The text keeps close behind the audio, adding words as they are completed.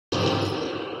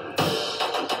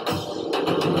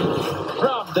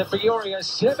the Peoria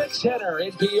Civic Center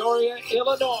in Peoria,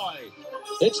 Illinois.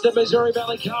 It's the Missouri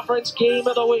Valley Conference Game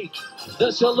of the Week. The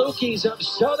Salukis of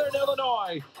Southern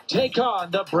Illinois take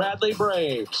on the Bradley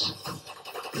Braves.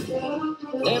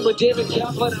 And with David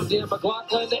Kaplan, I'm Dan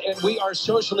McLaughlin, and we are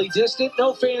socially distant.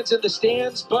 No fans in the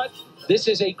stands, but this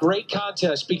is a great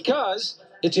contest because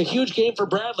it's a huge game for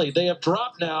Bradley. They have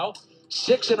dropped now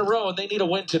 6 in a row, and they need a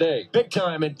win today. Big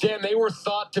time. And, Dan, they were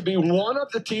thought to be one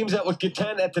of the teams that would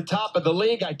contend at the top of the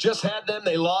league. I just had them.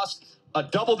 They lost a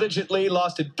double-digit lead,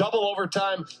 lost a double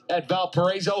overtime at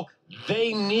Valparaiso.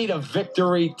 They need a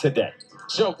victory today.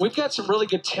 So we've got some really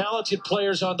good talented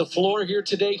players on the floor here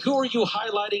today. Who are you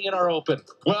highlighting in our open?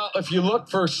 Well, if you look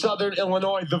for Southern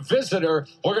Illinois, the visitor,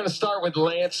 we're going to start with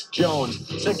Lance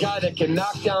Jones. It's a guy that can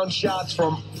knock down shots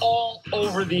from all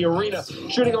over the arena,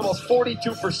 shooting almost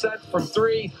 42% from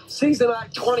three. Season high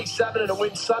 27 in a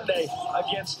win Sunday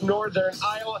against Northern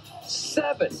Iowa.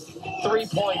 7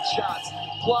 3-point shots.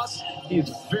 Plus,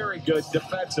 he's very good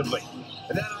defensively.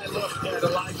 And then I look at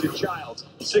Elijah Childs.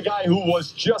 It's a guy who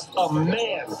was just a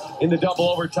man in the double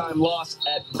overtime loss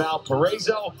at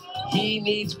Valparaiso. He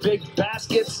needs big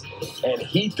baskets, and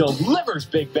he delivers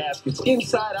big baskets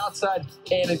inside, outside,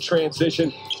 and in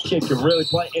transition. Kid can really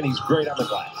play, and he's great on the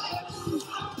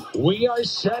glass. We are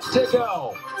set to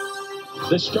go.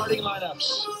 The starting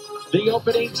lineups. The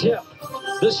opening tip.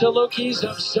 The Salukis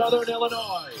of Southern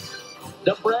Illinois.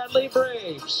 The Bradley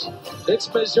Braves.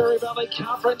 It's Missouri Valley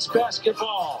Conference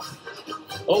basketball.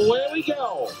 Away we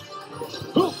go.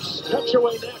 Hoops comes your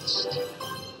way next.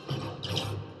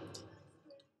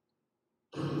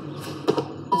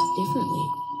 Differently.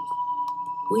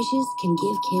 Wishes can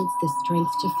give kids the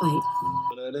strength to fight.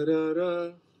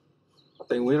 I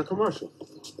think we're in a commercial.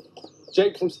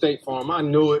 Jake from State Farm, I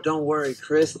knew it. Don't worry,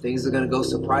 Chris. Things are going to go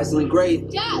surprisingly great.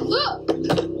 Dad, look!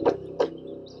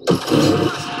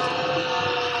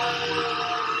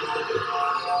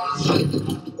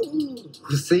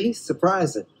 You see?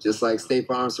 Surprising. Just like State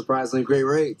Farm's surprisingly great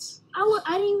rates.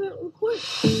 I didn't even record.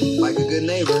 Like a good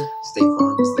neighbor, State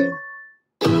Farm is there.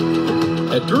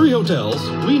 At Drury Hotels,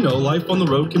 we know life on the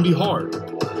road can be hard,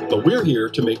 but we're here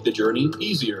to make the journey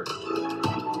easier.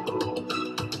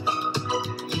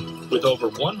 With over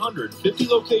 150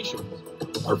 locations,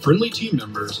 our friendly team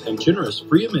members and generous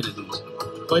free amenities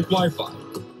like Wi-Fi,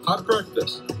 hot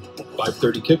breakfast,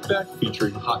 5:30 kickback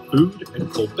featuring hot food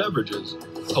and cold beverages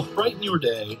help brighten your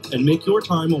day and make your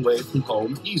time away from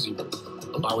home easier,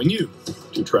 allowing you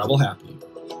to travel happy.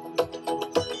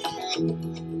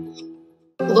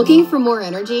 Looking for more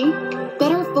energy?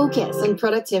 Better focus and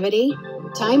productivity?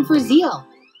 Time for Zeal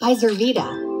by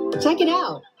Zervita. Check it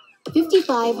out.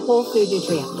 55 whole food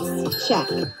nutrients. Check.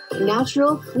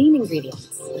 Natural, clean ingredients.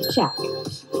 Check.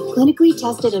 Clinically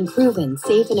tested and proven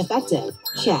safe and effective.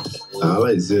 Check. I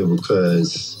like Zeal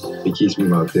because it keeps me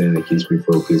locked in, it keeps me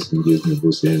focused, and gives me a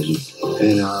boost of energy.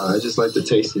 And I just like the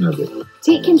tasting of it.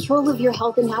 Take control of your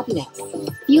health and happiness.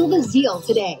 Feel the Zeal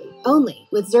today, only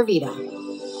with Zervita.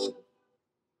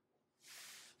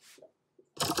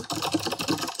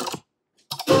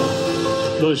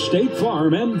 The State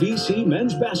Farm MVC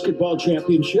Men's Basketball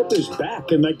Championship is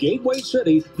back in the Gateway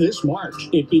City this March.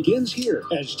 It begins here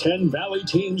as 10 Valley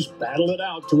teams battle it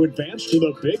out to advance to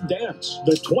the big dance.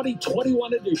 The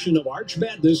 2021 edition of Arch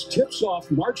Madness tips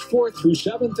off March 4th through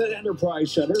 7th at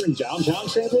Enterprise Center in downtown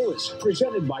St. Louis.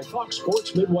 Presented by Fox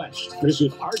Sports Midwest.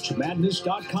 Visit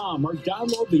archmadness.com or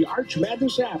download the Arch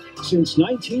Madness app. Since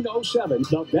 1907,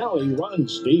 the Valley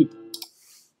runs deep.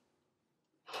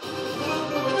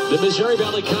 The Missouri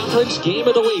Valley Conference Game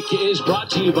of the Week is brought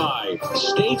to you by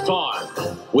State Farm.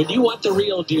 When you want the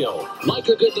real deal, like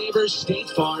a good neighbor, State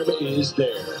Farm is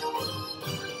there.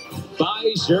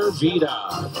 By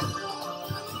Zervita.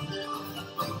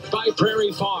 By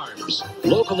Prairie Farms,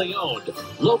 locally owned,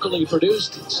 locally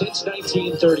produced since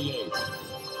 1938.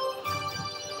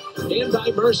 And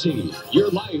by Mercy, your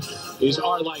life is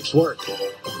our life's work.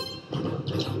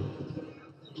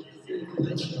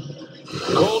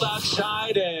 Cold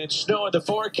outside and snow in the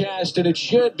forecast, and it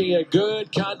should be a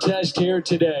good contest here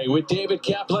today. With David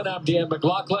Kaplan, I'm Dan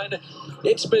McLaughlin.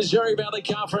 It's Missouri Valley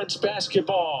Conference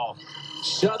basketball.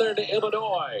 Southern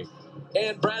Illinois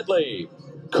and Bradley.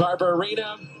 Carver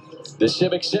Arena, the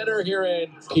Civic Center here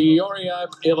in Peoria,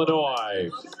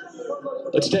 Illinois.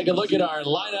 Let's take a look at our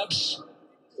lineups.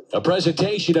 A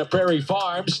presentation of Prairie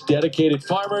Farms, dedicated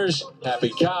farmers,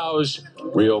 happy cows,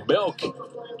 real milk.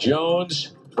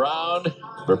 Jones, Brown,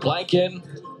 Verplanken,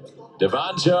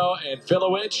 Devanzo, and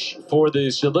Filowich for the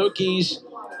Salukis.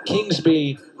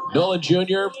 Kingsby, Nolan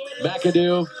Jr.,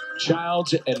 McAdoo,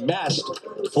 Childs, and Mast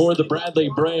for the Bradley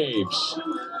Braves.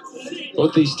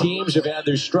 Both these teams have had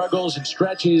their struggles and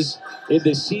stretches in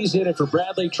this season, and for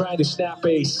Bradley trying to snap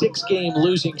a 6-game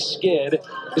losing skid.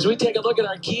 As we take a look at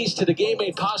our keys to the game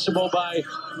made possible by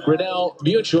Grinnell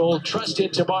Mutual. Trust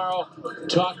it tomorrow.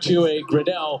 Talk to a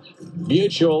Grinnell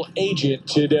Mutual agent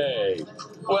today.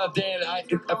 Well, Dan,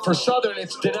 for Southern,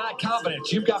 it's denied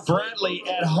confidence. You've got Bradley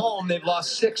at home. They've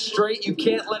lost 6 straight. You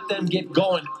can't let them get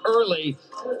going early.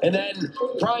 And then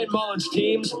Brian Mullen's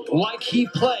teams, like he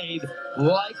played,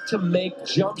 like to make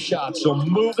jump shots. So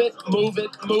move it, move it,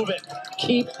 move it.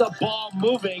 Keep the ball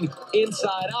moving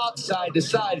inside, out, side to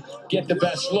side. Get the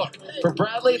best look. For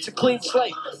Bradley, it's a clean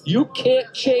slate. You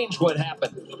can't change what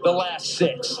happened the last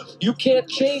 6. You can't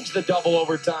change the double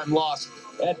overtime loss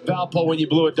at Valpo when you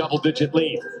blew a double-digit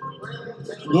lead.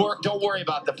 Don't worry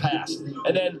about the past.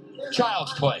 And then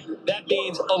Childs play. That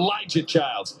means Elijah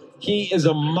Childs. He is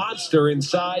a monster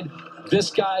inside. This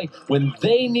guy, when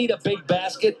they need a big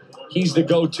basket, he's the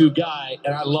go-to guy,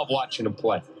 and I love watching him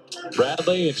play.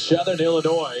 Bradley and Southern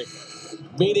Illinois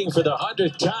meeting for the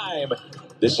 100th time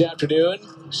this afternoon.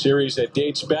 Series that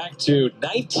dates back to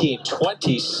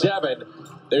 1927.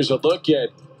 There's a look at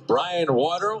Brian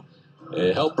Waterl.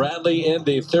 Helped Bradley end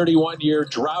the 31-year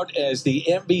drought as the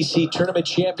MVC tournament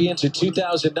champions in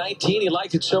 2019. He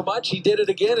liked it so much, he did it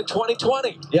again in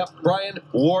 2020. Yep, Brian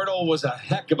Wardle was a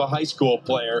heck of a high school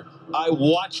player. I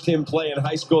watched him play in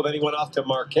high school, then he went off to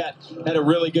Marquette. Had a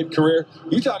really good career.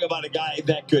 You talk about a guy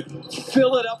that could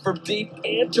fill it up from deep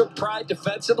and took pride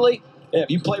defensively. Yeah, if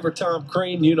you play for Tom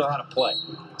Crean, you know how to play.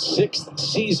 6th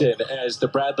season as the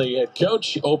Bradley head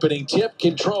coach. Opening tip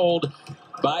controlled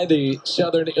by the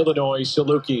Southern Illinois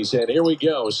Salukis. And here we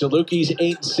go. Salukis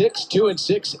 8-6,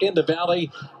 2-6 in the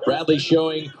Valley. Bradley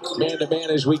showing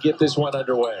man-to-man as we get this one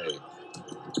underway.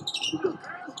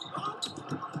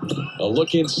 A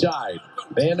look inside.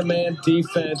 Man-to-man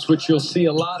defense, which you'll see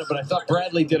a lot of, but I thought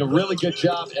Bradley did a really good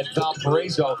job at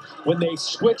Valparaiso when they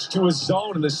switched to a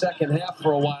zone in the second half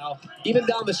for a while. Even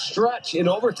down the stretch in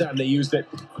overtime, they used it.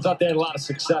 I thought they had a lot of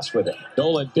success with it.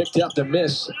 Nolan picked up the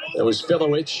miss. It was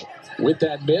Filowich with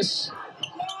that miss.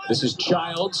 This is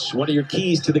Childs, one of your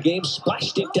keys to the game.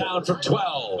 Splashed it down from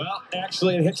 12. Well,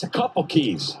 actually, it hits a couple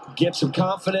keys. Get some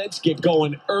confidence, get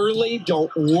going early,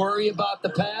 don't worry about the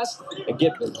pass, and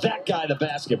get that guy the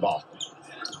basketball.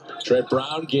 Trent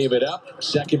Brown gave it up.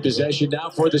 Second possession now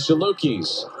for the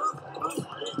Salukis.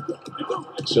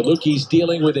 Salukis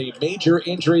dealing with a major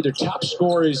injury. Their top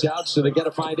scorer is out, so they got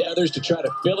to find others to try to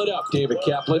fill it up, David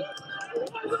Kaplan.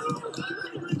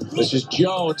 This is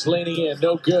Jones leaning in.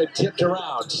 No good. Tipped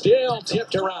around. Still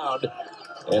tipped around.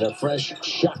 And a fresh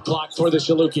shot clock for the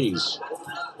Salukis.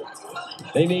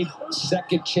 They need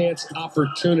second chance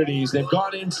opportunities. They've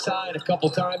gone inside a couple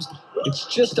times. It's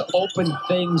just to open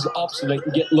things up so they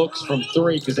can get looks from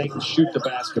 3 because they can shoot the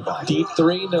basketball. Deep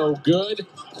 3, no good.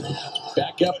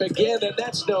 Back up again, and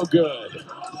that's no good.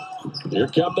 Here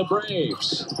come the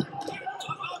Braves.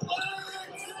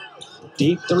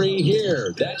 Deep 3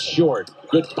 here. That's short.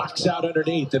 Good box out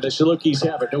underneath, and the Salukis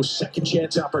have it. No second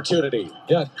chance opportunity.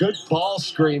 Yeah, good ball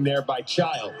screen there by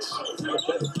Childs.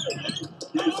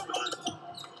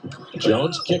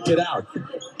 Jones kicked it out.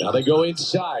 Now they go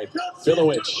inside.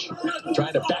 Filowich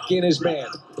trying to back in his man.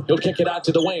 He'll kick it out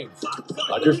to the wing.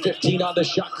 Under 15 on the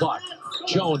shot clock.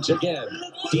 Jones again.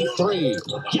 Deep 3.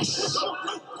 Yes.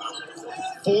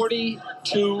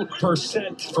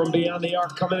 42% from beyond the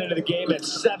arc coming into the game at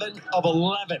 7 of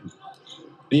 11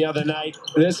 the other night.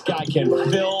 This guy can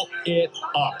fill it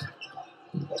up.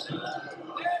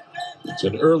 It's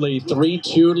an early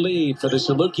 3-2 lead for the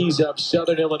Salukis of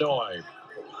Southern Illinois.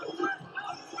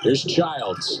 Here's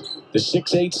Childs, the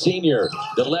 6'8 senior,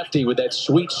 the lefty with that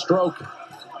sweet stroke.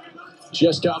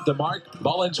 Just off the mark.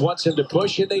 Mullins wants him to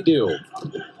push, and they do.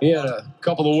 He had a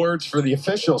couple of words for the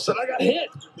officials. Said, I got hit.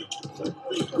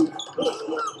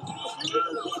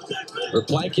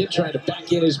 Verplanken trying to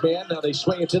back in his man. Now they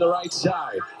swing it to the right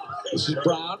side. This is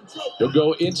Brown. He'll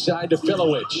go inside to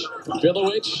Filowich.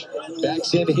 Filowich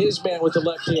backs in his man with the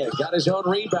left hand. Got his own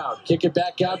rebound. Kick it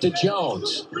back out to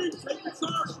Jones.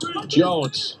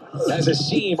 Jones has a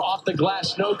seam off the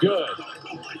glass. No good.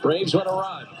 Braves want to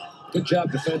run. Good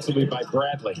job defensively by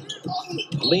Bradley.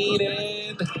 Lean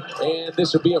in, and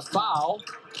this will be a foul.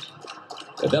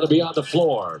 And that'll be on the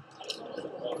floor.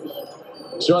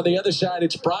 So on the other side,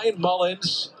 it's Brian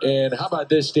Mullins. And how about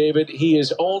this, David? He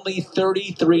is only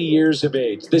 33 years of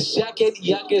age. The second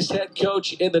youngest head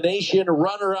coach in the nation,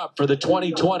 runner-up for the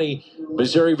 2020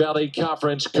 Missouri Valley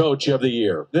Conference Coach of the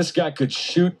Year. This guy could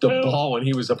shoot the ball when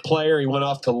he was a player. He went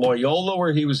off to Loyola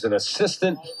where he was an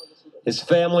assistant. His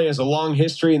family has a long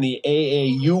history in the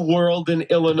AAU world in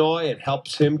Illinois. It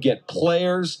helps him get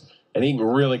players and he can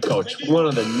really coach. One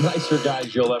of the nicer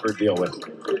guys you'll ever deal with.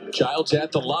 Childs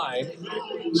at the line,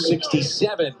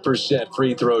 67%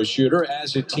 free throw shooter.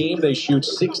 As a team, they shoot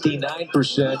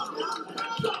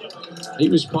 69%. He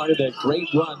was part of that great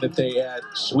run that they had.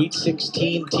 Sweet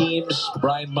 16 teams,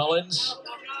 Brian Mullins.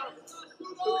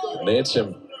 And they had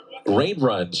some great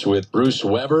runs with Bruce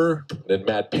Weber and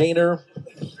Matt Painter,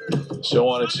 so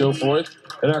on and so forth.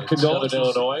 And our condolences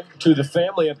Illinois to the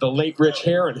family of the late Rich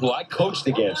Herron, who I coached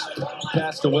against.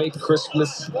 Passed away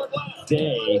Christmas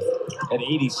Day at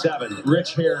 87.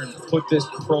 Rich Herron put this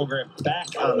program back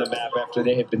on the map after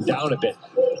they had been down a bit.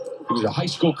 He was a high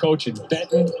school coach in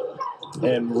Benton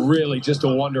and really just a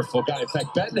wonderful guy. In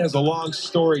fact, Benton has a long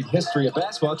storied history of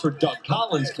basketball. That's where Doug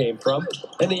Collins came from,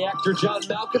 and the actor John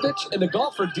Malkovich, and the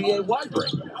golfer D.A.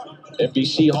 Weibring.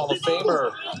 NBC Hall of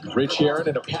Famer Rich Herron,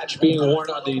 and a patch being worn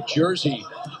on the jersey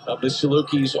of the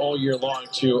Salukis all year long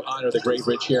to honor the great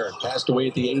Rich Herron. Passed away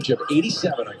at the age of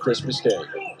 87 on Christmas Day.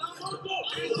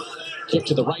 Kick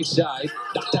to the right side,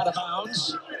 knocked out of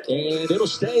bounds, and it'll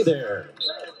stay there.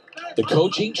 The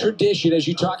coaching tradition, as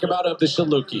you talk about, of the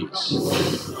Salukis.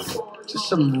 Just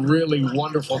some really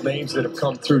wonderful names that have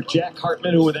come through. Jack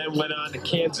Hartman, who then went on to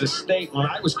Kansas State. When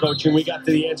I was coaching, we got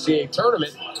to the NCAA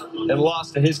tournament and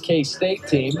lost to his K-State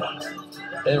team.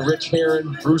 And Rich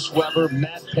Herron, Bruce Weber,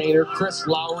 Matt Painter, Chris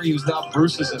Lowry, who's now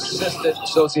Bruce's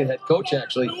associate head coach,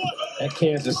 actually, at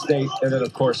Kansas State. And then,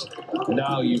 of course,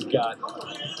 now you've got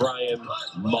Brian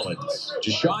Mullins.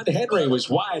 Jashawn Henry was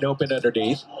wide open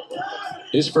underneath.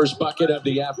 His first bucket of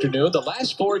the afternoon. The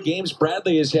last 4 games,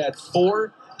 Bradley has had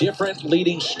 4 different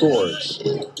leading scores.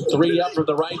 3 up from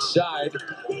the right side.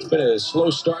 It's been a slow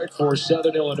start for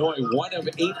Southern Illinois. 1 of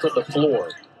 8 from the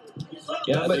floor.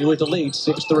 Yeah, but with the lead,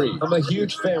 6-3. I'm a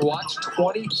huge fan. Watch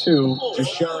 22,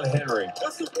 Jashawn Henry.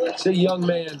 It's a young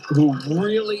man who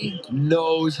really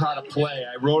knows how to play.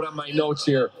 I wrote on my notes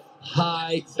here,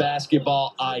 high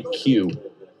basketball IQ.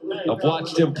 I've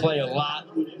watched him play a lot.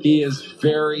 He is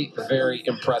very, very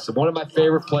impressive. One of my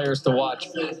favorite players to watch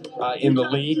in the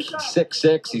league.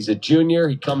 6'6". He's a junior.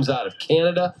 He comes out of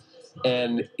Canada,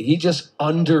 and he just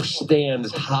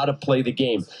understands how to play the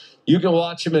game. You can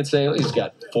watch him and say, oh, he's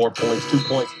got 4 points, 2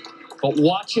 points. But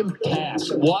watch him pass.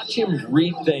 Watch him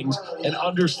read things and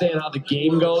understand how the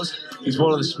game goes. He's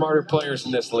one of the smarter players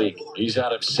in this league. He's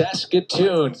out of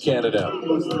Saskatoon, Canada.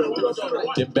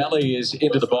 Dembele is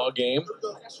into the ball game,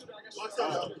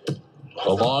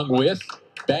 along with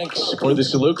Banks for the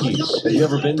Salukis. Have you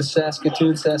ever been to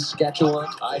Saskatoon, Saskatchewan?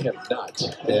 I have not.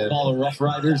 And all the Rough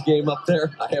Riders game up there?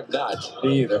 I have not.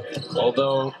 Me either.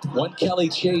 Although one Kelly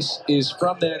Chase is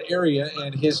from that area,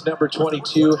 and his number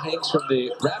 22 hangs from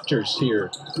the rafters here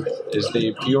as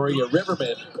the Peoria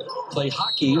Rivermen play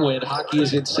hockey when hockey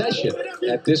is in session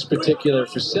at this particular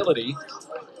facility.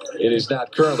 It is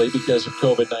not currently because of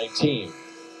COVID-19.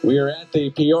 We are at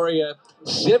the Peoria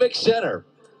Civic Center,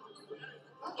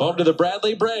 home to the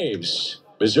Bradley Braves.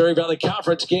 Missouri Valley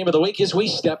Conference game of the week as we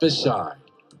step aside.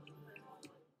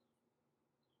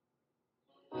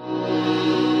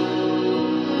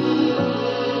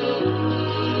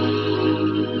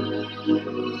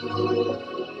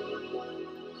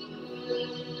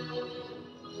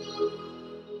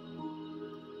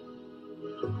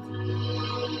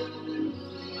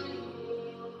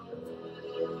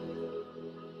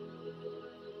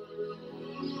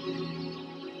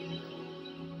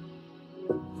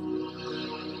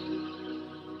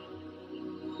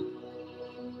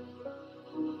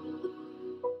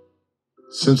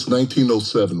 Since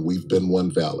 1907, we've been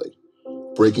One Valley,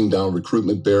 breaking down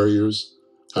recruitment barriers,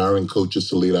 hiring coaches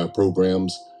to lead our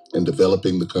programs, and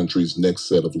developing the country's next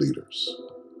set of leaders.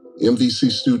 MVC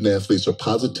student athletes are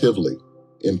positively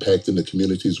impacting the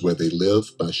communities where they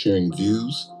live by sharing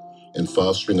views and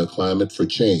fostering a climate for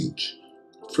change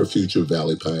for future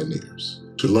Valley pioneers.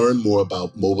 To learn more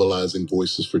about mobilizing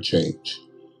voices for change,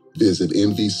 visit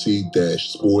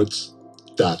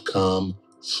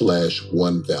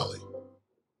mvc-sports.com/OneValley.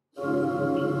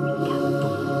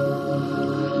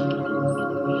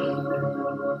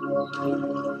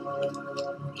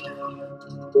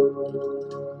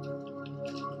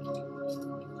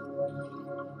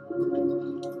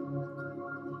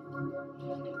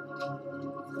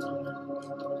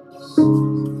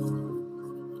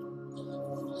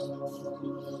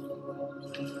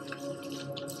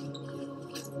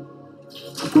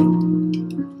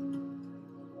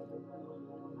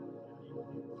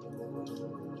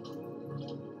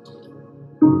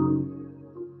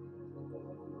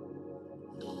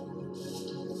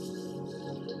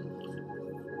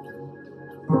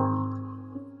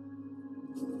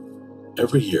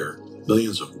 Every year,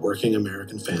 Millions of working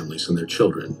American families and their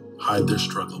children hide their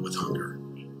struggle with hunger.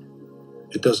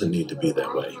 It doesn't need to be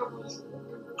that way.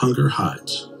 Hunger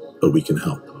hides, but we can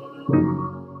help.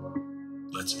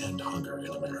 Let's end hunger in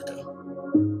America.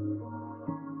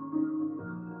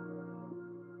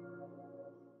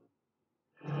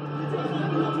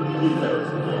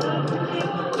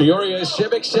 Peoria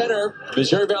Civic Center,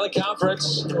 Missouri Valley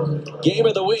Conference, game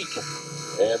of the week.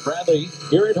 And Bradley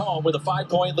here at home with a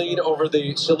 5-point lead over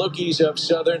the Salukis of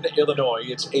Southern Illinois.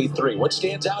 It's 8-3. What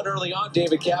stands out early on,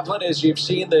 David Kaplan, as you've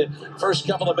seen the first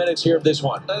couple of minutes here of this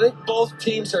one? I think both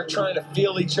teams are trying to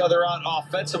feel each other out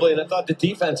offensively, and I thought the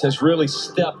defense has really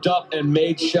stepped up and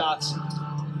made shots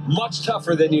much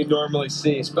tougher than you normally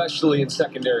see, especially in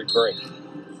secondary break.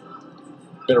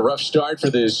 Been a rough start for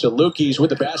the Salukis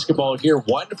with the basketball here,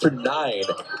 1 for 9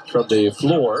 from the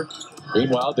floor.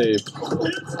 Meanwhile, the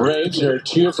Braves are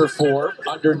 2 for 4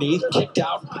 underneath, kicked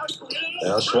out.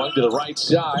 Now swung to the right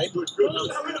side. On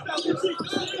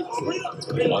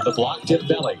the block, Tim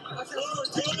Belly.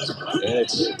 And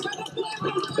it's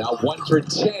now 1 for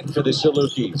 10 for the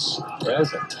Salukis.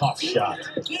 That's a tough shot.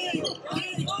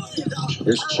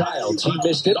 Here's Childs. He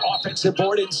missed it. Offensive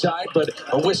board inside, but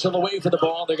a whistle away for the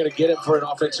ball. They're going to get him for an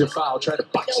offensive foul, trying to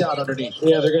box out underneath.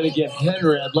 Yeah, they're going to get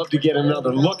Henry. I'd love to get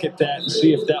another look at that and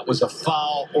see if that was a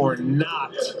foul or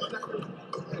not.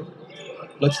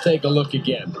 Let's take a look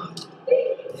again.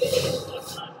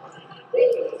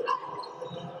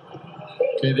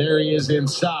 Okay, there he is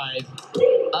inside.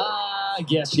 I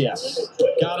guess yes.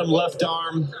 Got him left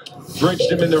arm,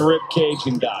 bridged him in the rib cage,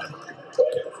 and got him.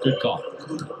 Good call.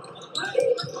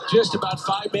 Just about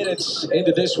 5 minutes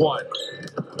into this one.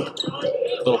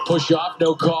 Little push off,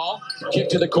 no call. Kick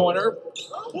to the corner.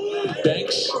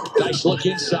 Banks, nice look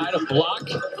inside, a block.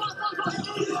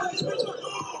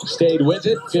 Stayed with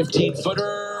it,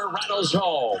 15-footer, rattles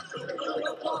home.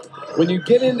 When you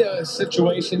get into a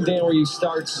situation, Dan, where you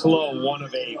start slow, 1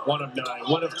 of 8, 1 of 9,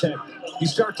 1 of 10, you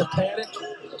start to panic.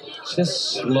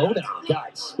 Just slow down,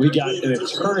 guys. We got an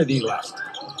eternity left.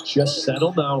 Just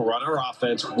settle down, run our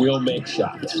offense, we'll make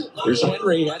shots. Here's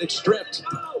Henry, had it stripped.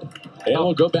 And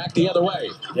we'll go back the other way.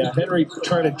 Yeah, Henry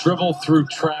trying to dribble through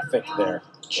traffic there.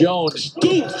 Jones,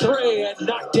 deep 3, and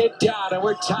knocked it down, and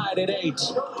we're tied at 8.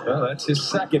 Well, that's his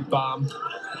second bomb.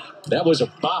 That was a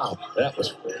bomb. That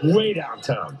was way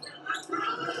downtown.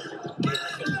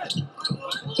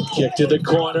 Kick to the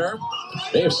corner.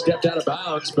 They have stepped out of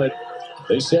bounds, but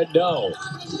they said no.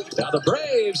 Now the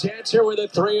Braves answer with a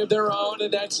 3 of their own,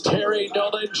 and that's Terry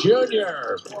Nolan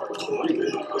Jr.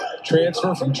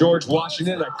 Transfer from George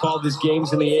Washington. I called his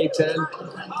games in the A-10.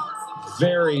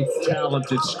 Very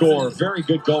talented scorer. Very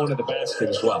good going to the basket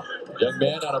as well. Young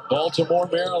man out of Baltimore,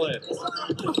 Maryland.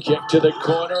 Kick to the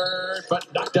corner,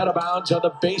 but knocked out of bounds on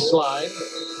the baseline.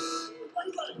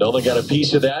 Nolan got a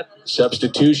piece of that.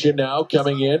 Substitution now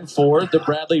coming in for the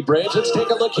Bradley Braves. Let's take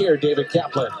a look here, David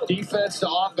Kaplan. Defense to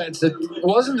offense. It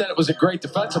wasn't that it was a great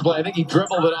defensive play. I think he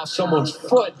dribbled it off someone's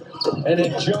foot, and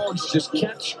then Jones just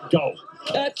catch, go.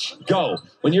 Catch, go.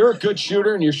 When you're a good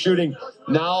shooter and you're shooting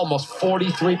now almost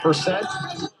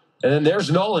 43%, and then there's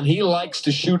Nolan. He likes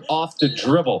to shoot off the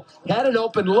dribble. Had an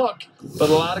open look, but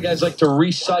a lot of guys like to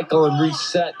recycle and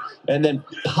reset and then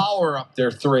power up their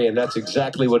 3, and that's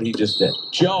exactly what he just did.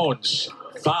 Jones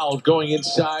fouled going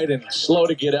inside and slow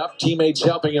to get up. Teammates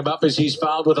helping him up as he's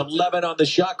fouled with 11 on the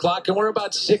shot clock, and we're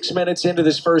about 6 minutes into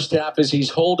this first half as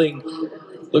he's holding,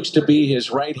 looks to be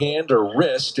his right hand or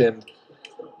wrist, and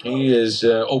he is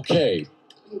okay.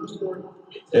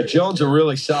 Yeah, Jones, a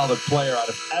really solid player out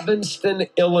of Evanston,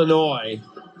 Illinois.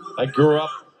 I grew up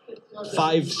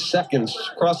 5 seconds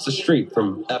across the street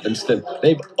from Evanston.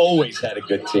 They've always had a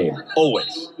good team.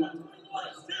 Always.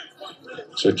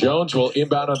 So Jones will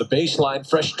inbound on the baseline.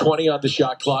 Fresh 20 on the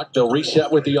shot clock. They'll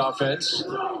reset with the offense.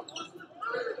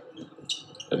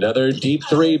 Another deep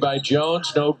 3 by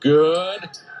Jones. No good.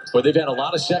 But they've had a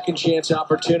lot of second chance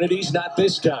opportunities. Not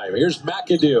this time. Here's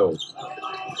McAdoo.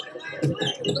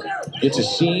 Gets a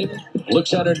seam,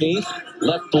 looks underneath,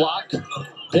 left block,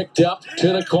 picked up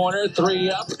to the corner,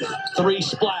 3 up, 3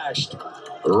 splashed.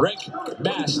 Rick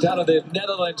Mast out of the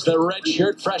Netherlands, the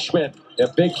redshirt freshman. A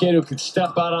big kid who could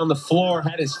step out on the floor,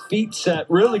 had his feet set.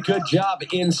 Really good job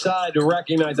inside to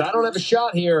recognize, I don't have a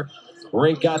shot here.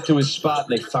 Rink got to his spot,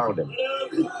 and they found him.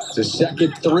 It's a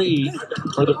second 3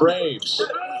 for the Braves.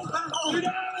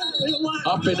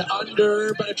 Up and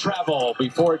under, but a travel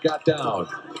before it got down.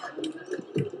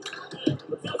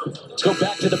 Let's go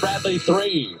back to the Bradley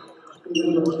 3.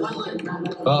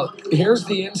 Well, here's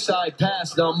the inside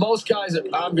pass. Now, most guys,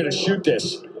 I'm going to shoot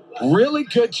this. Really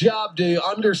good job to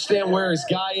understand where his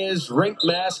guy is. Rink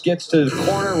Mask gets to the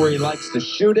corner where he likes to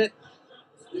shoot it.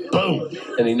 boom,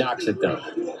 and he knocks it down.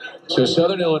 So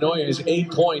Southern Illinois has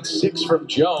 8 points, 6 from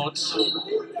Jones.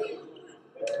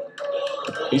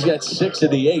 He's got 6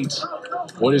 of the 8.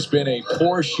 What has been a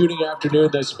poor shooting afternoon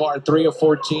thus far, 3 of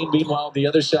 14. Meanwhile, on the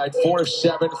other side, 4 of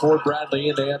 7 for Bradley,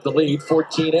 and they have the lead,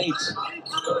 14-8.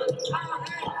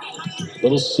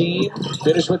 Little seam,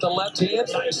 finish with the left hand,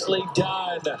 nicely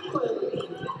done.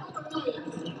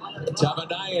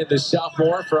 Tavanainen, the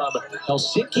sophomore from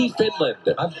Helsinki, Finland.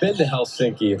 I've been to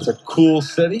Helsinki. It's a cool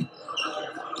city.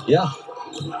 Yeah.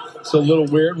 It's a little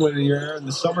weird when you're there in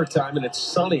the summertime and it's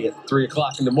sunny at 3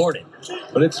 o'clock in the morning.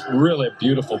 But it's really a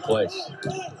beautiful place.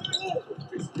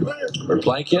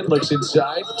 Plankin looks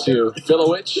inside to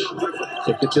Filowich.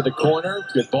 Kick it to the corner.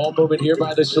 Good ball movement here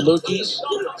by the Salukis.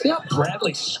 See how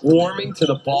Bradley's swarming to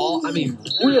the ball? I mean,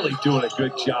 really doing a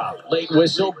good job. Late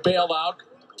whistle, bailout.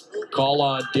 Call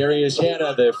on Darius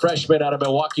Hanna, the freshman out of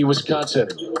Milwaukee, Wisconsin.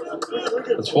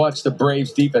 Let's watch the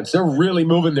Braves defense. They're really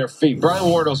moving their feet. Brian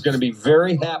Wardle's going to be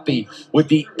very happy with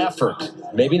the effort.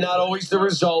 Maybe not always the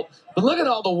result, but look at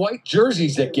all the white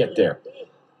jerseys that get there.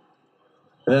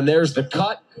 And then there's the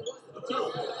cut.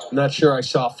 I'm not sure I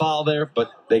saw a foul there,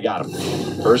 but they got him.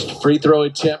 First free throw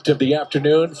attempt of the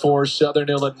afternoon for Southern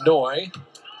Illinois.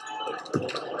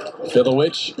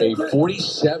 Filowich, a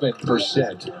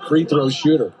 47% free throw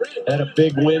shooter. Had a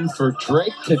big win for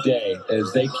Drake today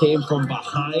as they came from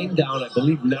behind, down, I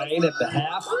believe, 9 at the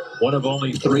half. One of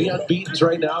only 3 unbeatens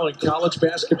right now in college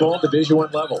basketball Division I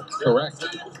level. Correct.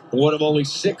 One of only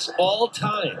 6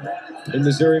 all-time in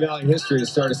Missouri Valley history to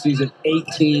start a season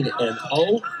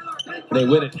 18-0. They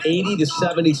win it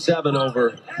 80-77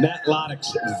 over Matt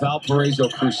Loddick's Valparaiso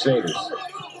Crusaders.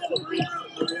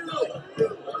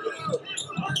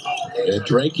 And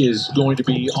Drake is going to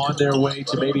be on their way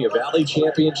to maybe a Valley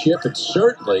Championship and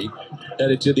certainly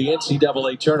headed to the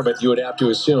NCAA tournament, you would have to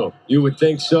assume. You would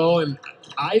think so, and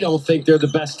I don't think they're the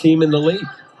best team in the league.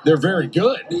 They're very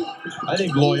good. I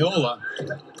think Loyola,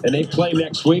 and they play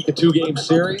next week, a 2-game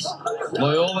series.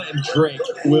 Loyola and Drake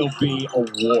will be a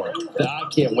war. I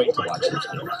can't wait to watch this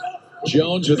game.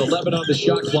 Jones with 11 on the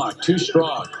shot clock, too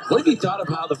strong. What have you thought of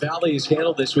how the Valley has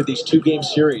handled this with these 2-game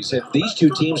series? And these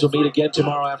 2 teams will meet again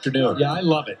tomorrow afternoon. Yeah, I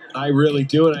love it. I really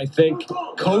do. And I think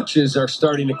coaches are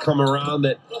starting to come around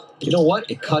that, you know what,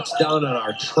 it cuts down on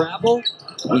our travel.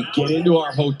 We get into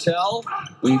our hotel.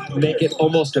 We make it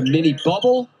almost a mini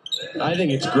bubble. I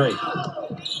think it's great.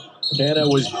 Hanna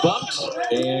was bumped,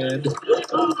 and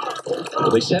will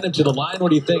they send him to the line? What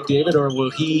do you think, David? Or will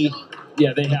he...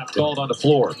 Yeah, they have called on the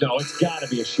floor? No, it's got to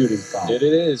be a shooting foul. It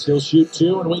is. He'll shoot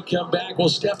 2. When we come back, we'll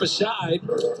step aside.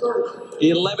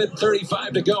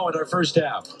 11:35 to go in our first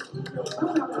half.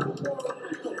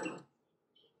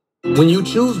 When you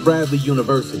choose Bradley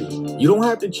University, you don't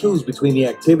have to choose between the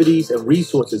activities and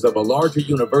resources of a larger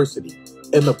university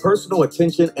and the personal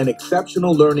attention and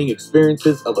exceptional learning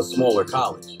experiences of a smaller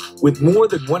college. With more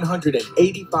than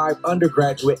 185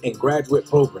 undergraduate and graduate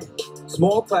programs,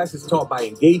 small classes taught by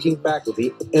engaging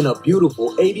faculty, in a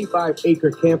beautiful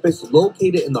 85-acre campus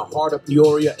located in the heart of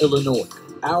Peoria, Illinois,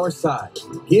 our size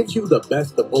gives you the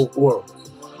best of both worlds.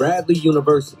 Bradley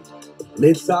University.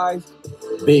 Mid-size,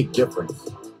 big difference.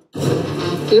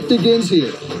 It begins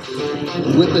here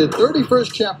with the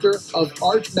 31st chapter of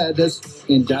Arch Madness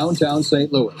in downtown St.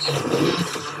 Louis.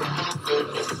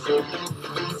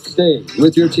 Stay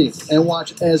with your team and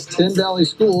watch as 10 Valley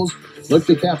schools look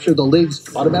to capture the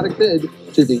league's automatic bid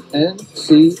to the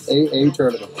NCAA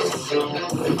tournament.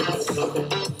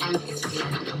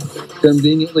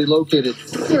 Conveniently located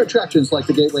near attractions like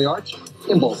the Gateway Arch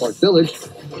in Ballpark Village,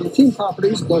 team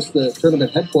properties plus the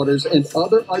tournament headquarters and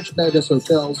other Arch Madness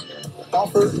hotels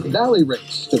offer Valley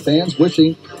rates to fans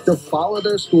wishing to follow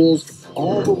their schools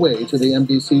all the way to the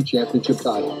MVC championship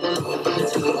title.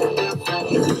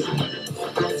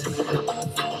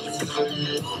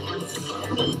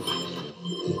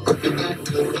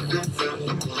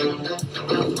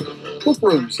 Book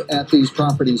rooms at these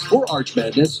properties for Arch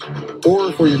Madness,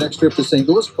 or for your next trip to St.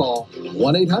 Louis, call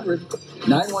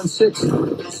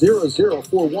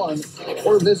 1-800-916-0041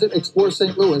 or visit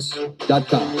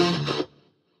ExploreSt.Louis.com.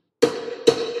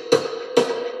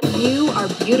 You are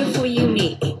beautifully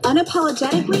unique,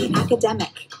 unapologetically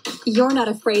academic. You're not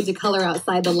afraid to color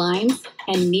outside the lines,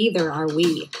 and neither are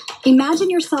we. Imagine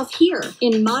yourself here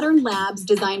in modern labs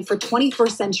designed for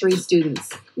 21st century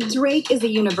students. Drake is a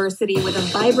university with a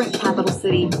vibrant capital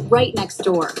city right next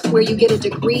door, where you get a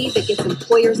degree that gets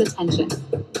employers' attention.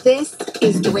 This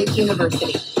is Drake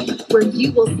University, where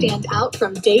you will stand out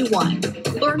from day one.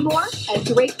 Learn more at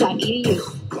drake.edu.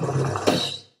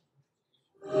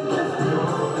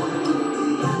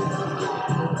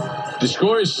 The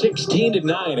score is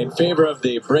 16-9 in favor of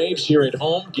the Braves here at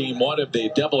home. Game one of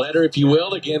the doubleheader, if you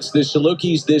will, against the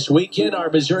Salukis this weekend. Our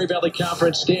Missouri Valley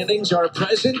Conference standings are a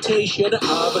presentation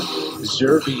of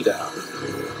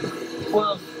Zervita.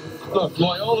 Well, look,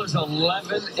 Loyola's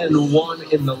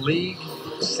 11-1 in the league,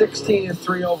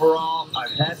 16-3 overall.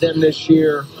 I've had them this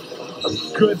year. I'm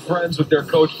good friends with their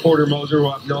coach, Porter Moser, who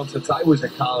I've known since I was a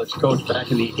college coach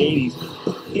back in the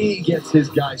 80s. He gets his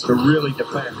guys to really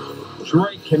defend.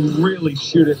 Drake can really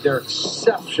shoot it. They're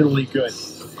exceptionally good.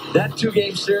 That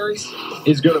 2-game series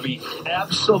is going to be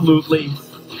absolutely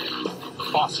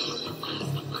awesome.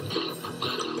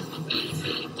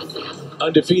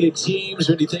 Undefeated teams,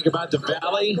 when you think about the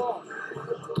Valley,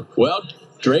 well,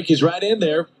 Drake is right in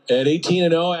there at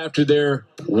 18-0 after their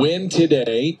win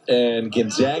today. And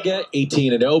Gonzaga,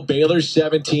 18-0. Baylor,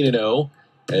 17-0.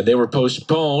 And they were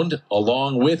postponed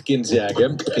along with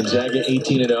Gonzaga. Gonzaga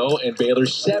 18-0 and Baylor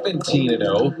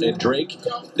 17-0. And Drake,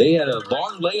 they had a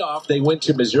long layoff. They went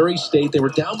to Missouri State. They were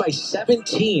down by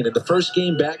 17 in the first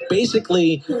game back.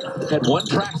 Basically had one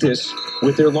practice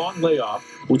with their long layoff,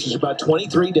 which is about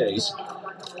 23 days.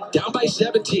 Down by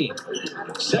 17.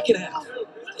 Second half.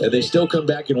 And they still come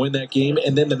back and win that game.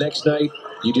 And then the next night,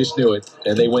 you just knew it.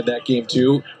 And they win that game,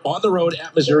 too. On the road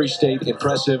at Missouri State.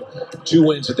 Impressive. 2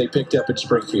 wins that they picked up in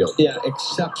Springfield. Yeah,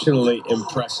 exceptionally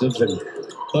impressive. And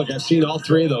look, I've seen all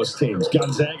 3 of those teams.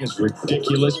 Gonzaga's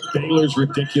ridiculous. Baylor's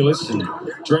ridiculous. And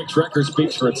Drake's record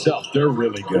speaks for itself. They're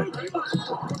really good.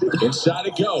 Inside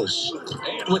it goes.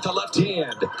 And with the left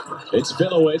hand, it's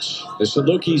Filowich. The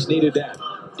Salukis needed that.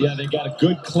 Yeah, they got a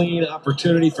good, clean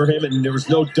opportunity for him, and there was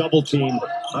no double team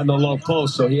on the low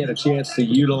post, so he had a chance to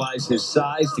utilize his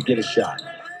size to get a shot.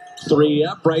 3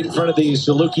 up right in front of the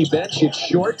Saluki bench. It's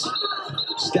short.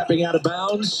 Stepping out of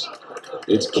bounds.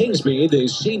 It's Kingsby, the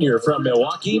senior from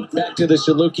Milwaukee. Back to the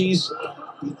Salukis.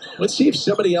 Let's see if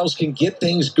somebody else can get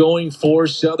things going for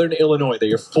Southern Illinois.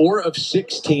 They are 4 of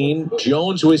 16.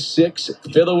 Jones with 6.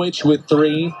 Filowich with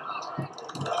 3.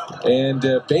 And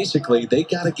basically, they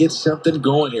got to get something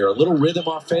going here. A little rhythm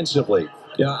offensively.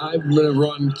 Yeah, I'm going to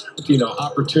run,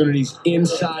 opportunities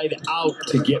inside out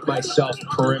to get myself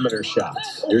perimeter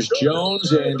shots. Here's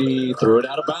Jones, and he threw it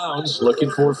out of bounds,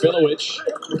 looking for Filowich.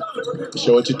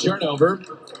 So it's a turnover.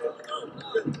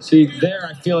 See, there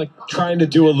I feel like trying to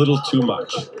do a little too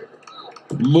much.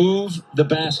 Move the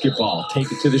basketball.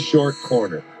 Take it to the short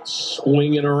corner.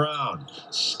 Swing it around.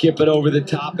 Skip it over the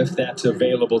top if that's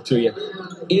available to you.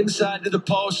 Inside to the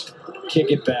post,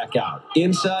 kick it back out.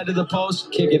 Inside to the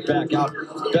post, kick it back out.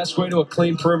 Best way to a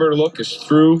clean perimeter look is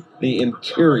through the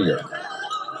interior.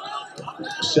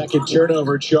 Second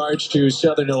turnover charge to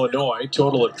Southern Illinois.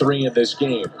 Total of 3 in this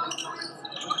game.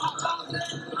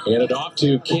 Handed off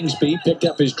to Kingsby. Picked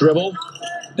up his dribble.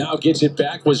 Now gets it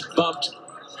back. Was bumped.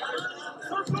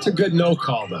 It's a good no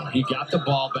call, though. He got the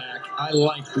ball back. I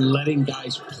like letting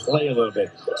guys play a little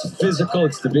bit. It's physical.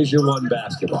 It's Division I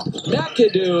basketball.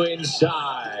 McAdoo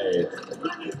inside.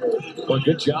 Well,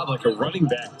 good job, like a running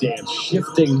back dance,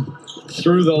 shifting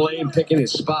through the lane, picking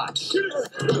his spots.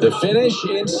 The finish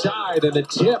inside and the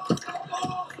tip.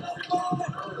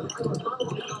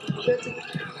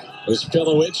 Was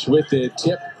Filowich with the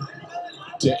tip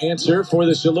to answer for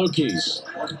the Salukis.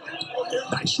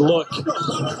 Nice look.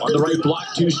 On the right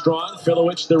block, too strong.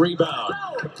 Filowich the rebound.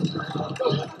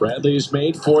 Bradley is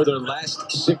made for their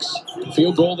last 6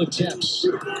 field goal attempts.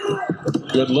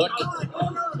 Good look.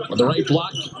 On the right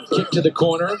block, kick to the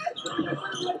corner.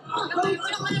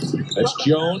 That's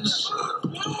Jones.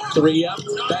 3 up.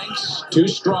 Banks, too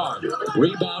strong.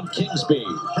 Rebound, Kingsby.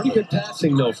 Pretty good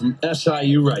passing, though, from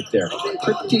SIU right there.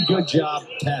 Pretty good job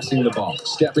passing the ball.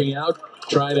 Stepping out,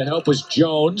 trying to help was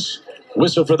Jones.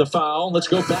 Whistle for the foul. Let's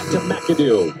go back to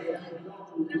McAdoo.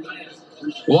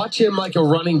 Watch him like a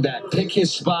running back. Pick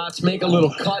his spots, make a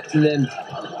little cut, and then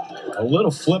a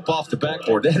little flip off the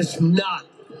backboard. That is not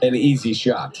an easy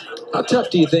shot. How tough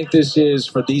do you think this is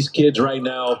for these kids right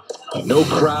now? No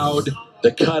crowd,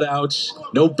 the cutouts,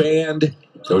 no band,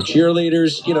 no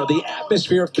cheerleaders. You know, the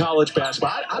atmosphere of college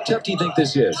basketball. How tough do you think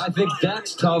this is? I think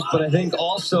that's tough, but I think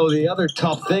also the other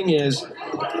tough thing is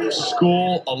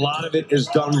school, a lot of it is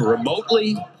done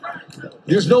remotely.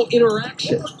 There's no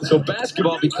interaction. So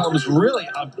basketball becomes really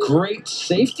a great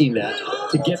safety net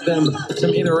to get them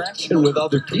some interaction with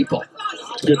other people.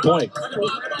 That's a good point.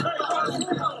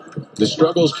 The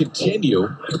struggles continue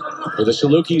for the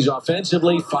Salukis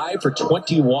offensively. 5 for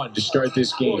 21 to start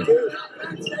this game.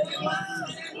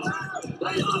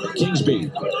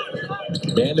 Kingsby,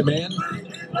 man-to-man,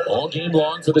 all game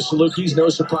long for the Salukis. No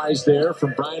surprise there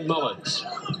from Brian Mullins.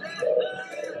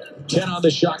 10 on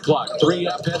the shot clock. 3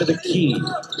 up, head of the key.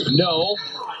 No.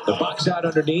 The box out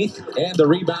underneath, and the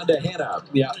rebound to Hannah.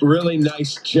 Yeah, really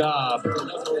nice job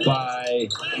by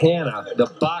Hannah. The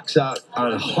box out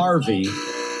on Harvey.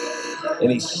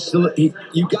 And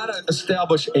you got to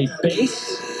establish a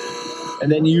base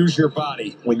and then use your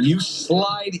body. When you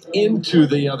slide into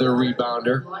the other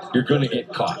rebounder, you're going to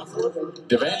get caught.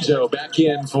 DeVanzo back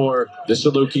in for the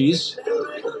Salukis.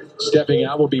 Stepping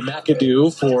out will be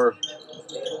McAdoo for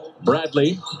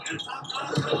Bradley.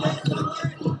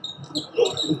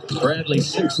 Bradley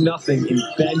 6-0 in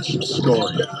bench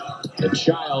scoring. And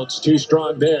Childs too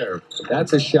strong there.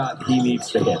 That's a shot he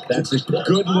needs to hit. That's a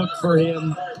good look for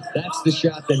him. That's the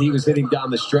shot that he was hitting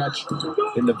down the stretch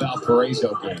in the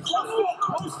Valparaiso game.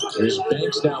 There's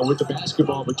Banks now with the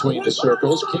basketball between the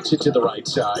circles. Kicks it to the right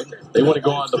side. They want to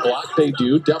go on the block. They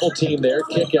do. Double team there.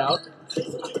 Kick out.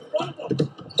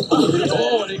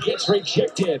 Oh, and it gets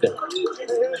rejected.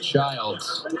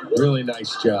 Childs, really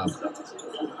nice job.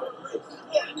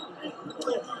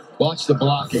 Watch the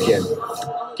block again.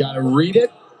 Got to read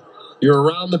it. You're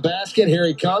around the basket. Here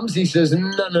he comes. He says,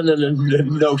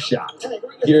 no shot.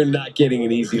 You're not getting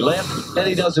an easy layup. And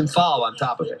he doesn't foul on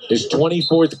top of it. His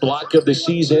 24th block of the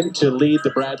season to lead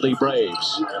the Bradley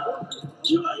Braves.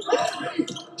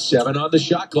 7 on the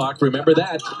shot clock. Remember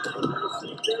that.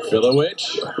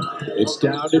 Filowich. It's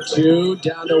down to 2,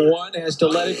 down to 1. Has to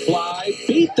let it fly.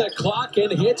 Beat the clock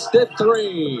and hits the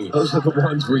 3. Those are the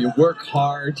ones where you work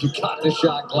hard. You got the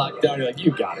shot clock down. You're like, you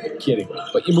got to be kidding me.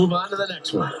 But you move on to the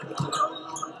next one.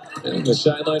 And the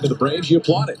sideline of the Braves, you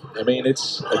applaud it. I mean,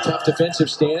 it's a tough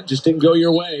defensive stand. Just didn't go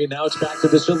your way. Now it's back to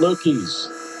the Salukis.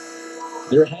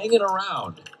 They're hanging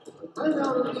around.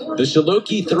 The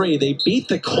Saluki 3, they beat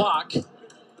the clock.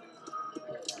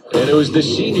 And it was the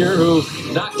senior who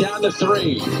knocked down the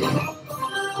 3.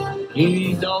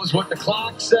 He knows what the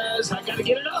clock says. I got to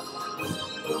get it up.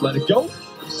 Let it go.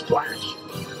 Splash.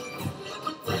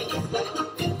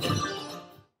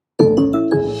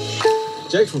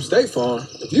 Jake from State Farm.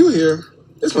 If you here,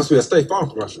 this must be a State Farm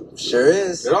commercial. Sure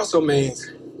is. It also means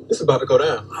it's about to go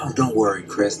down. Oh, don't worry,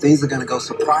 Chris. Things are going to go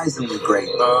surprisingly great.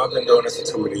 No, I've been doing this for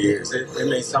too many years. It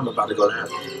means something about to go down.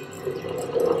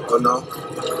 Oh, no.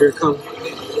 Here it comes.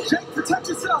 Jake, protect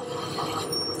yourself.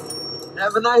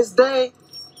 Have a nice day.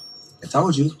 I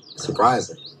told you.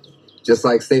 Surprising. Just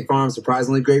like State Farm's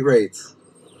surprisingly great rates.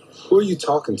 Who are you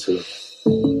talking to?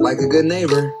 Like a good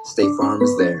neighbor, State Farm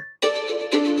is there.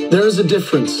 There is a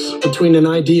difference between an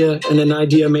idea and an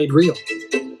idea made real.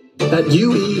 At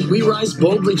UE, we rise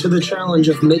boldly to the challenge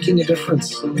of making a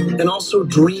difference and also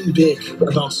dream big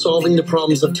about solving the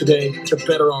problems of today to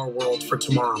better our world for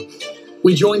tomorrow.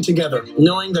 We join together,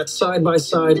 knowing that side by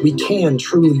side, we can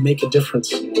truly make a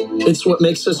difference. It's what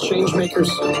makes us change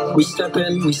makers. We step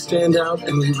in, we stand out,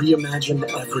 and we reimagine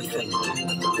everything.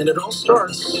 And it all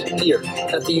starts here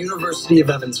at the University of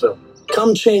Evansville.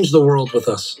 Come change the world with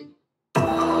us.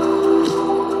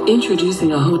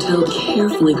 Introducing a hotel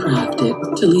carefully crafted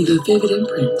to leave a vivid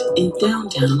imprint in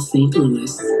downtown St.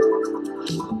 Louis.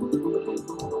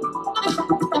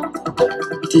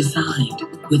 Designed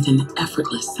with an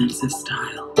effortless sense of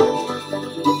style.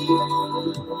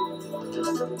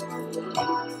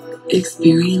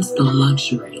 Experience the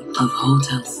luxury of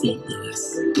Hotel St.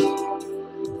 Louis.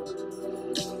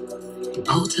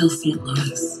 Hotel St.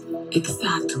 Louis,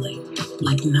 exactly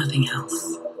like nothing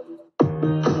else.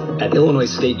 At Illinois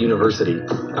State University,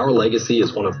 our legacy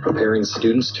is one of preparing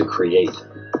students to create,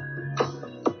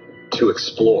 to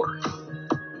explore,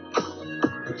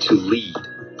 to lead,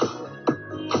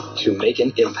 to make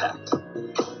an impact.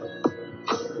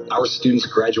 Our students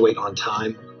graduate on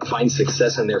time, find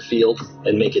success in their field,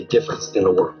 and make a difference in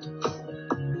the world.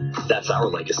 That's our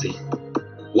legacy.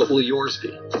 What will yours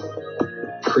be?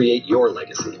 Create your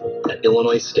legacy at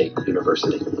Illinois State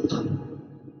University.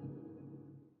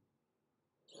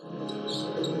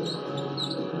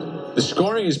 The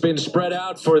scoring has been spread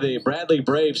out for the Bradley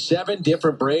Braves. 7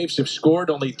 different Braves have scored.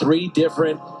 Only 3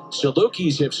 different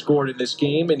Salukis have scored in this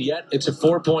game, and yet it's a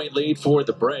 4-point lead for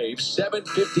the Braves.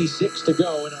 7:56 to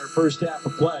go in our first half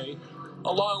of play.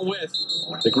 Along with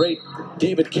the great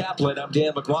David Kaplan, I'm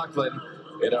Dan McLaughlin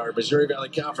in our Missouri Valley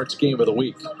Conference Game of the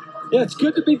Week. Yeah, it's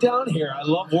good to be down here. I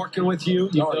love working with you.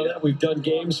 You know that we've done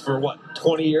games for,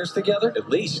 20 years together? At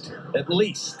least. At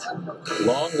least.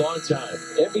 Long time.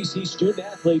 MVC student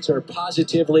athletes are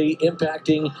positively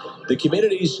impacting the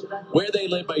communities where they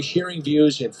live by sharing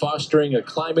views and fostering a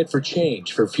climate for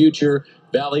change for future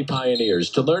Valley pioneers.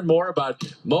 To learn more about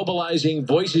mobilizing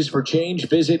Voices for Change,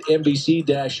 visit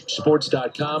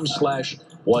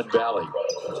mbc-sports.com/OneValley.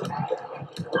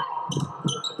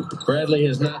 Bradley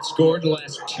has not scored the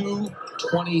last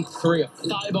 2:23, a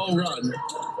 5-0 run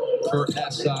for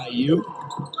SIU.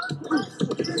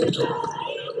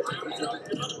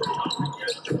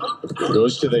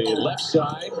 Goes to the left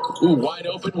side. Ooh, wide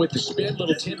open with the spin.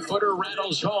 Little 10-footer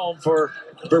rattles home for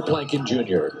Verplanken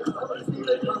Jr.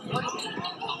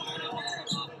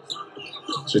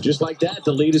 So just like that,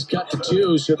 the lead is cut to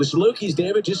 2. So the Salukis,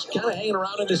 David, just kind of hanging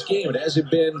around in this game. It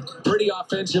hasn't been pretty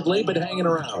offensively, but hanging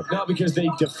around. No, because they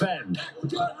defend.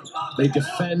 They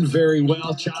defend very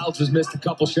well. Childs has missed a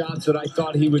couple shots that I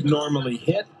thought he would normally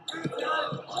hit.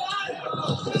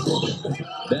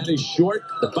 That is short.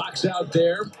 The box out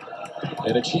there.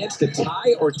 And a chance to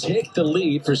tie or take the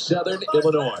lead for Southern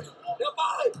Illinois.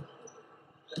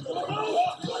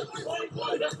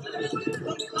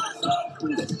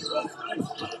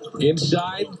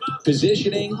 Inside,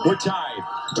 positioning, we're tied.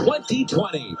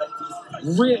 20-20.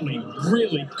 Really,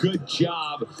 really good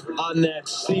job on that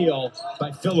steal by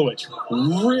Filowich.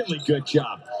 Really good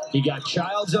job. He got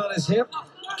Childs on his hip,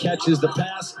 catches the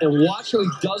pass, and watch how he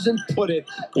doesn't put it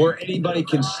where anybody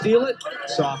can steal it.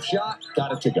 Soft shot,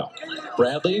 got it to go.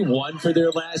 Bradley, 1 for their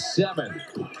last 7.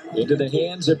 Into the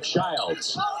hands of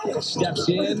Childs. Steps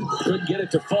in, couldn't get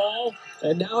it to fall.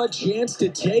 And now a chance to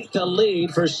take the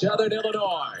lead for Southern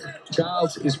Illinois.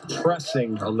 Childs is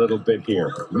pressing a little bit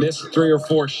here. Missed 3 or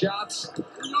 4 shots.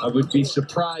 I would be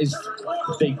surprised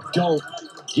if they don't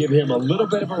give him a little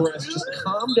bit of a rest. Just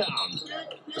calm down.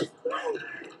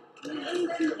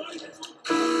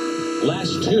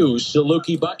 Last 2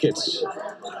 Saluki buckets.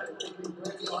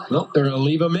 Nope, they're going to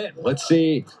leave him in. Let's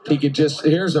see if he could just...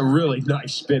 Here's a really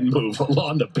nice spin move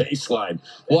along the baseline.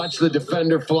 Watch the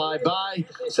defender fly by.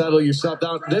 Settle yourself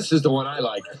down. This is the one I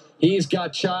like. He's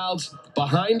got Childs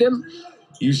behind him.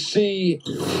 You see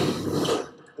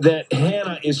that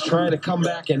Hannah is trying to come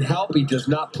back and help. He does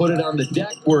not put it on the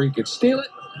deck where he could steal it,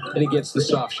 and he gets the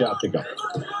soft shot to go.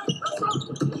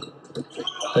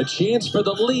 A chance for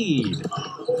the lead.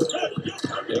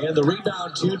 And the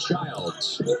rebound to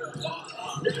Childs.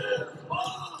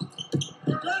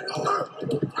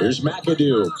 Here's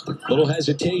McAdoo. Little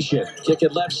hesitation. Kick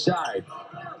it left side.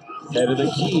 Head of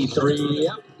the key. 3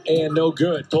 up and no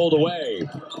good. Pulled away.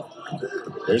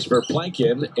 There's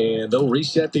Verplanken, and they'll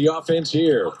reset the offense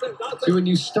here. See, when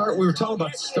you start, we were talking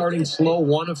about starting slow,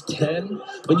 1 of 10.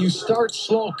 When you start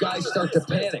slow, guys start to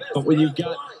panic. But when you've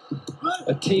got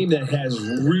a team that has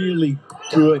really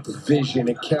good vision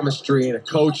and chemistry and a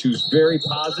coach who's very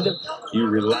positive, you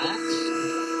relax,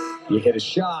 you hit a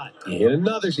shot, you hit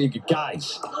another. So you get,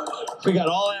 guys, we got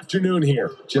all afternoon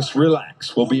here. Just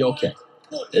relax. We'll be okay.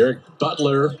 Eric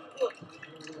Butler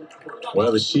will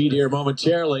have a seat here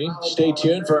momentarily. Stay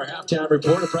tuned for our halftime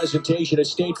report, a presentation of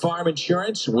State Farm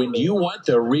Insurance. When you want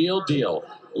the real deal,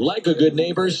 like a good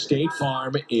neighbor, State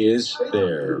Farm is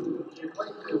there.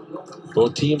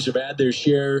 Both teams have had their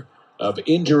share of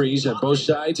injuries on both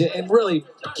sides, and really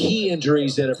key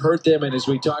injuries that have hurt them. And as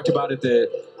we talked about at the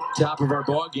top of our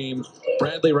ball game,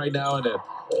 Bradley right now in a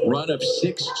run of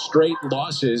 6 straight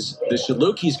losses. The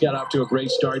Salukis got off to a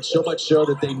great start, so much so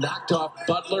that they knocked off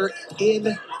Butler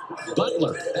in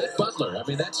Butler. At Butler. I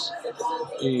mean, that's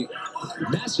a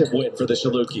massive win for the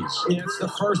Salukis. Yeah, it's the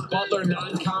first Butler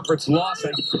non-conference loss,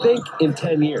 I think, in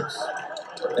 10 years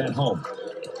at home.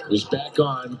 It was back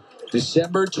on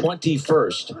December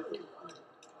 21st.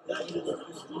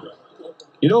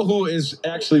 You know who is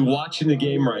actually watching the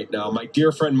game right now? My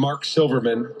dear friend Mark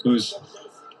Silverman, who's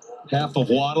half of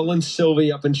Waddle and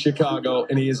Sylvie up in Chicago,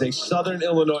 and he is a Southern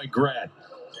Illinois grad.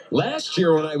 Last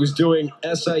year when I was doing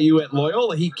SIU at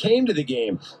Loyola, he came to the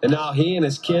game, and now he and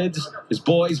his kids, his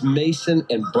boys, Mason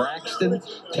and Braxton,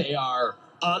 they are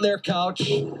on their couch,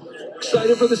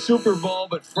 excited for the Super Bowl,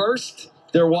 but first,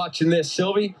 they're watching this.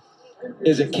 Sylvie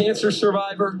is a cancer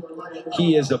survivor.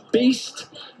 He is a beast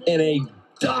and a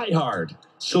diehard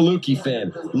Saluki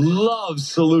fan. Loves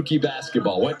Saluki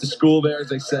basketball. Went to school there,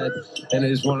 as I said, and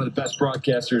is one of the best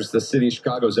broadcasters the city of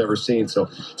Chicago's ever seen. So,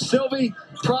 Sylvie,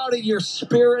 proud of your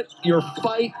spirit, your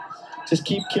fight. Just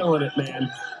keep killing it,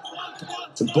 man.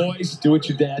 And boys, do what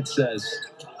your dad says.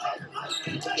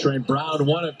 Trent Brown,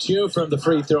 1 of 2 from the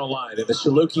free throw line, and the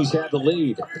Salukis have the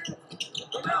lead.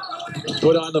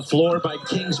 Put on the floor by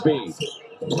Kingsby.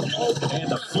 And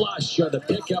the flush on the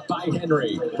pickup by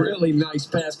Henry. Really nice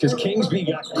pass because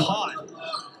Kingsby got caught.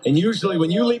 And usually when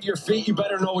you leave your feet, you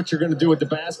better know what you're going to do with the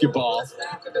basketball.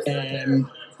 And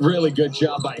really good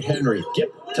job by Henry. Get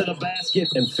to the basket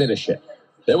and finish it.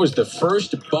 That was the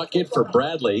first bucket for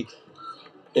Bradley.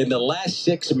 In the last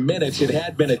 6 minutes, it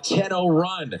had been a 10-0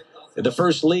 run. And the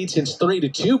first lead since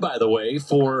 3-2, by the way,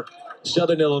 for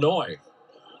Southern Illinois.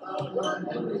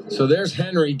 So there's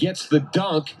Henry, gets the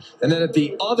dunk, and then at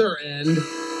the other end,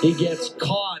 he gets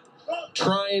caught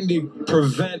trying to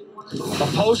prevent A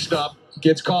post-up,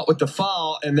 gets caught with the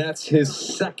foul, and that's his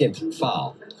second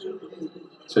foul.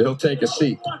 So he'll take a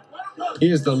seat. He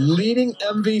is the leading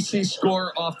MVC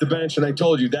scorer off the bench, and I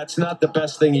told you that's not the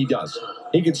best thing he does.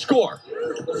 He can score.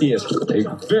 He has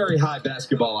a very high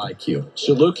basketball IQ.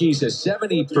 Salukis a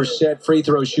 70% free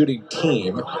throw shooting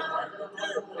team.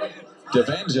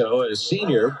 DeVenzo, a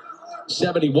senior,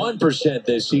 71%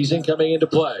 this season coming into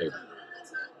play.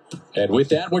 And with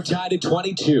that, we're tied at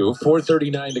 22,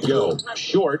 4:39 to go.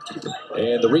 Short,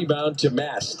 and the rebound to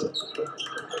Mast.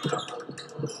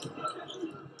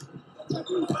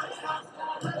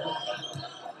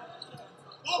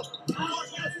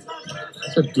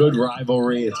 It's a good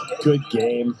rivalry. It's a good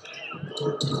game.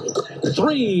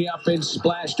 Three up and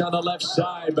splashed on the left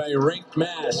side by Rink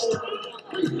Mast.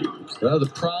 Well, the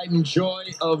pride and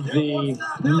joy of the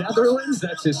Netherlands.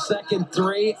 That's his second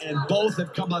three, and both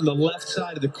have come on the left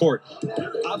side of the court.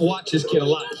 I've watched this kid a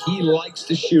lot. He likes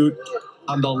to shoot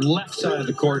on the left side of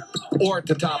the court or at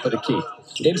the top of the key.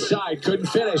 Inside, couldn't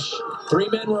finish. Three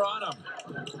men were on him.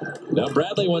 Now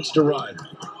Bradley wants to run.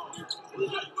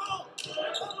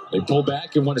 They pull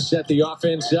back and want to set the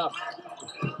offense up.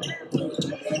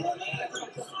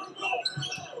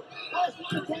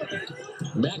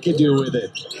 McAdoo with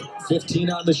it. 15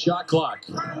 on the shot clock.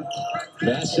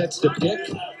 Mass sets the pick.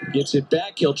 Gets it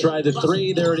back. He'll try the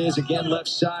three. There it is again, left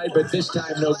side, but this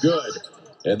time no good.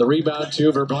 And the rebound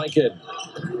to Verblanken.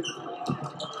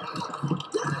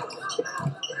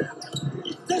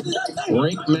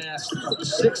 Rink Mast,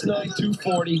 6'9",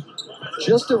 240.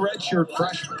 Just a redshirt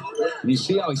freshman. And you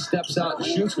see how he steps out and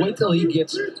shoots. Wait till he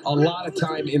gets a lot of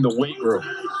time in the weight room.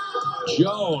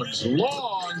 Jones,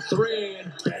 long three,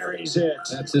 and buries it.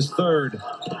 That's his third.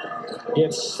 He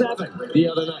had 7 the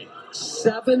other night.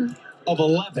 7 of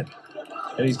 11.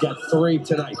 And he's got 3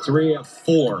 tonight. 3 of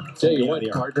 4. Tell you what,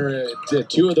 partner,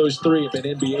 2 of those 3 have been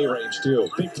NBA range, too.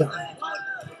 Big time.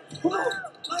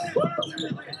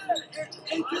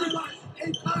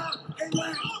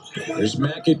 There's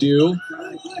McAdoo.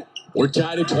 We're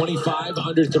tied at 25,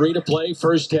 under 3 to play.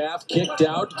 First half, kicked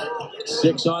out.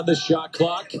 6 on the shot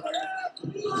clock.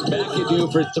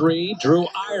 McAdoo for 3, drew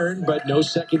iron, but no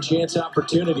second chance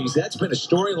opportunities. That's been a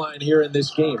storyline here in this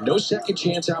game. No second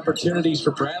chance opportunities for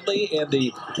Bradley, and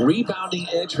the rebounding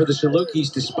edge for the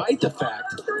Salukis, despite the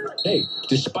fact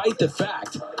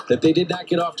that they did not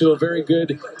get off to a very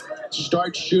good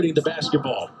start shooting the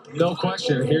basketball. No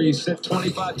question. Here you sit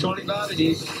 25-25, and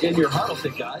you get your huddle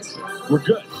thing, guys. We're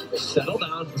good. Settle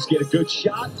down. Let's get a good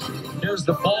shot. Here's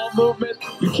the ball movement.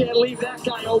 You can't leave that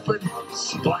guy open.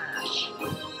 Splash.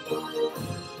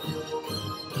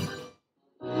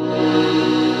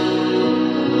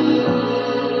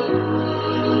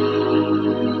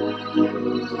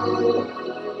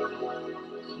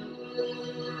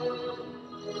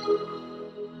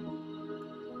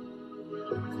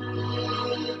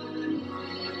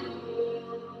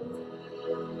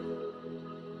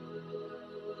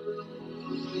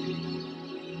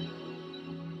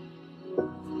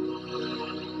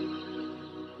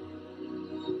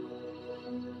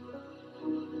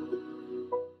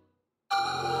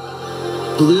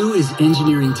 Blue is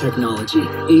engineering technology,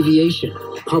 aviation,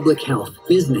 public health,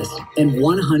 business, and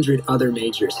 100 other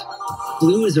majors.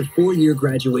 Blue is a 4-year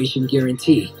graduation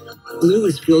guarantee. Blue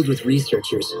is filled with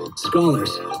researchers,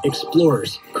 scholars,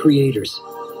 explorers, creators.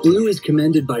 Blue is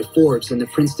commended by Forbes and the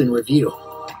Princeton Review.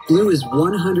 Blue is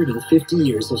 150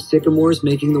 years of sycamores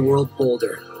making the world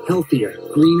bolder, healthier,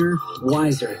 greener,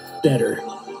 wiser, better.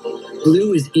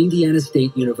 Blue is Indiana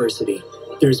State University.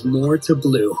 There's more to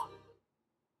Blue.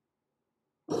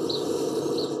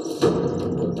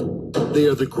 They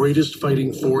are the greatest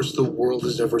fighting force the world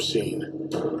has ever seen.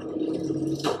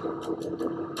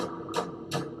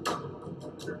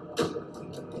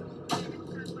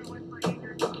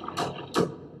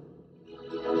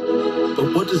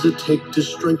 But what does it take to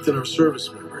strengthen our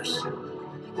service members?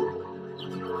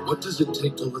 What does it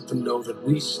take to let them know that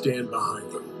we stand behind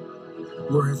them,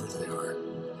 wherever they are?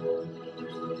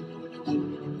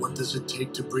 What does it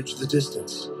take to bridge the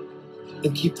distance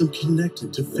and keep them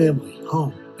connected to family,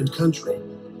 home, and country?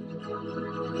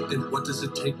 And what does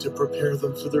it take to prepare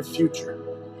them for their future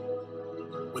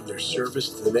when their service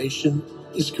to the nation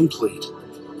is complete?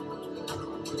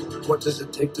 What does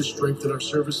it take to strengthen our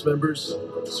service members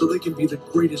so they can be the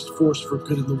greatest force for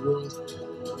good in the world?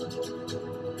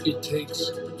 It takes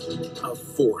a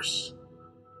force.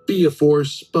 Be a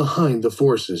force behind the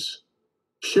forces.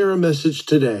 Share a message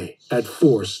today at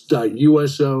force.uso.org.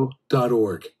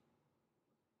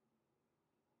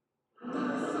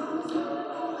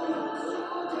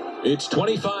 It's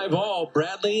 25-all,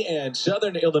 Bradley and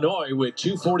Southern Illinois with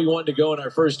 2:41 to go in our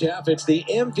first half. It's the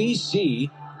MVC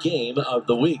game of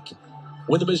the week.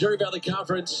 When the Missouri Valley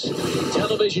Conference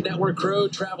Television Network crew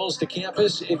travels to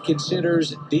campus, it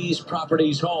considers these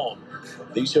properties home.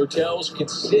 These hotels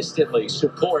consistently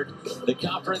support the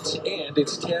conference and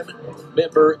its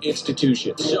 10-member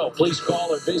institutions. So please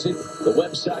call or visit the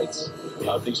websites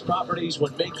of these properties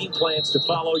when making plans to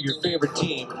follow your favorite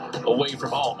team away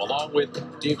from home. Along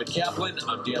with David Kaplan,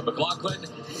 I'm Dan McLaughlin,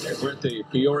 and we're at the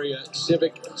Peoria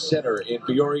Civic Center in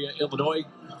Peoria, Illinois.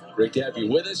 Great to have you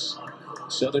with us.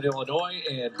 Southern Illinois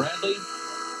and Bradley,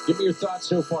 give me your thoughts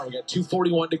so far. We got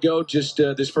 2:41 to go, just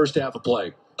this first half of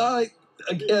play.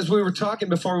 As we were talking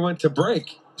before we went to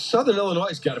break, Southern Illinois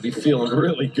has got to be feeling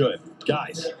really good.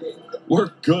 Guys,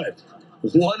 we're good.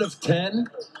 1 of 10.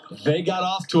 They got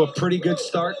off to a pretty good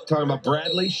start. Talking about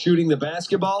Bradley shooting the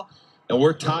basketball, and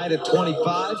we're tied at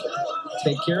 25.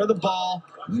 Take care of the ball.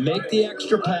 Make the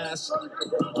extra pass.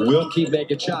 We'll keep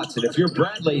making shots. And if you're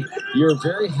Bradley, you're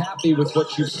very happy with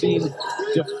what you've seen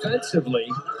defensively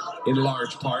in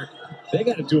large part. They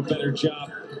got to do a better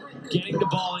job getting the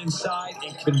ball inside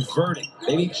and converting.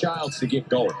 They need Childs to get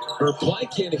going.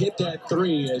 Plankin hit that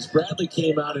three as Bradley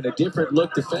came out in a different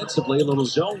look defensively, a little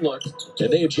zone look,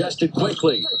 and they adjusted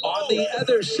quickly. On the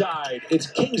other side, it's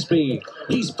Kingsby.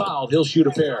 He's fouled. He'll shoot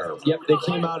a pair. Yep, they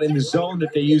came out in the zone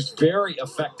that they used very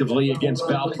effectively against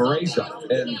Valparaiso.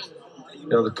 And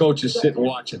the coaches sit and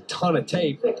watch a ton of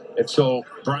tape. And so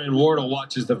Brian Wardle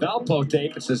watches the Valpo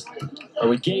tape and says,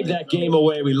 we gave that game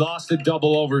away. We lost it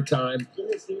double overtime.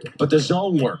 But the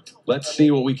zone worked. Let's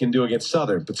see what we can do against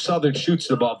Southern. But Southern shoots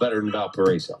the ball better than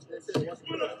Valparaiso.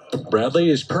 Bradley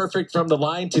is perfect from the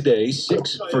line today,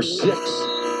 6 for 6.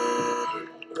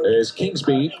 As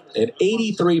Kingsby, an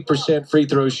 83% free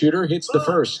throw shooter, hits the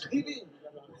first.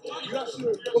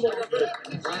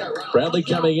 Bradley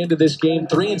coming into this game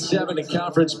 3-7 in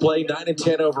conference play,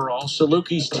 9-10 overall.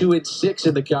 Salukis 2-6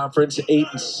 in the conference,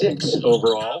 8-6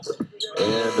 overall.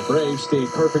 And the Braves stayed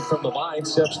perfect from the line.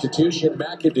 Substitution,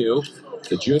 McAdoo,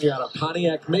 the junior out of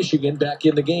Pontiac, Michigan, back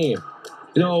in the game.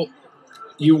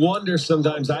 You wonder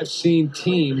sometimes. I've seen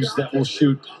teams that will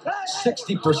shoot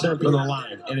 60% from the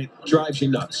line, and it drives you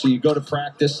nuts. So you go to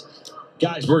practice.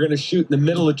 Guys, we're going to shoot in the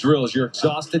middle of drills. You're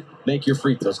exhausted, make your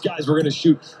free throws. Guys, we're going to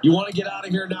shoot. You want to get out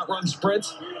of here and not run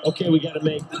sprints? Okay, we got to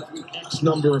make X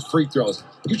number of free throws.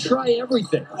 You try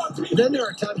everything. And then there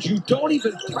are times you don't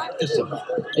even practice them,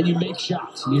 and you make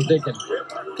shots. And you're thinking,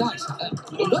 guys,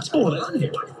 what's going on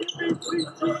here?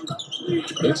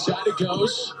 Inside it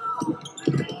goes.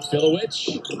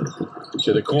 Filowich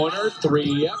to the corner,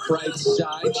 3 up, right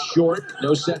side, short,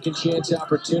 no second chance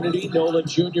opportunity. Nolan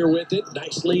Jr. with it,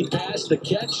 nice lead pass, the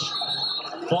catch,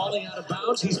 falling out of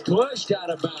bounds. He's pushed out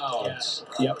of bounds.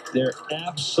 Yep, they're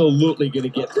absolutely going to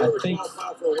get, I think,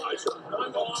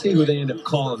 let's see who they end up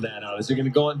calling that out. Is it going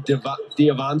to go on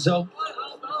Diavanzo?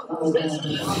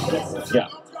 Yeah.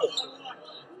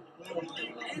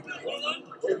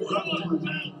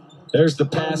 There's the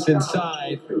pass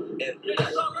inside.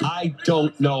 I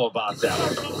don't know about that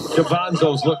one.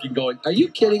 Devonzo's looking going, are you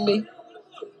kidding me?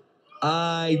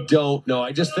 I don't know.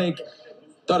 I just think...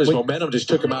 Thought his momentum just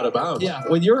took him out of bounds. Yeah,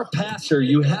 when you're a passer,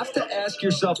 you have to ask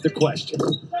yourself the question,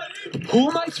 who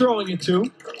am I throwing it to?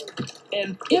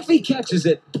 And if he catches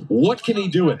it, what can he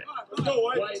do with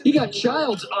it? You got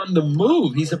Childs on the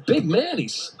move. He's a big man.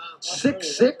 He's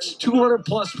 6'6",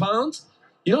 200-plus pounds.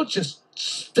 You don't just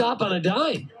stop on a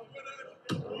dime.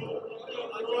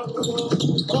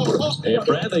 And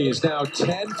Bradley is now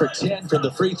 10 for 10 from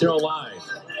the free throw line.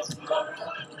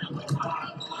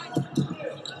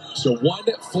 So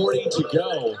 1:40 to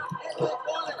go.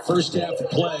 First half of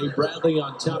play. Bradley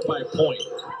on top by a point.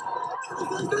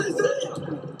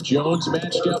 Jones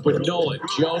matched up with Nolan.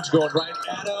 Jones going right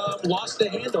at him. Lost the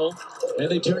handle. And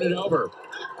they turn it over.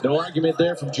 No argument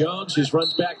there from Jones. Just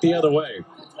runs back the other way.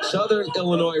 Southern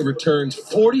Illinois returns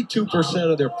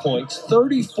 42% of their points,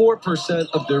 34%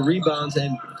 of their rebounds,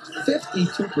 and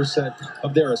 52%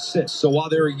 of their assists. So while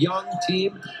they're a young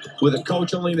team with a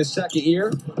coach only in his second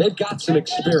year, they've got some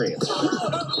experience.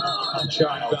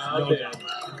 Child found in.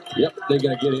 Yep, they're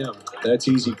going to get him. That's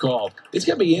easy call. It's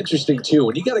going to be interesting, too.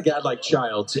 When you got a guy like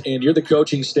Childs and you're the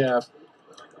coaching staff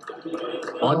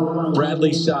on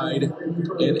Bradley's side,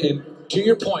 and to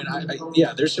your point,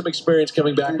 yeah, there's some experience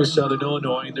coming back with Southern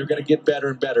Illinois, and they're going to get better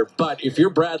and better. But if you're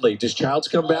Bradley, does Childs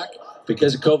come back?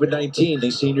 Because of COVID-19,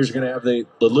 these seniors are going to have the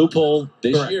loophole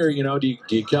this year. Do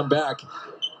you come back?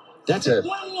 That's a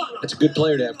good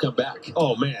player to have come back.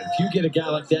 Oh, man, if you get a guy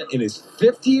like that in his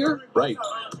 5th year, right?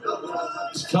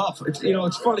 It's tough.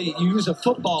 It's funny. You use a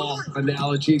football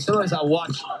analogy. Sometimes I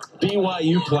watch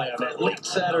BYU play on that late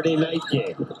Saturday night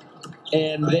game,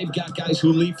 and they've got guys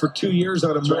who leave for 2 years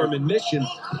on a Mormon mission.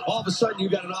 All of a sudden, you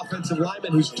got an offensive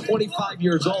lineman who's 25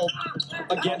 years old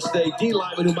against a D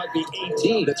lineman who might be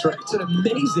 18. That's right. It's an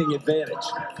amazing advantage.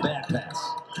 Bad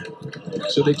pass.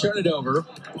 So they turn it over.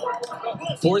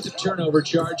 4th turnover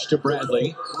charge to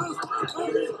Bradley.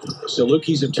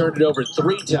 Salukis have turned it over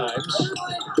 3 times.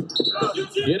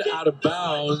 Hit out of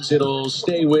bounds. It'll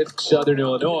stay with Southern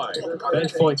Illinois.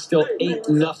 Bench point still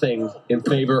 8-0 in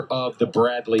favor of the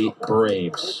Bradley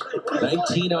Braves.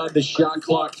 19 on the shot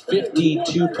clock.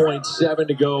 52.7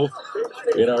 to go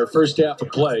in our first half of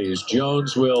plays.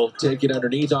 Jones will take it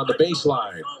underneath on the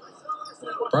baseline.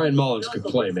 Brian Mullins could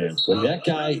play, man. When that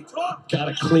guy got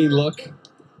a clean look,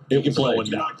 it can play.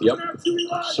 Yep.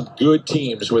 Some good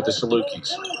teams with the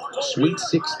Salukis. Sweet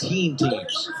 16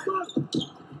 teams.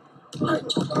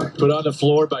 Put on the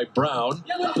floor by Brown.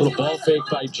 Little ball fake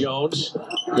by Jones.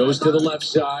 Goes to the left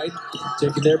side.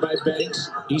 Taken there by Banks.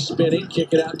 He's spinning.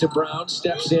 Kick it out to Brown.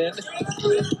 Steps in.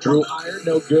 Drew Iron.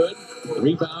 No good.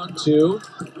 Rebound to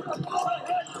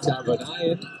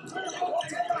Tavanayan.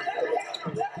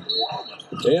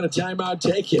 And a timeout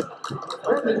taken.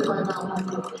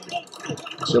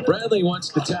 So Bradley wants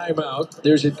the timeout.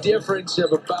 There's a difference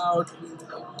of about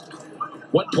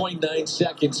 1.9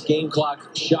 seconds game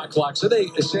clock, shot clock. So they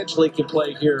essentially can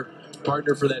play here,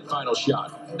 partner, for that final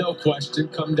shot. No question.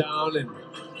 Come down and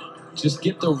just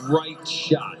get the right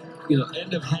shot.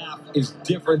 End of half is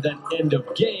different than end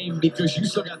of game because you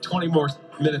still got 20 more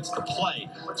minutes to play.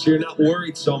 So you're not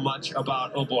worried so much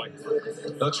about, oh boy,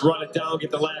 let's run it down,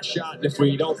 get the last shot, and if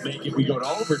we don't make it, we go to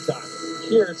overtime.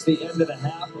 Here, it's the end of the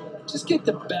half. Just get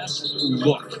the best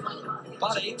look.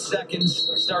 About 8 seconds,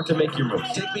 start to make your move.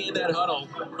 Take me in that huddle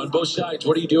on both sides.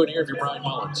 What are you doing here if you're Brian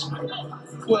Mullins?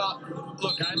 Well,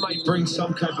 look, I might bring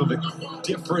some type of a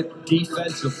different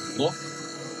defensive look.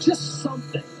 Just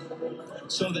something.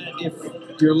 So that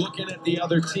if you're looking at the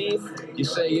other team, you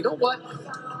say, you know what?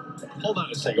 Hold on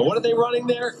a second. What are they running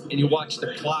there? And you watch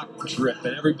the clock drip,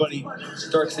 and everybody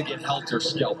starts to get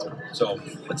helter-skelter. So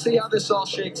let's see how this all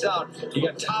shakes out. You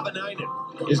got Tavanainen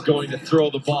is going to throw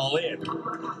the ball in.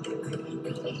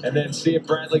 And then see if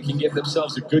Bradley can give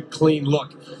themselves a good, clean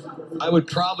look. I would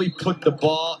probably put the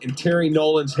ball in Terry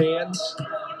Nolan's hands.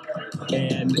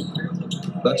 And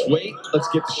let's wait. Let's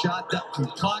get the shot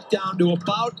clock down to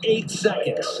about 8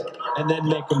 seconds. And then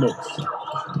make a move.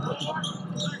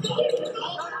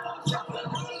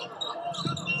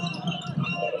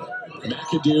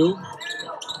 McAdoo.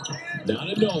 Down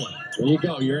to Nolan. There you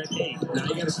go. You're at 8. Now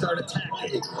you got to start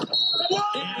attacking.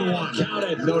 And 1.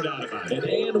 Counted. No doubt about it.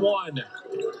 And 1.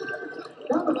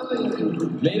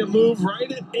 Made a move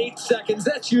right at 8 seconds.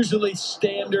 That's usually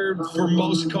standard for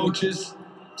most coaches.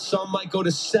 Some might go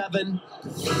to 7.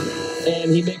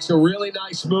 And he makes a really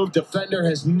nice move. Defender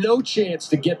has no chance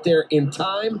to get there in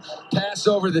time. Pass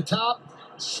over the top.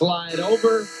 Slide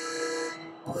over.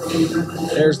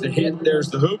 There's the hit. There's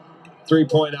the hoop.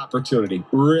 3-point opportunity.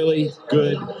 Really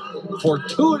good,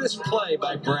 fortuitous play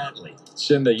by Bradley.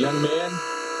 Send the young man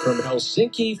from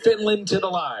Helsinki, Finland to the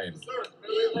line.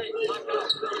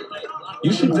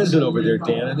 You should visit over there,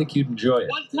 Dan. I think you'd enjoy it.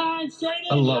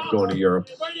 I love going to Europe.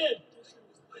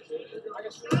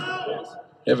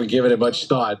 Haven't given it much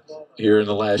thought here in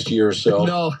the last year or so.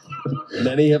 No,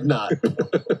 many have not.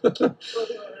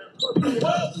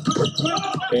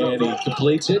 And he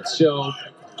completes it, so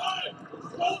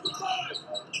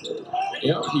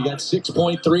you got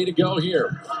 6.3 to go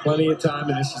here. Plenty of time,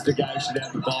 and this is the guy who should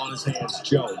have the ball in his hands,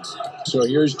 Jones. So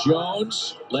here's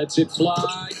Jones, lets it fly,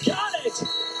 got it!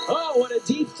 Oh, what a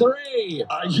deep 3!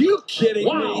 Are you kidding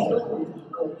me?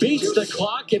 Beats the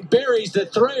clock and buries the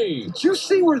 3. Did you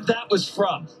see where that was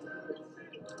from?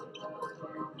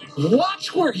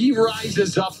 Watch where he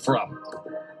rises up from.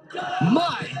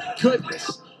 My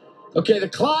goodness. Okay, the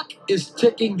clock is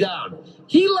ticking down.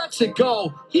 He lets it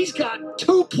go. He's got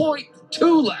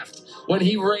 2.2 left when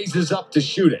he raises up to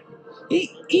shoot it.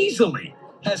 He easily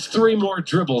has 3 more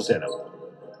dribbles in him.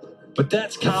 But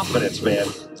that's confidence, man.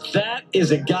 That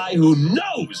is a guy who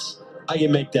knows I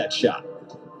can make that shot.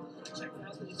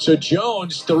 So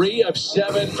Jones, 3 of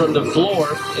 7 from the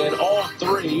floor, and all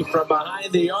 3 from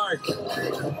behind the arc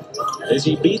as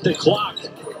he beat the clock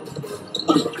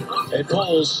and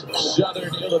pulls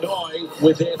Southern Illinois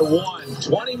within 1.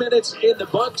 20 minutes in the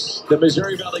books. The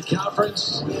Missouri Valley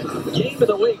Conference game of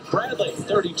the week. Bradley,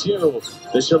 32.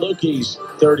 The Salukis,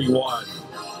 31.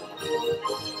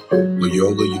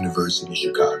 Loyola University,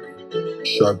 Chicago.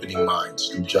 Sharpening minds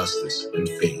through justice and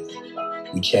faith.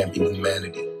 We champion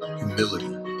humanity, humility,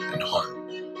 and heart.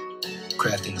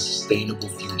 Crafting a sustainable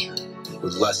future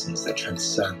with lessons that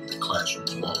transcend the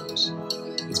classroom walls.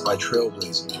 It's by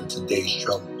trailblazing through today's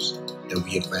troubles that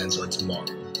we advance our tomorrow.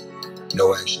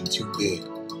 No action too big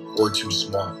or too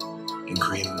small in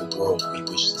creating the world we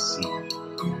wish to see.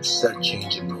 Set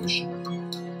change in motion.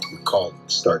 Your calling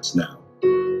starts now.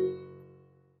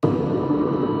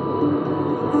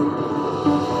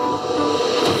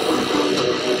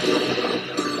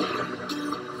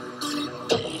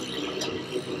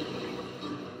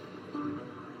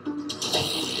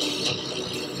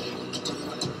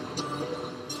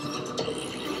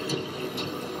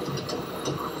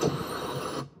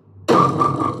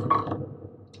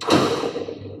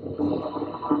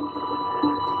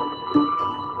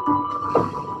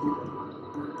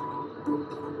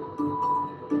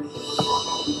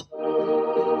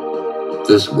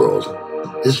 This world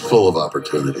is full of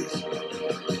opportunities.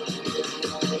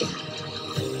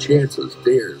 Chances,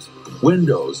 dares,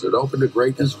 windows that open to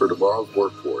greatness for tomorrow's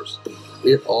workforce.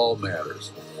 It all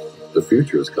matters. The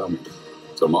future is coming.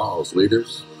 Tomorrow's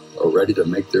leaders are ready to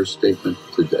make their statement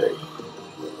today.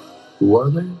 Who are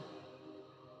they?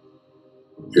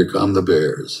 Here come the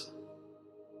Bears.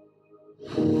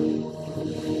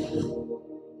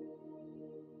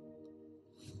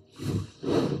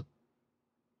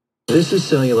 This is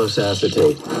cellulose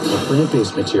acetate, a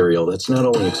plant-based material that's not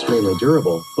only extremely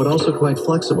durable, but also quite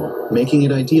flexible, making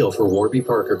it ideal for Warby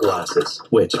Parker glasses,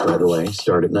 which, by the way,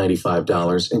 start at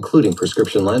 $95, including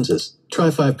prescription lenses.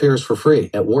 Try 5 pairs for free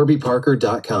at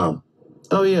warbyparker.com.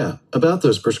 Oh yeah, about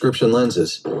those prescription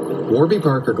lenses. Warby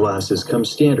Parker glasses come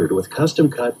standard with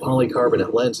custom-cut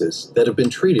polycarbonate lenses that have been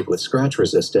treated with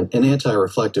scratch-resistant and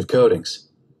anti-reflective coatings.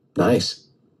 Nice.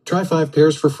 Try 5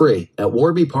 pairs for free at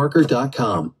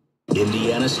warbyparker.com.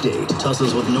 Indiana State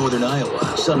tussles with Northern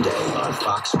Iowa Sunday on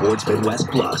Fox Sports Midwest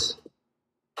Plus.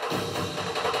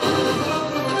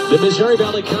 The Missouri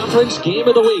Valley Conference Game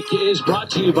of the Week is brought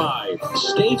to you by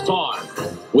State Farm.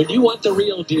 When you want the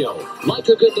real deal, like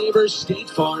a good neighbor, State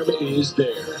Farm is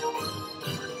there.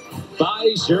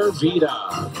 By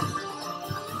Zervita.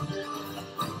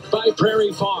 By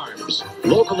Prairie Farms,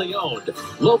 locally owned,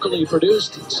 locally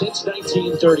produced since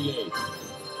 1938.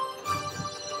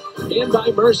 And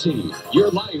by Mercy,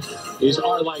 your life is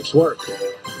our life's work.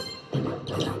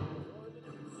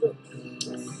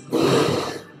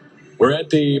 We're at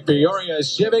the Peoria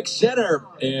Civic Center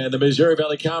in the Missouri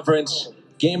Valley Conference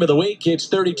Game of the Week. It's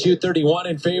 32-31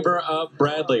 in favor of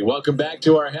Bradley. Welcome back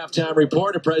to our halftime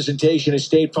report, a presentation of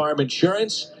State Farm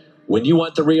Insurance. When you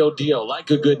want the real deal,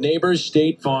 like a good neighbor,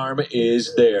 State Farm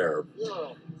is there.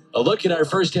 A look at our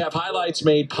first half highlights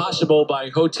made possible by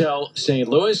Hotel St.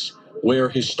 Louis, where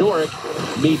historic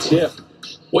meets hip.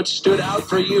 What stood out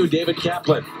for you, David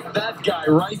Kaplan? That guy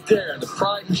right there, the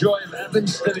pride and joy of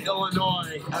Evanston,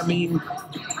 Illinois. I mean,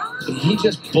 he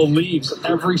just believes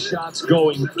every shot's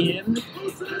going in,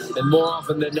 and more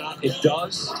often than not, it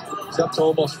does. He's up to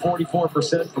almost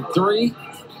 44% from 3.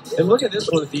 And look at this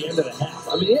one at the end of the half.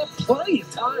 I mean, he had plenty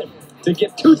of time to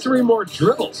get 2-3 more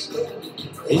dribbles.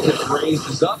 He just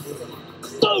raises up,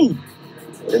 boom,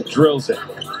 and drills it.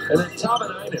 And then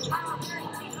Tavanainen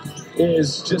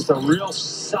is just a real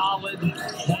solid,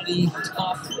 heady,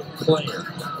 tough player.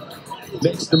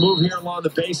 Makes the move here along the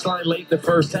baseline late in the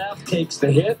first half, takes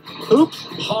the hit, oop,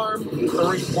 harm,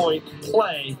 3-point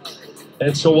play.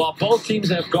 And so while both teams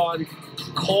have gone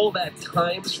cold at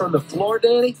times from the floor,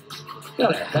 Danny,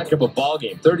 got a heck of a ball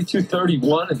game.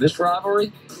 32-31 in this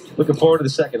rivalry. Looking forward to the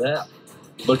second half.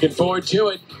 Looking forward to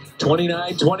it.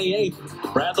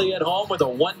 29-28. Bradley at home with a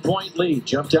 1-point lead.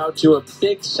 Jumped out to a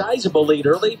big, sizable lead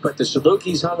early, but the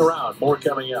Salukis hung around. More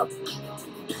coming up.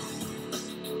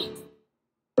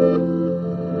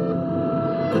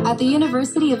 At the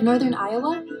University of Northern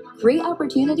Iowa, great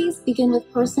opportunities begin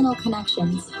with personal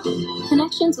connections.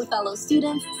 Connections with fellow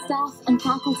students, staff, and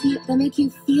faculty that make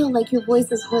you feel like your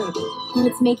voice is heard, and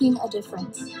it's making a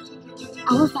difference.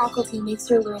 Our faculty makes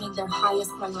your learning their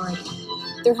highest priority.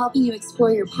 They're helping you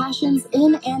explore your passions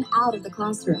in and out of the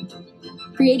classroom,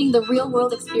 creating the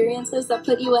real-world experiences that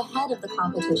put you ahead of the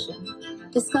competition.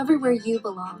 Discover where you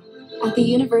belong at the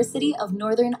University of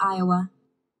Northern Iowa.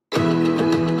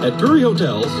 At Peoria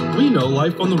Hotels, we know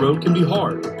life on the road can be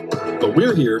hard, but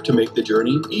we're here to make the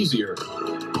journey easier.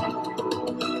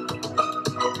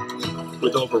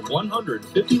 With over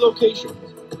 150 locations,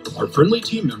 our friendly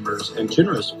team members and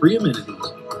generous free amenities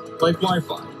like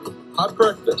Wi-Fi, hot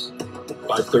breakfast,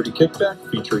 5:30 kickback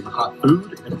featuring hot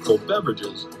food and cold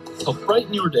beverages help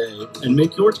brighten your day and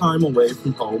make your time away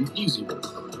from home easier,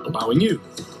 allowing you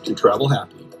to travel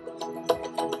happy.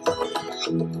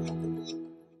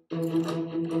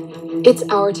 It's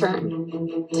our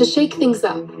turn to shake things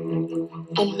up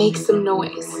and make some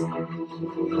noise.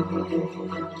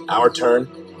 Our turn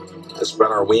to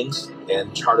spread our wings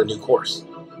and chart a new course.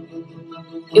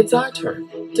 It's our turn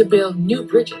to build new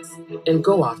bridges and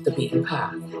go off the beaten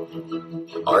path.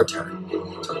 Our turn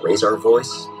to raise our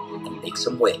voice and make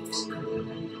some waves.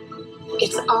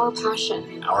 It's our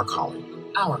passion, Our calling.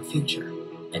 Our future.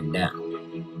 And now,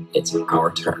 it's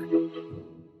our turn.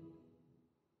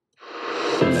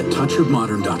 At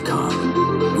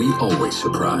touchofmodern.com, we always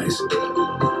surprise,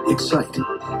 excite,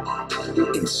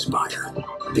 inspire.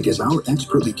 Because our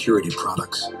expertly curated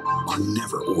products are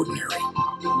never ordinary,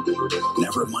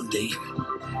 never mundane,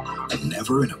 and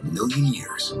never in a million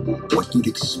years what you'd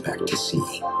expect to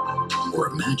see or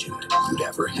imagined you'd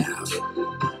ever have.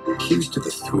 Here's to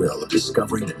the thrill of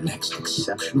discovering the next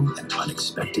exceptional and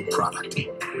unexpected product.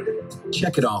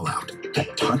 Check it all out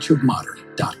at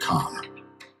touchofmodern.com.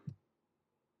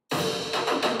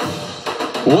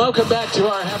 Welcome back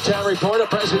to our halftime report, a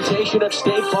presentation of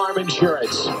State Farm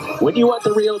Insurance. When you want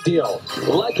the real deal,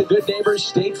 like a good neighbor,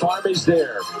 State Farm is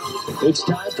there. It's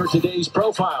time for today's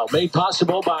profile, made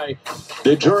possible by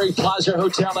the Drury Plaza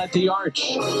Hotel at the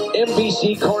Arch.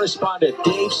 NBC correspondent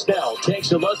Dave Snell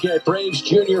takes a look at Braves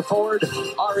junior forward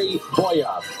Ari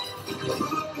Boya.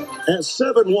 At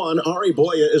 7'1", Ari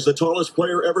Boya is the tallest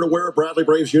player ever to wear a Bradley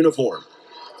Braves uniform.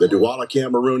 The Douala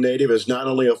Cameroon native is not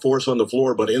only a force on the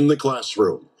floor, but in the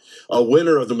classroom. A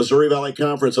winner of the Missouri Valley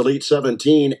Conference Elite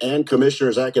 17 and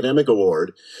Commissioner's Academic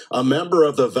Award, a member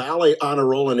of the Valley Honor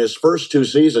Roll in his first 2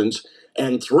 seasons,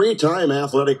 and 3-time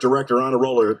Athletic Director Honor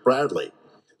Roller at Bradley.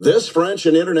 This French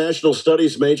and International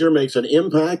Studies major makes an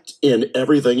impact in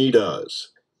everything he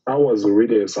does. I was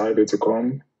really excited to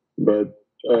come, but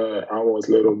I was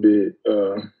a little bit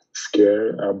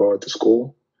scared about the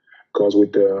school. Because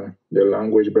with the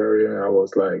language barrier, I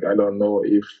was like, I don't know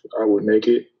if I would make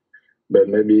it, but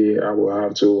maybe I will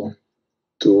have to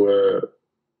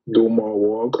do more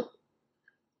work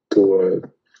to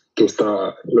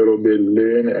start a little bit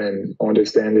learn and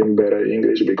understanding better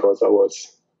English, because I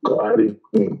didn't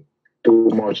do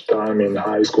much time in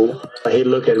high school. He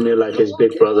looked at me like his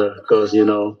big brother, because, you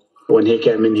know, when he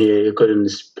came in here, he couldn't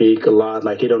speak a lot.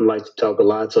 Like, he don't like to talk a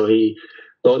lot, so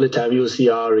the only time you see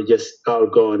Ari just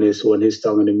outgoing is when he's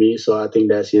talking to me. So I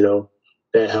think that's, you know,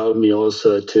 that helped me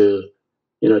also to,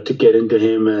 you know, to get into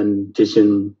him and teach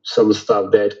him some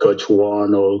stuff that Coach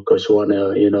Warren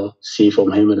you know, see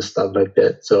from him and stuff like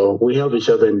that. So we help each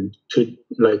other in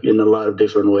a lot of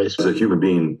different ways. As a human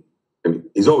being, I mean,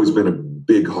 he's always been a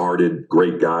big-hearted,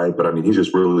 great guy, but I mean, he's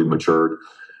just really matured.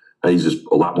 He's just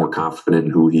a lot more confident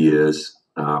in who he is.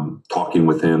 Talking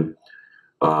with him,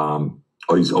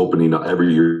 he's opening up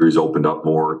every year. He's opened up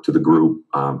more to the group.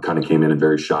 Kind of came in and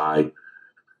very shy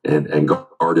and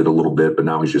guarded a little bit, but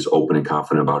now he's just open and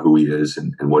confident about who he is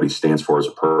and what he stands for as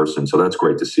a person. So that's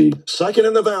great to see. Second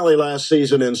in the Valley last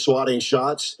season in swatting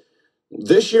shots.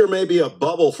 This year may be a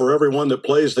bubble for everyone that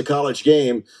plays the college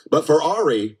game, but for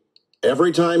Ari,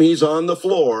 every time he's on the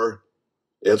floor,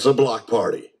 it's a block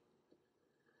party.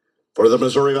 For the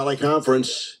Missouri Valley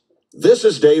Conference, this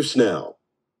is Dave Snell.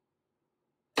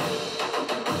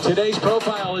 Today's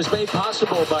profile is made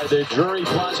possible by the Drury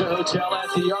Plaza Hotel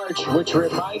at the Arch, which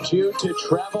reminds you to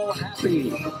travel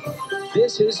happy.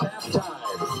 This is halftime.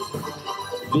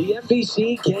 The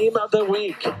NBC Game of the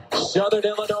Week, Southern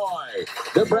Illinois,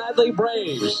 the Bradley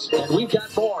Braves, and we've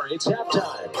got more. It's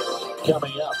halftime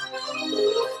coming up.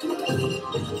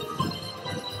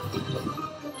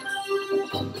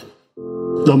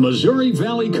 The Missouri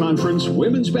Valley Conference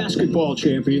Women's Basketball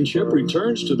Championship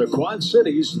returns to the Quad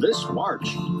Cities this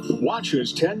March. Watch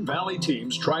as 10 Valley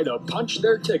teams try to punch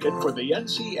their ticket for the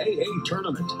NCAA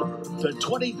tournament. The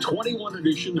 2021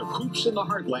 edition of Hoops in the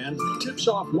Heartland tips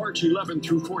off March 11th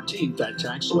through 14th at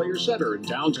TaxSlayer Center in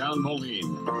downtown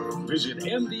Moline. Visit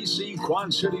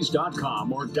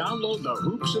MVCQuadCities.com or download the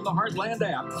Hoops in the Heartland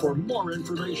app for more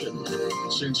information.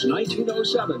 Since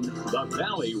 1907, the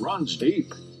Valley runs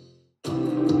deep.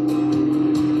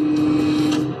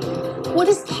 What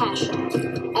is passion?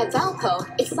 At Valpo,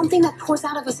 it's something that pours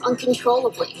out of us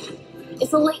uncontrollably.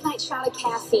 It's a late-night shot of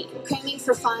caffeine, cramming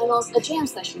for finals, a jam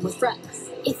session with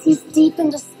friends. It sees deep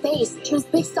into space, turns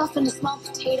big stuff into small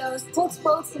potatoes, floats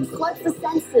boats, and floods the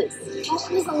senses.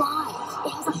 Passion is alive. It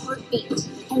has a heartbeat,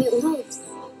 and it lives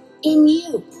in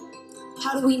you.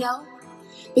 How do we know?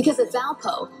 Because at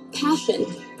Valpo, passion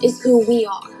is who we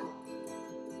are.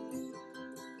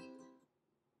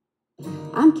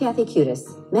 I'm Kathy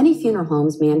Cutis. Many funeral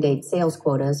homes mandate sales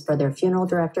quotas for their funeral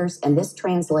directors, and this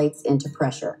translates into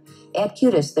pressure. At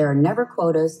Cutis, there are never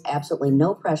quotas, absolutely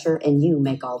no pressure, and you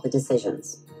make all the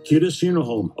decisions. Cutis Funeral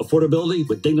Home. Affordability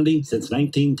with dignity since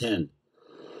 1910.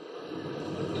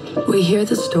 We hear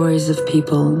the stories of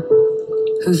people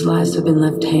whose lives have been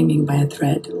left hanging by a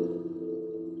thread,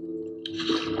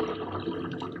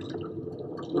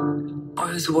 or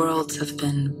whose worlds have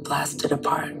been blasted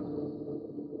apart.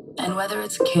 And whether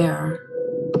it's care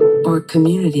or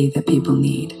community that people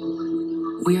need,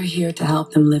 we're here to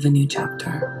help them live a new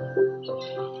chapter.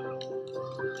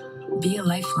 Be a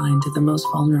lifeline to the most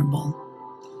vulnerable.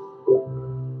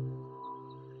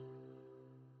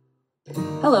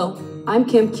 Hello, I'm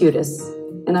Kim Cutis,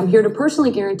 and I'm here to personally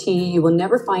guarantee you will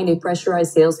never find a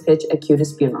pressurized sales pitch at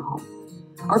Cutis Funeral Home.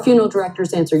 Our funeral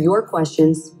directors answer your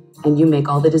questions, and you make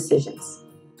all the decisions.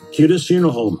 Cutis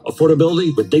Funeral Home.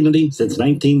 Affordability with dignity since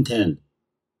 1910.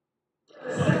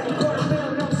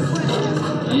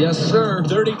 Yes, sir.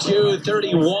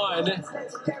 32-31.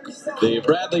 The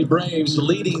Bradley Braves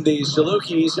leading the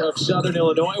Salukis of Southern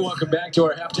Illinois. Welcome back to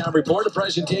our halftime report. A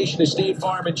presentation of State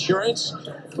Farm Insurance.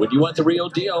 When you want the real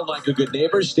deal, like a good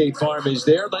neighbor, State Farm is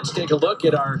there. Let's take a look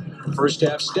at our first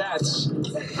half stats.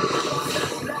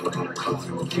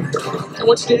 And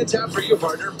what stands out for you,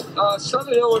 partner?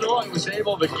 Southern Illinois was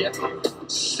able to get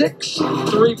 6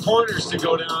 3-pointers to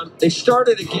go down. They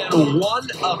started again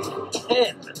 1 of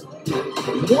 10.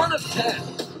 1 of 10.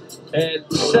 And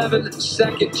 7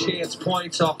 second chance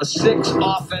points off of 6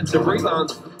 offensive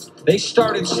rebounds. They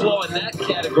started slow in that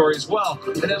category as well.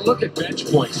 And then look at bench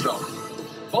points, though.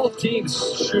 Both teams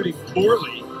shooting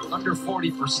poorly, under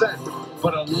 40%.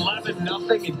 But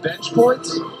 11-0 in bench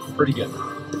points? Pretty good.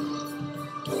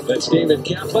 That's David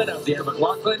Kaplan. I'm Dan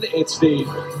McLaughlin. It's the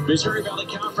Missouri Valley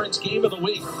Conference Game of the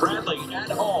Week. Bradley at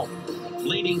home,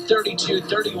 leading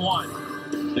 32-31.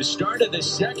 The start of the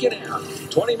second half.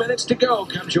 20 minutes to go.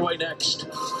 Comes your way next.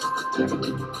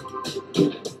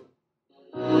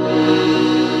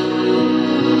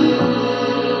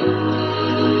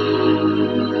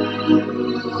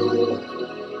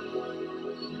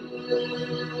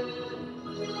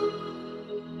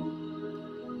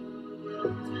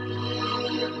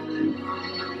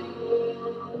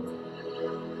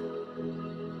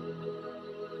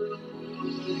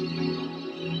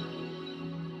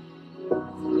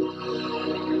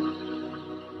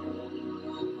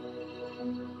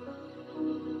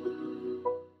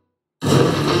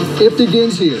 It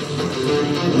begins here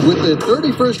with the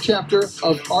 31st chapter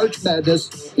of Arch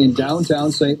Madness in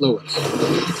downtown St. Louis.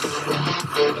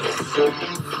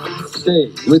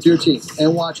 Stay with your team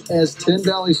and watch as 10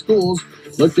 Valley schools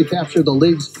look to capture the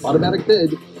league's automatic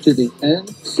bid to the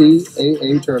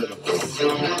NCAA tournament.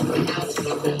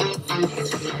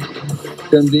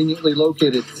 Conveniently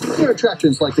located near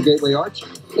attractions like the Gateway Arch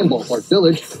in Ballpark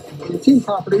Village, team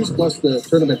properties plus the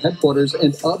tournament headquarters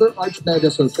and other Arch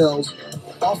Madness hotels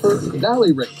offer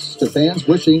Valley rates to fans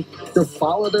wishing to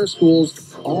follow their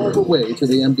schools all the way to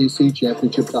the MVC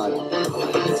championship title.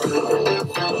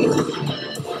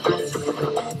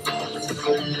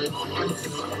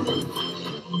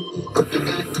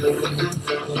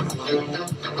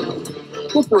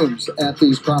 Book rooms at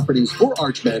these properties for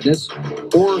Arch Madness,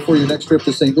 or for your next trip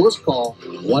to St. Louis, call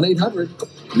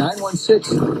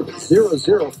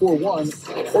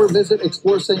 1-800-916-0041 or visit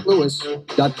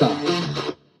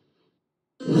ExploreStLouis.com.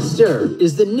 Stir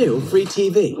is the new free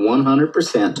TV.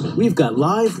 100%. We've got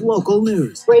live local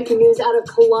news. Breaking news out of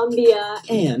Columbia.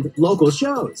 And local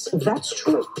shows. That's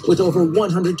true. With over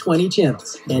 120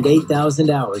 channels and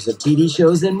 8,000 hours of TV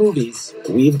shows and movies,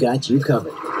 we've got you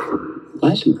covered.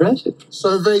 That's impressive.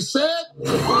 Survey said.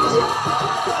 That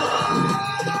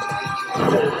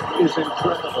is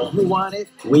incredible. You want it?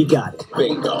 We got it.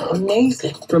 Bingo.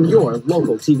 Amazing. From your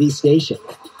local TV station.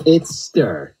 It's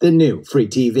Stir, the new free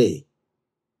TV.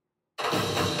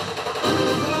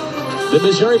 The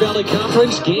Missouri Valley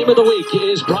Conference Game of the Week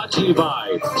is brought to you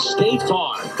by State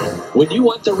Farm. When you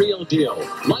want the real deal,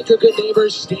 like a good neighbor,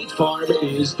 State Farm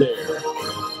is there.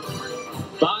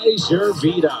 By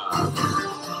Zervita.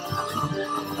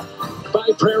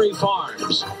 By Prairie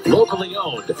Farms, locally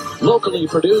owned, locally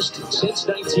produced since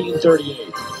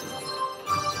 1938.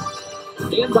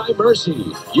 And by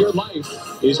Mercy, your life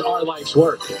is our life's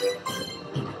work.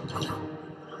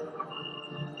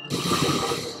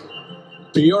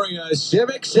 Peoria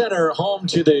Civic Center, home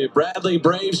to the Bradley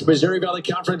Braves Missouri Valley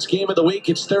Conference Game of the Week.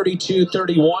 It's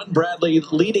 32-31. Bradley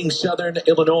leading Southern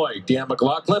Illinois. Dan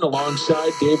McLaughlin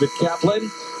alongside David Kaplan.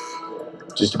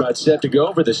 Just about set to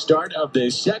go for the start of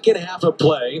the second half of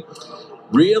play.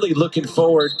 really looking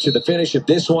forward to the finish of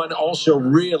this one. Also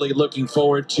really looking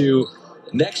forward to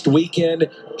next weekend.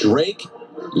 Drake,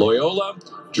 Loyola.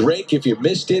 Drake, if you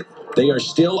missed it, they are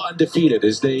still undefeated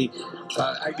as they,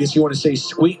 I guess you want to say,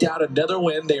 squeaked out another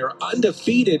win. They are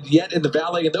undefeated yet in the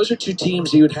Valley, and those are two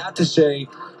teams you would have to say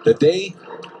that they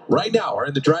right now are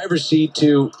in the driver's seat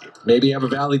to maybe have a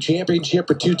Valley championship,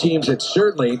 but two teams that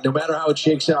certainly, no matter how it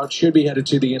shakes out, should be headed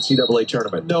to the NCAA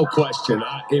tournament. No question.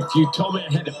 If you told me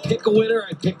I had to pick a winner,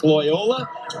 I'd pick Loyola.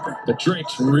 But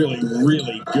Drake's really,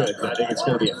 really good, and I think it's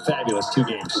going to be a fabulous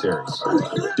two-game series.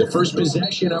 The first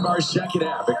possession of our second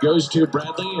half, it goes to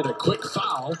Bradley and a quick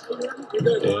foul,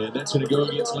 and that's going to go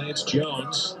against Lance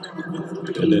Jones.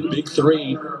 And then big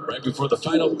three right before the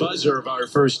final buzzer of our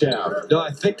first half. No,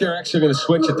 I think they're actually going to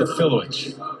switch it to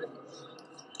Filowich.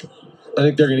 I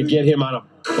think they're going to get him on a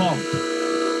bump.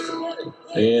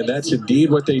 And that's indeed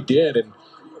what they did. And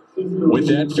with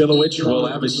that, Filowich will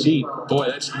have a seat. Boy,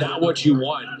 that's not what you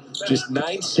want. Just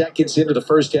 9 seconds into the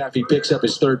first half, he picks up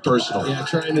his third personal. Yeah,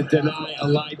 trying to deny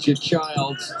Elijah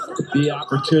Childs the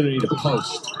opportunity to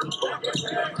post.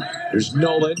 There's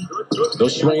Nolan. They'll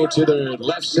swing it to the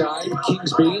left side.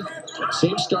 Kingsby.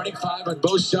 Same starting five on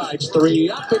both sides.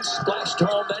 Three up and splashed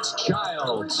home. That's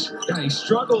Childs. Yeah, he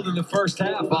struggled in the first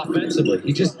half offensively.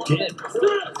 He just did.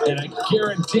 And I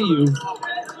guarantee you,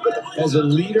 as a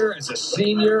leader, as a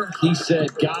senior, he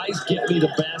said, guys, get me the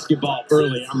basketball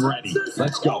early. I'm ready.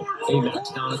 Let's go. He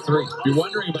knocks down a three. If you're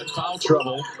wondering about foul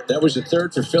trouble, that was a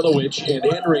third for Filowich and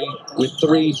Henry with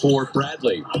 3 for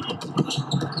Bradley.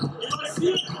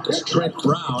 It's Trent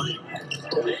Brown.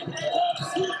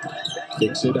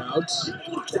 Kicks it out.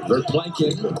 They're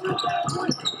planking. 4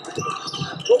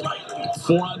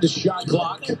 on the shot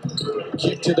clock.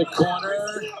 Kick to the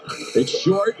corner. It's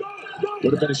short.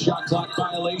 Would have been a shot clock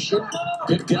violation.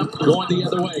 Picked up, going the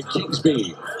other way.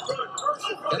 Kingsby.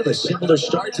 Kind of a similar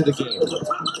start to the game.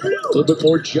 A little bit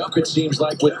more jump, it seems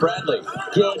like, with Bradley.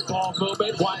 Good ball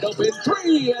movement, wide open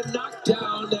three, and knocked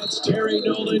down. That's Terry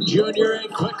Nolan Jr., and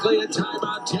quickly a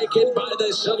timeout taken by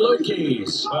the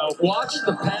Salukis. Well, watch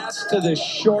the pass to the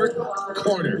short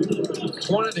corner. It's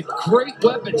one of the great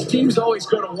weapons. Teams always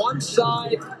go to one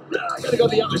side. I gotta go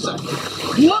the other side.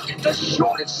 Look at the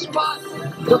short spot,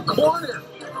 the corner.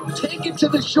 Take it to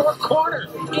the short corner.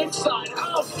 Inside,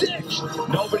 out, ditch.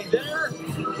 Nobody there.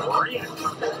 Brilliant.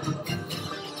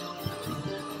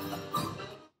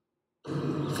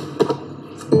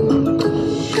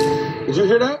 Did you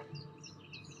hear that?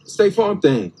 State Farm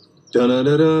thing.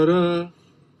 Da-da-da-da-da.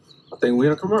 I think we're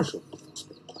in a commercial.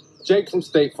 Jake from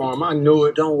State Farm, I knew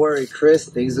it. Don't worry, Chris.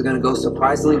 Things are going to go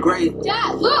surprisingly great.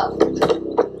 Dad, look!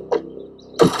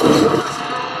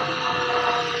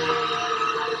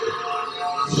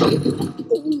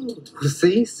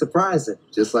 See? Surprising.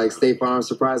 Just like State Farm's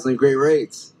surprisingly great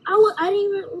rates. I didn't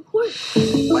even record.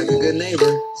 Like a good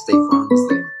neighbor, State Farm is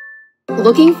there.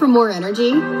 Looking for more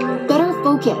energy? Better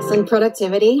focus and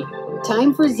productivity?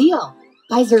 Time for Zeal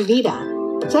by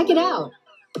Zervita. Check it out.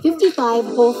 55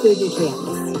 whole food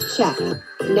nutrients. Check.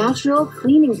 Natural,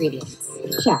 clean ingredients.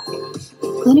 Check.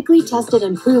 Clinically tested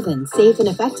and proven safe and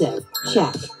effective.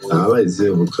 Check. I like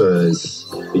Zeal because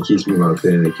it keeps me locked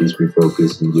in, it keeps me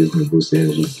focused, and gives me boost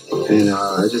energy. And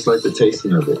I just like the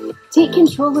tasting of it. Take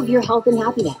control of your health and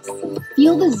happiness.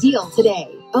 Feel the Zeal today,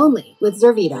 only with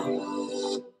Zervita.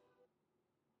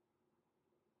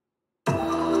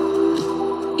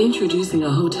 Introducing a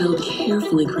hotel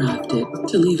carefully crafted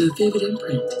to leave a vivid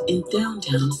imprint in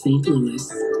downtown St. Louis.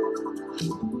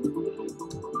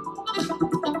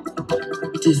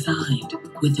 Designed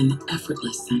with an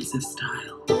effortless sense of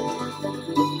style.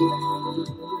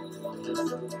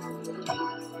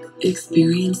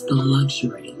 Experience the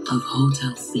luxury of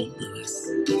Hotel St. Louis.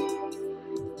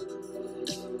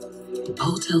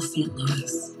 Hotel St.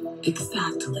 Louis,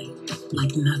 exactly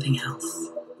like nothing else.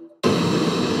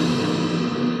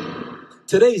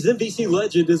 Today's MVC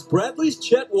legend is Bradley's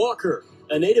Chet Walker,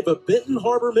 a native of Benton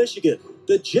Harbor, Michigan.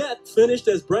 The Jet finished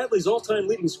as Bradley's all-time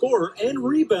leading scorer and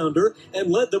rebounder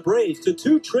and led the Braves to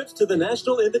 2 trips to the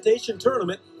National Invitation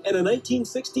Tournament and a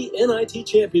 1960 NIT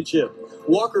championship.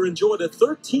 Walker enjoyed a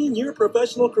 13-year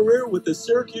professional career with the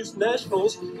Syracuse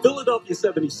Nationals, Philadelphia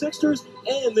 76ers,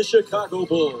 and the Chicago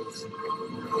Bulls.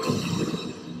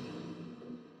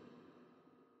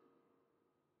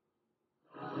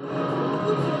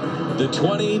 The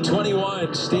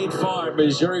 2021 State Farm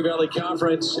Missouri Valley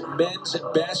Conference Men's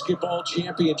Basketball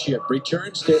Championship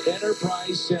returns to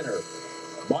Enterprise Center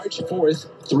March 4th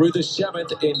through the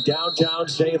 7th in downtown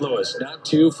St. Louis, not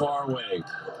too far away.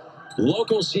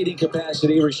 Local seating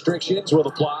capacity restrictions will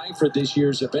apply for this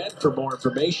year's event. For more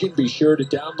information, be sure to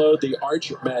download the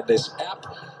Arch Madness app.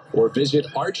 or visit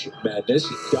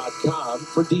archmadness.com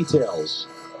for details.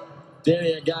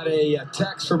 Danny, I got a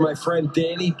text from my friend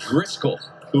Danny Driscoll,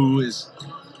 who is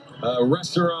a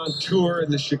restaurateur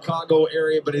in the Chicago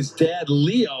area, but his dad,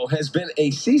 Leo, has been a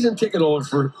season ticket holder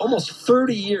for almost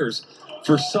 30 years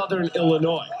for Southern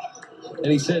Illinois.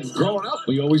 And he said, growing up,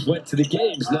 we always went to the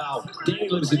games. Now, Danny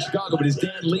lives in Chicago, but his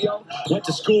dad, Leo, went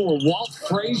to school where Walt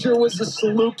Frazier was a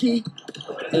Saluki,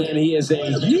 and he is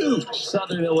a huge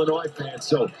Southern Illinois fan.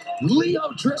 So,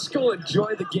 Leo Driscoll,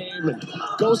 enjoy the game, and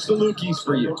go Salukis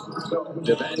for you.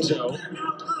 Devento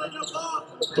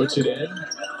puts it in.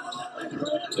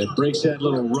 It breaks that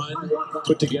little run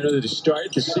put together to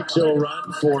start. The 6-0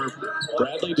 run for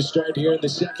Bradley to start here in the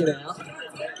second half.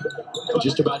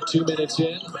 Just about 2 minutes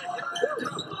in.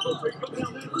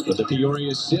 With the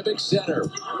Peoria Civic Center.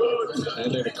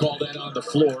 And they're going to call that on the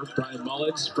floor. Brian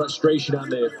Mullins, frustration on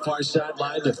the far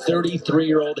sideline. The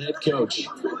 33-year-old head coach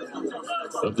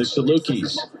of the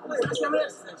Salukis.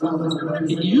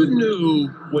 You knew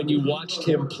when you watched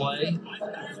him play,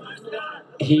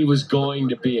 he was going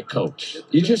to be a coach.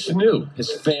 You just knew.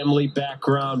 His family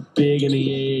background, big in the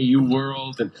AAU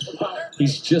world, and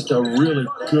he's just a really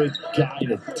good guy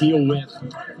to deal with.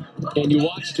 And you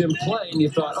watched him play, and you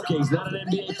thought, okay, he's not an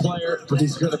NBA player, but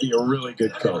he's going to be a really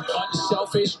good coach.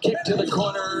 Unselfish kick to the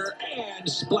corner and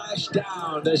splash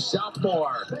down. The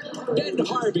sophomore, Ben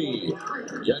Harvey.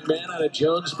 Young man out of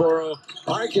Jonesboro,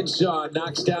 Arkansas,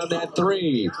 knocks down that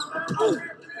three.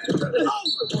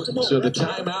 So the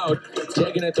timeout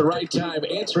taken at the right time.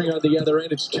 Answering on the other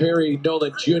end, it's Terry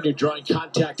Nolan Jr. drawing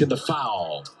contact in the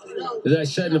foul. As I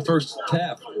said in the first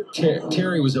half,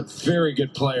 Terry was a very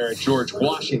good player at George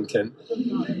Washington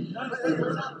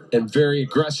and very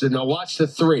aggressive. Now watch the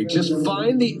three. Just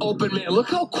find the open man.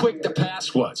 Look how quick the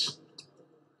pass was.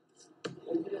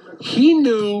 He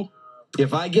knew,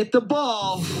 if I get the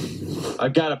ball,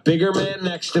 I've got a bigger man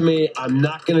next to me. I'm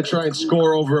not going to try and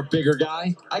score over a bigger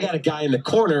guy. I got a guy in the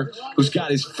corner who's got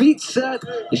his feet set,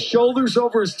 his shoulders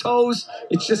over his toes.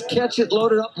 It's just catch it,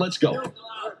 load it up, let's go.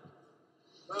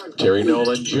 Terry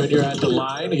Nolan Jr. at the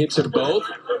line, hits them both.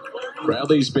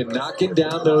 Bradley's been knocking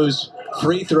down those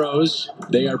free throws.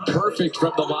 They are perfect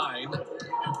from the line.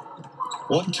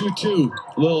 1-2-2,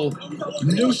 little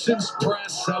nuisance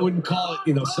press. I wouldn't call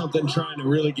it, something trying to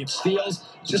really get steals.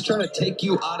 Just trying to take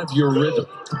you out of your rhythm.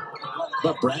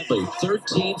 But Bradley,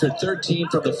 13 for 13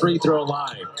 from the free throw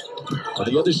line. On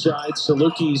the other side,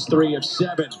 Salukis 3 of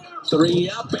 7. 3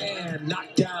 up and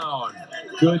knocked down.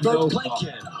 Good no call.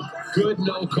 Good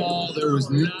no call. There was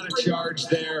not a charge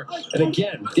there. And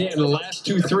again, Dan, the last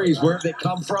 2 threes, where have they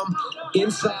come from?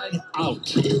 Inside out.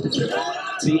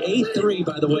 It's the 8th three,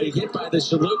 by the way, hit by the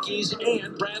Salukis,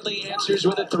 and Bradley answers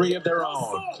with a 3 of their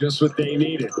own. Just what they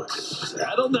needed.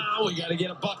 Settle now. We got to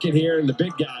get a bucket here. And the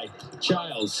big guy,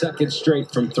 Childs, second straight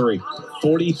from 3.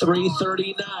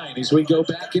 43-39 as we go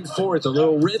back and forth. A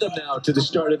little rhythm now to the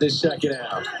start of this second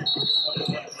half.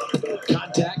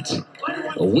 Contact,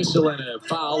 a whistle and a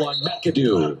foul on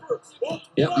McAdoo.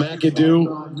 Yep,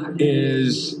 McAdoo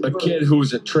is a kid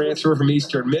who's a transfer from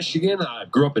Eastern Michigan.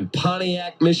 Grew up in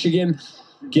Pontiac, Michigan.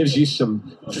 Gives you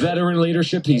some veteran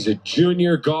leadership. He's a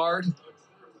junior guard.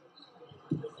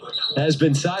 Has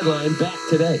been sidelined back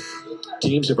today.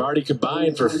 Teams have already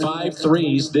combined for 5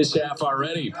 threes this half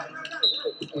already.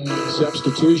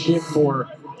 Substitution for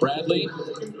Bradley.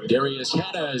 Darius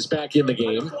Hanna is back in the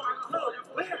game.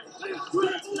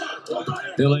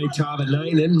 Billy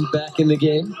Tavanainen back in the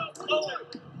game.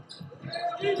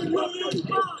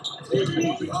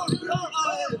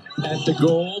 At the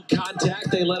goal, contact,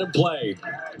 they let him play.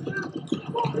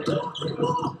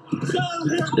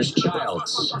 There's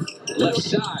Childs. Left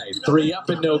side, 3 up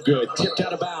and no good. Tipped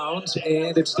out of bounds,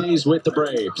 and it stays with the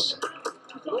Braves.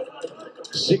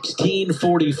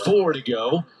 16:44 to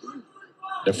go.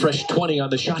 A fresh 20 on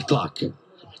the shot clock.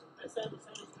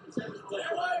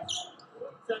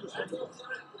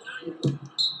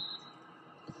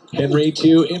 Henry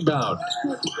to inbound.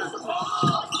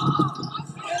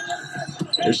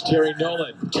 There's Terry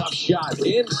Nolan. Tough shot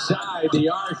inside the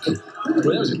arc. Well,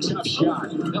 that was a tough shot.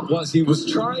 That was. He was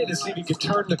trying to see if he could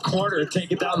turn the corner and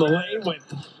take it down the lane. When,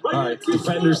 all right,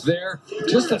 defenders there.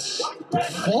 Just a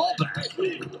fallback.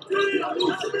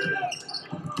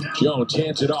 Jones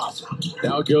hands it off.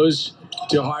 Now it goes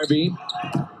to Harvey.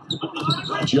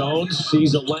 Jones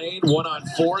sees a lane,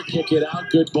 1-on-4, kick it out.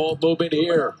 Good ball movement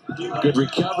here. Good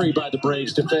recovery by the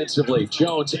Braves defensively.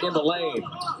 Jones in the lane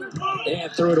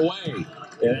and threw it away.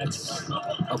 Yeah, that's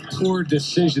a poor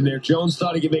decision there. Jones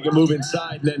thought he could make a move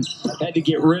inside and then had to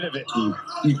get rid of it.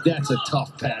 That's a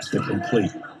tough pass to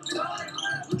complete.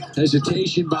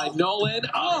 Hesitation by Nolan.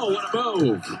 Oh, what a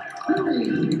move.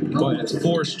 Boy, that's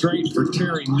 4 straight for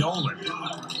Terry Nolan.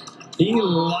 He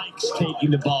likes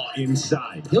taking the ball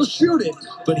inside. He'll shoot it,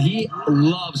 but he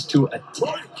loves to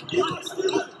attack.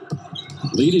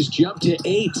 Lead has jumped to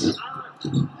 8.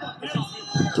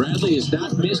 Bradley has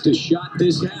not missed a shot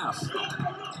this half.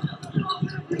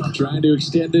 Trying to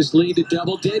extend this lead to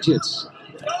double digits.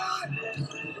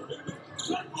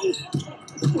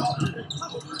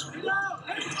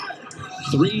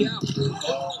 Three up.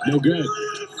 No good.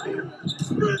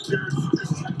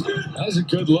 That was a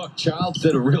good look. Childs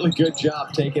did a really good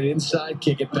job taking it inside,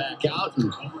 kick it back out,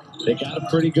 and they got a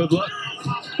pretty good look.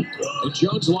 And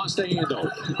Jones lost the handle,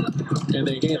 and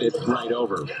they hand it right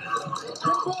over.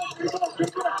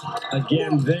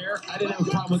 Again there, I didn't have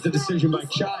a problem with the decision by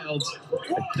Childs.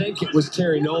 I think it was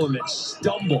Terry Nolan that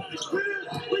stumbled.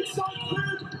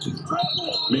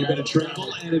 May have been a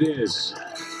travel, and it is.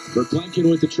 Verplanken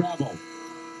with the travel.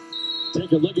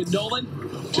 Take a look at Nolan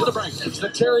to the break. It's the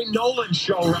Terry Nolan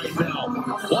show right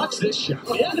now. Watch this shot.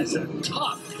 That is a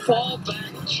tough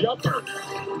fallback jumper.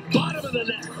 Bottom of the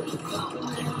net.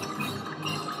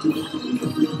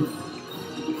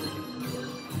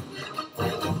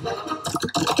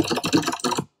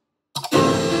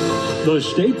 The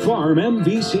State Farm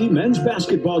MVC Men's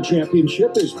Basketball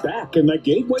Championship is back in the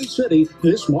Gateway City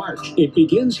this March. It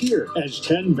begins here as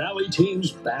 10 Valley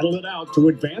teams battle it out to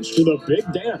advance to the Big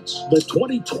Dance. The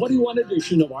 2021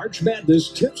 edition of Arch Madness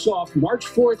tips off March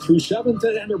 4th through 7th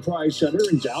at Enterprise Center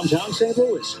in downtown St.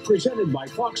 Louis. Presented by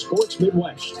Fox Sports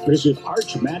Midwest. Visit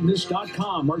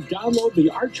archmadness.com or download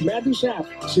the Arch Madness app.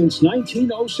 Since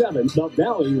 1907, the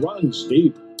Valley runs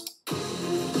deep.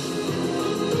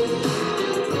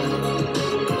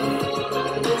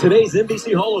 Today's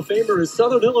NBC Hall of Famer is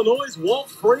Southern Illinois'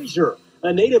 Walt Frazier.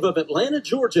 A native of Atlanta,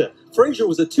 Georgia, Frazier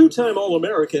was a 2-time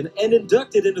All-American and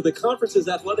inducted into the conference's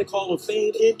Athletic Hall of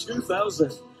Fame in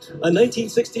 2000. A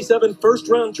 1967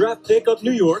 first-round draft pick of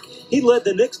New York, he led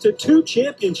the Knicks to 2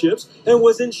 championships and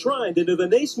was enshrined into the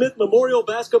Naismith Memorial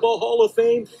Basketball Hall of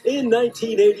Fame in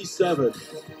 1987.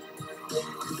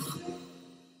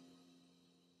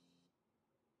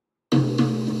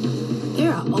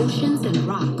 There are oceans and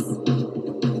rocks,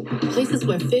 places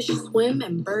where fish swim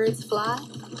and birds fly,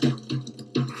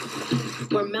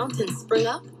 where mountains spring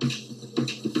up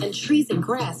and trees and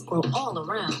grass grow all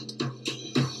around.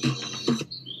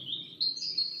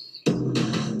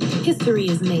 History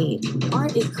is made,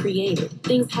 art is created,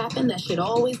 things happen that should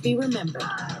always be remembered.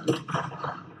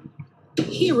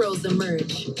 Heroes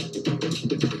emerge.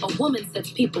 A woman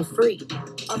sets people free.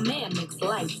 A man makes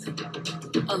light.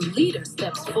 A leader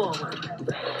steps forward.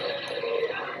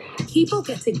 People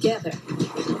get together.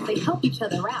 They help each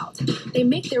other out. They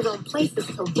make their own places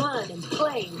to run and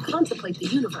play and contemplate the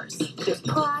universe. There's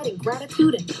pride and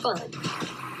gratitude and fun.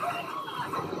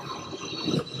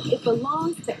 It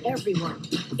belongs to everyone.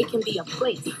 It can be a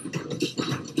place,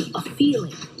 a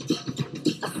feeling,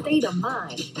 a state of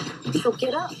mind. So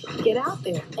get up, get out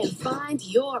there, and find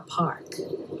your park.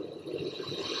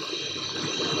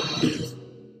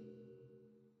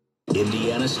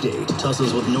 Indiana State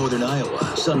tussles with Northern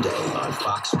Iowa Sunday on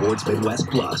Fox Sports Midwest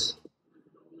Plus.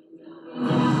 A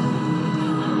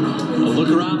look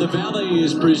around the valley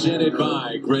is presented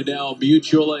by Grinnell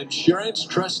Mutual Insurance.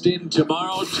 Trust in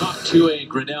tomorrow. Talk to a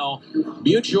Grinnell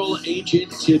Mutual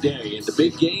agent today. In the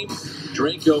big game,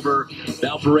 Drake over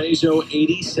Valparaiso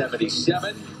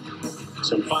 80-77.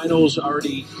 Some finals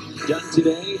already done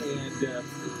today, and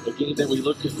a game that we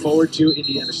look forward to,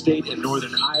 Indiana State and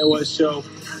Northern Iowa. So,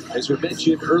 as we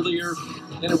mentioned earlier,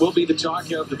 and it will be the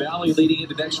talk of the Valley leading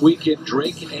into next weekend,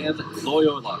 Drake and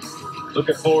Loyola.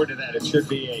 Looking forward to that. It should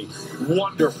be a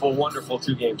wonderful, wonderful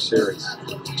 2-game series.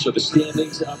 So the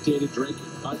standings updated. Drake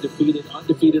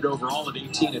undefeated overall at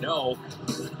 18-0.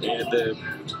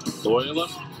 And Loyola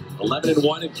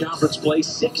 11-1 in conference play,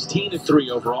 16-3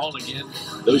 overall. And again,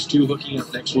 those two hooking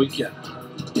up next weekend.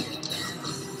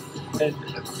 And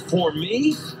for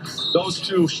me, those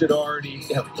two should already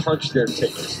have punched their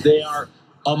tickets. They are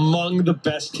among the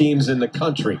best teams in the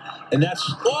country. And that's,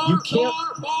 you can't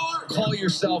call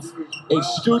yourself a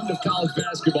student of college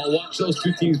basketball, watch those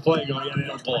two teams play and go, yeah, they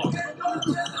don't belong.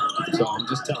 So I'm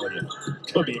just telling you,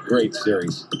 it's going to be a great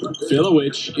series.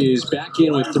 Filowich is back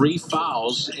in with 3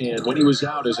 fouls, and when he was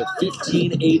out is a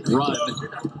 15-8 run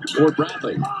for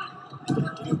Bradley.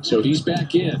 So he's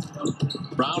back in.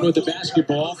 Brown with the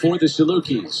basketball for the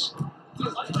Salukis.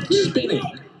 Spinning,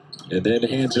 and then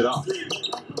hands it off.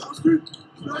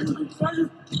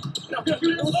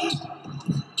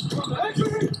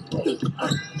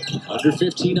 Under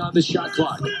 15 on the shot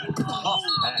clock. Tough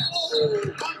pass.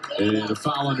 And a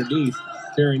foul underneath.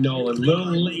 Terry Nolan, little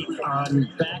late on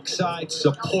backside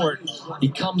support. He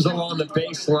comes along the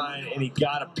baseline, and he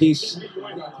got a piece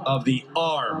of the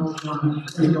arm of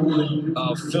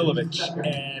Filovich,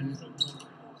 and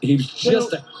he's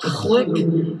just a click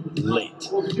late.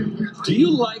 Do you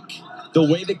like the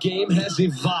way the game has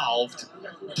evolved,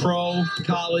 pro,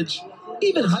 college,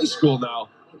 even high school now?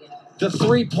 The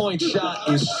three-point shot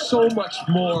is so much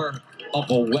more of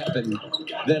a weapon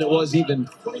than it was even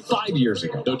 5 years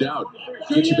ago. No doubt.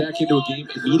 Get you back into a game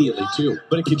immediately, too.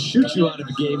 But it can shoot you out of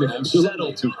a game if you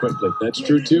settle too quickly. That's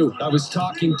true, too. I was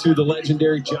talking to the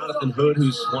legendary Jonathan Hood,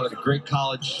 who's one of the great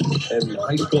college and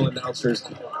high school announcers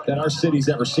that our city's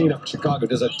ever seen up in Chicago.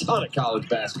 Does a ton of college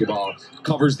basketball,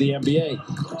 covers the NBA.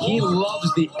 He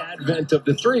loves the advent of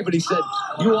the three, but he said,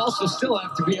 you also still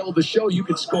have to be able to show you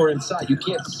can score inside. You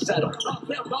can't settle.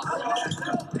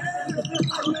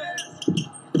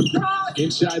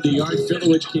 Inside the arc,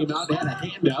 Filovich came out and had a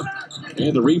hand up.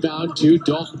 And the rebound to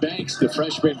Dalton Banks, the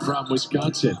freshman from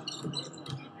Wisconsin.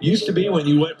 Used to be when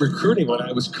you went recruiting when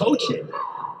I was coaching.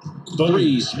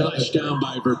 Three smashed down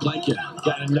by Verplanken.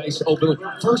 Got a nice open look.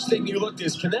 First thing you look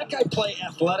is, can that guy play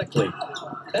athletically?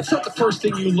 That's not the first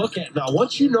thing you look at. Now,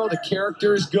 once you know the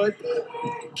character is good,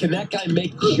 can that guy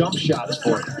make jump shots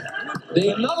for you? They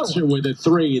answer with a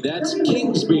three. That's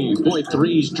Kingsby. Boy,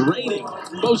 three's draining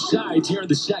both sides here in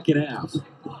the second half.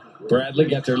 Bradley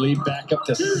got their lead back up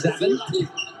to 7.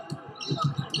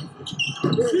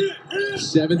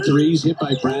 7 threes hit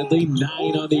by Bradley.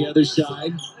 9 on the other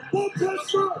side.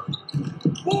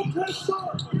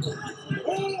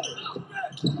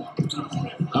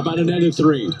 How about another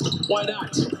 3? Why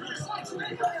not?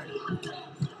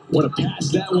 What a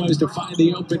pass that was to find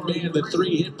the open man. The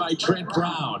 3 hit by Trent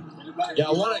Brown.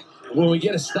 Yeah, when we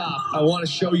get a stop, I want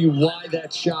to show you why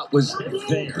that shot was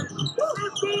there.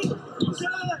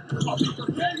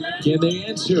 Can they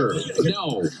answer?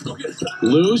 No.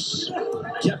 Loose,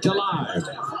 kept alive.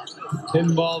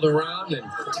 Pinballed around, and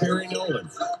Terry Nolan.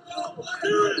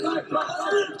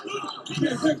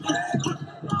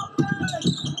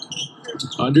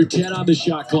 Under 10 on the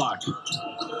shot clock.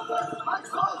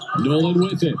 Nolan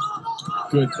with it.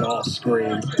 Good ball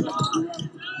screen.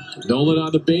 Nolan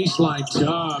on the baseline.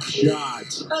 Tough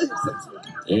shot.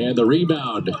 And the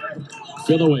rebound.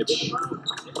 Filovich.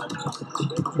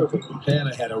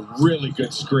 Hannah had a really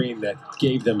good screen that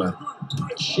gave them a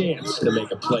chance to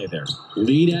make a play there.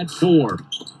 Lead at 4.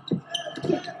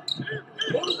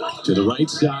 To the right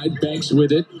side. Banks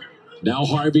with it. Now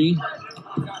Harvey.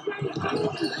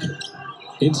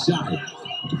 Inside.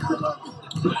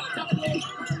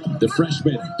 The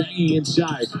freshman banging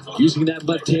inside. Using that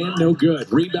left hand. No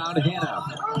good. Rebound Hannah.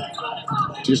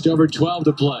 Just over 12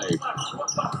 to play.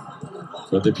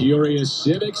 From the Peoria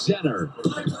Civic Center,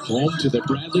 home to the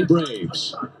Bradley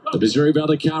Braves. The Missouri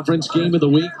Valley Conference game of the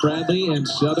week, Bradley and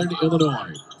Southern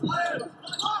Illinois.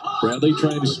 Bradley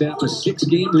trying to snap a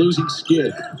 6-game losing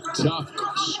skid. Tough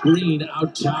screen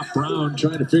out top. Brown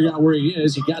trying to figure out where he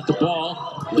is. He got the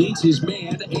ball, leads his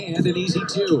man, and an easy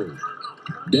 2.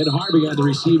 Then Harvey on the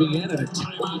receiving end, and a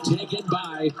timeout taken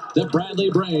by the Bradley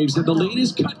Braves, and the lead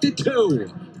is cut to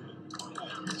 2.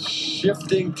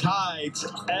 Shifting tides,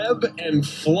 ebb and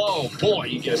flow. Boy,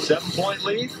 you get a 7-point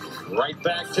lead, right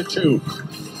back to 2.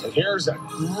 And here's a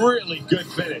really good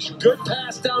finish. Good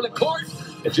pass down the court,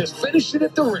 and just finish it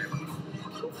at the rim.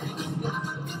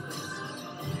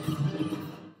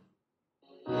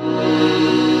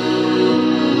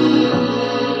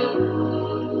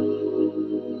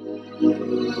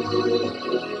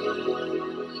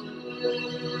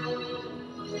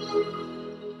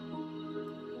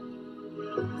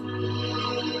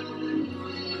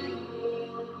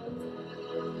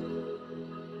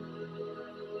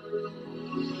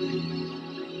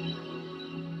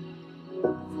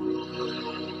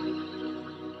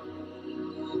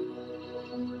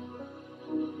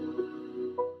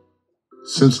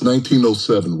 Since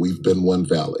 1907, we've been One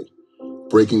Valley,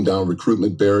 breaking down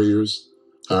recruitment barriers,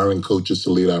 hiring coaches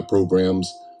to lead our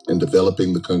programs, and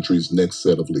developing the country's next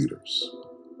set of leaders.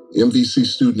 MVC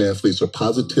student athletes are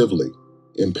positively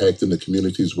impacting the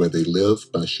communities where they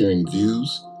live by sharing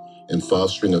views and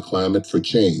fostering a climate for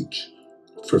change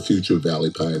for future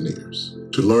Valley pioneers.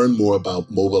 To learn more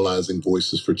about mobilizing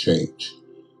voices for change,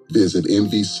 visit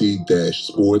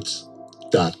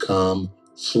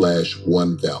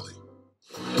mvc-sports.com/OneValley.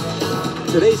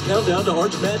 Today's countdown to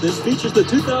Arch Madness features the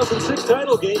 2006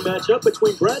 title game matchup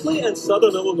between Bradley and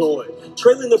Southern Illinois.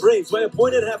 Trailing the Braves by a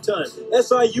point at halftime,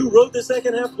 SIU rode the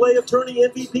second half play of tourney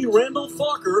MVP Randall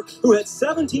Falker, who had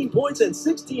 17 points and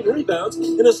 16 rebounds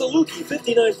in a Saluki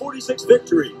 59-46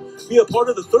 victory. Be a part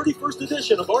of the 31st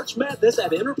edition of Arch Madness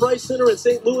at Enterprise Center in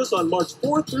St. Louis on March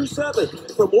 4th through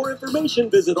 7th. For more information,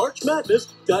 visit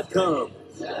archmadness.com.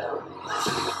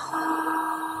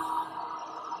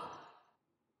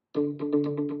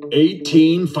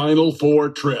 18 Final Four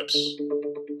trips.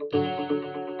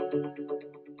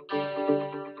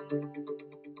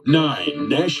 9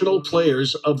 National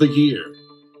Players of the Year.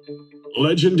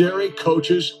 Legendary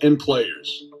coaches and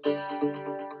players.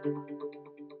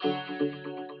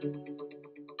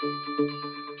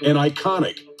 An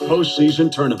iconic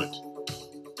postseason tournament.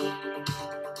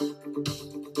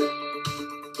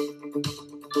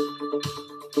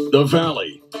 The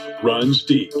Valley runs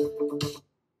deep.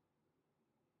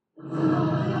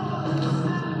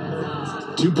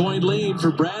 2-point lead for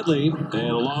Bradley. And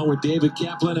along with David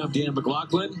Kaplan, I'm Dan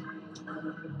McLaughlin.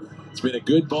 It's been a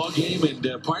good ball game.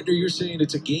 And partner, you're saying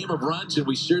it's a game of runs, and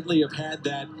we certainly have had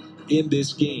that in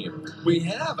this game. We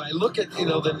have. I look at,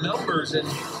 the numbers, and,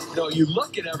 you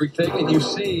look at everything, and you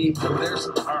see there's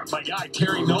my guy,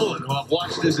 Terry Nolan, who I've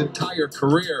watched his entire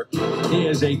career. He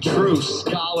is a true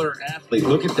scholar athlete.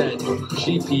 Look at that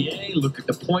GPA. Look at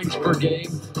the points per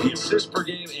game, the assists per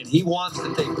game, and he wants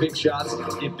to take big shots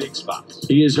in big spots.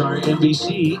 He is our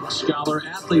NBC Scholar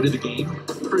Athlete of the Game,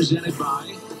 presented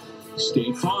by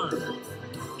State Farm.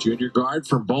 Junior guard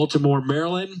from Baltimore,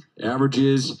 Maryland,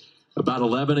 averages about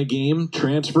 11 a game.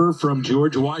 Transfer from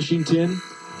George Washington,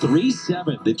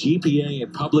 3.7 the GPA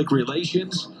in public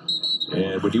relations.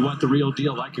 And when you want the real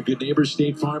deal, like a good neighbor,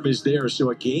 State Farm is there. So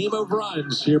a game of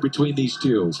runs here between these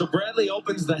two. So Bradley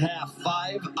opens the half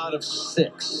 5 out of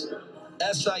 6.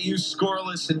 SIU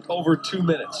scoreless in over 2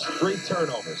 minutes. 3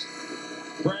 turnovers.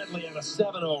 Bradley on a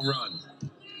 7-0 run.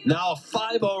 Now a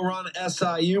 5-0 run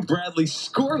SIU. Bradley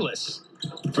scoreless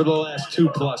for the last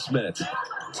 2+ minutes.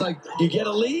 It's like you get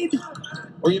a lead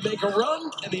or you make a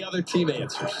run and the other team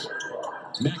answers.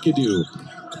 McAdoo.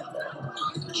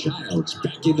 Childs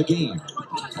back in the game,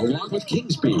 along with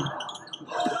Kingsby.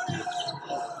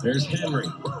 There's Henry.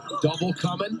 Double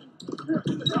coming.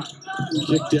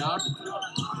 Kicked out.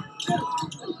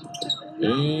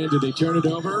 And did they turn it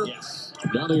over? Yes.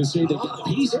 Now they're going to say they got a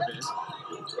piece of it.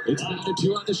 It's down to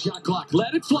 2 on the shot clock.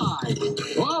 Let it fly.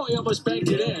 Oh, he almost banked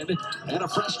it in. And a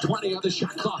fresh 20 on the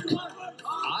shot clock.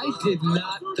 I did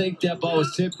not think that ball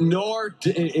was tipped, nor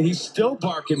he's still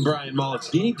barking Brian Mullins.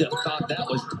 He thought that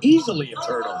was easily a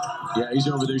turnover. Yeah, he's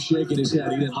over there shaking his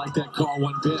head. He didn't like that call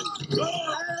one bit.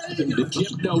 The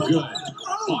tip, no good.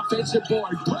 Offensive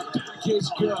board, put back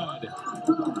is good.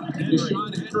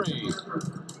 Deshaun Henry.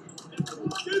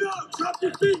 Get up, drop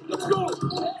your feet, let's go.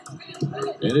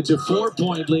 And it's a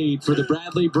 4-point lead for the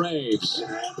Bradley Braves.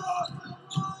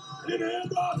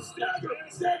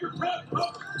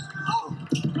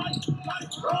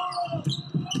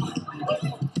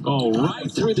 Oh, right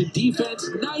through the defense,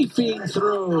 knifing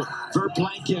through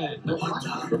Verplanken.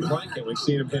 Verplanken, we've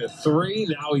seen him hit a 3.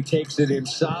 Now he takes it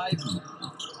inside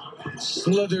and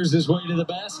slithers his way to the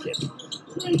basket.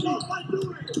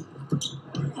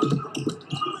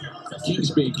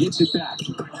 Kingsby gets it back.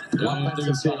 And they're going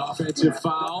to say offensive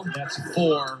foul. That's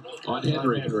 4 on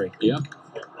Henry. Yep.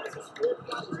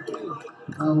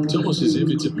 It's almost as if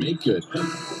it's a make good.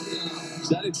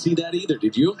 I didn't see that either.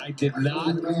 Did you? I did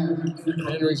not.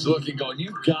 Henry's looking, going,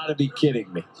 you got to be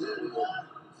kidding me.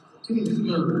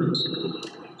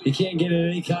 He can't get in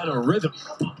any kind of rhythm.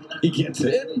 He gets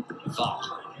in. Foul.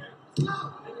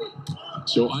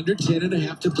 So under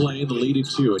 10.5 to play, and the lead at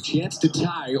 2. A chance to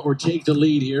tie or take the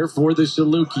lead here for the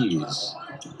Salukis.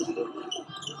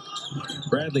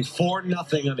 Bradley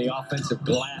 4-0 on the offensive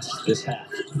glass this half.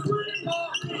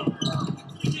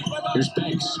 Here's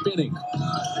Banks spinning.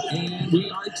 And we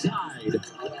are tied.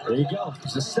 There you go.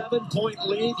 It's a 7-point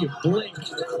lead. You blink.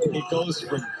 It goes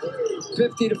from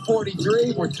 50 to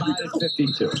 43. We're tied at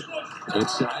 52.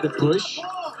 Inside a push.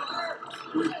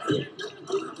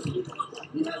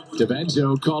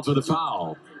 DiVenzo called for the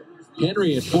foul.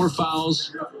 Henry had 4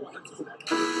 fouls.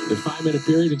 The 5-minute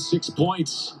period and 6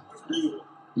 points.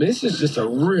 This is just a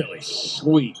really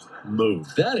sweet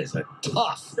move. That is a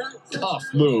tough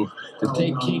move to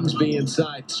take Kingsby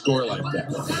inside and score like that.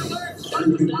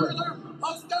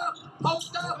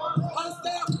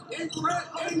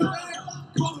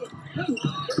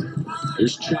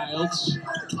 Here's Childs.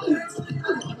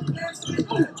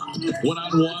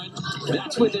 1-on-1.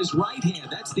 That's with his right hand.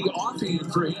 That's the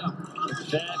offhand for him.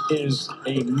 That is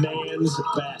a man's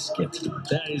basket.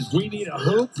 That is, we need a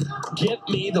hoop. Get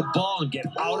me the ball and get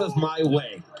out of my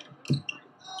way.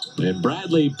 And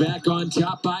Bradley back on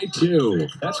top by 2.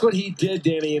 That's what he did,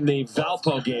 Danny, in the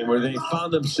Valpo game, where they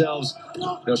found themselves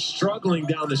struggling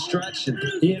down the stretch. And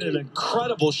he had an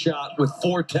incredible shot with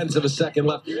 0.4 of a second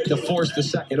left to force the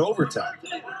second overtime.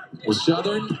 Well,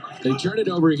 Southern, they turn it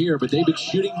over here, but they've been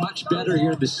shooting much better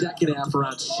here in the second half,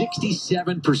 around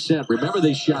 67%. Remember,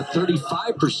 they shot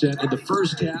 35% in the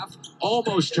first half,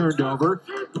 almost turned over.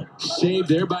 Saved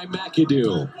there by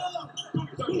McAdoo.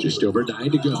 Just over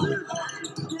 9 to go.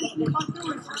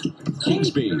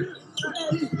 Kingsby.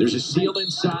 There's a seal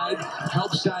inside,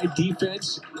 help side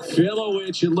defense.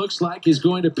 Filowich, it looks like, is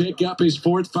going to pick up his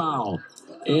 4th foul.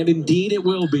 And indeed it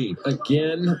will be.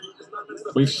 Again,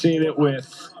 we've seen it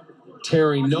with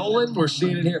Terry Nolan. We're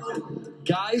seeing it here.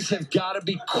 Guys have got to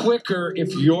be quicker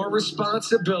if your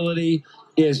responsibility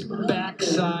is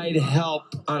backside help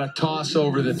on a toss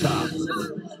over the top.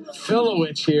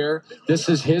 Filowich here, this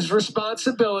is his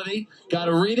responsibility. Got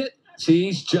to read it. See,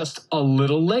 he's just a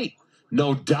little late.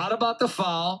 No doubt about the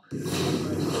foul.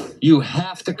 You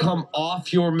have to come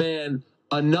off your man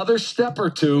another step or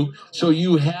two so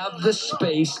you have the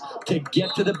space to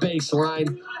get to the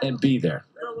baseline and be there.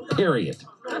 Period.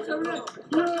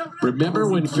 Remember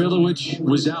when Filowich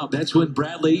was out, that's when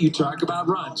Bradley, you talk about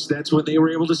runs, that's when they were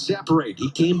able to separate. He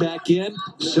came back in,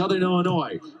 Southern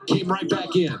Illinois came right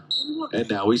back in, and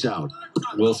now he's out.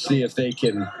 We'll see if they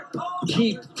can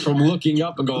keep from looking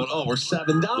up and going, oh, we're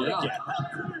 7 down again.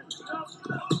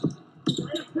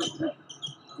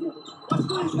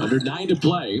 Under 9 to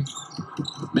play.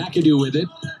 McAdoo with it.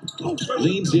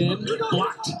 Leans in,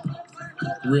 blocked.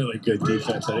 Really good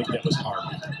defense. I think that was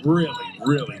Harvey. Really,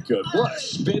 really good. What a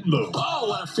spin move. Oh,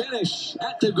 what a finish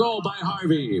at the goal by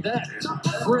Harvey. That is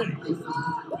pretty.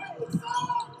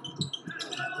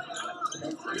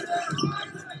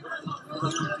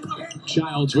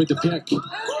 Childs with the pick.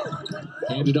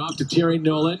 Handed off to Terry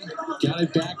Nolan. Got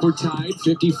it back. We're tied.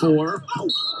 54.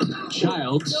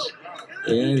 Childs.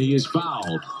 And he is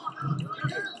fouled.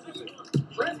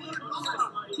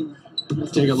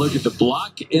 Take a look at the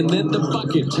block and then the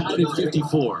bucket, tied at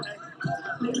 54.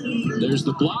 There's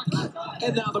the block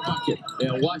and now the bucket.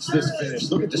 And watch this finish.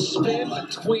 Look at the spin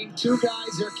between 2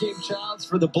 guys. There came Childs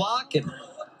for the block and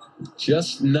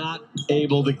just not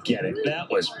able to get it. That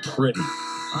was pretty.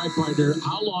 All right, partner,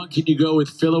 how long can you go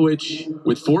with Filowich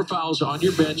with 4 fouls on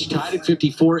your bench, tied at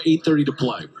 54, 8:30 to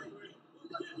play?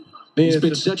 He's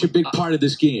been such a big part of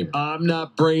this game. I'm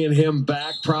not bringing him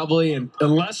back probably, and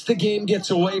unless the game gets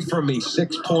away from me,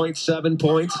 6 points, 7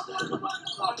 points,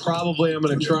 probably I'm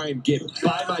going to try and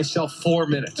buy myself 4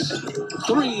 minutes.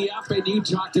 3 up, and you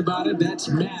talked about it. That's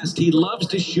Mast. He loves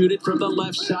to shoot it from the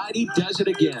left side. He does it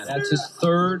again. That's his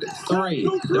 3rd 3.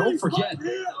 Don't forget,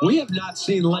 we have not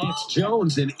seen Lance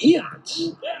Jones in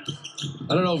eons.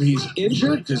 I don't know if he's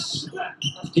injured because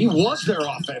he was their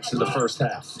offense in the first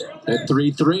half. At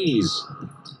 3 threes.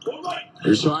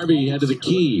 There's Harvey, head to the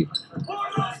key.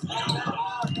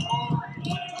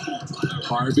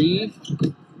 Harvey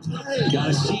got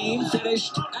a seam,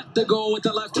 finished at the goal with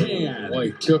the left hand.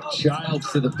 Boy, he took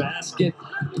Childs to the basket.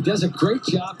 He does a great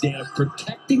job, Dan, of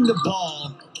protecting the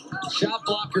ball. Shot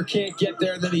blocker can't get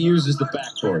there, and then he uses the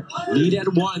backboard. Lead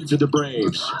at 1 for the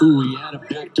Braves. Ooh, he had a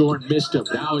backdoor and missed him.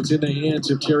 Now it's in the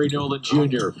hands of Terry Nolan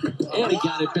Jr. And he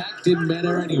got it back. Didn't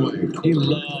matter anyway. He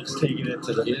loves taking it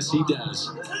to the... Yes, he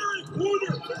does.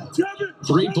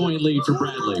 3-point lead for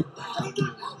Bradley.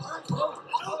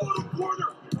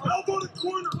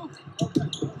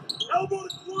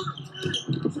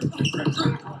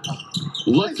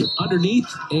 Look underneath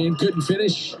and couldn't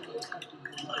finish.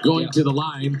 Going to the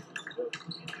line.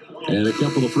 And a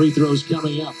couple of free throws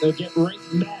coming up. They'll get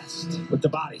ranked Mast with the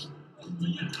body.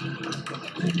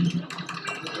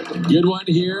 Good one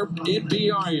here in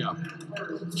Peoria.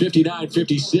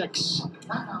 59-56.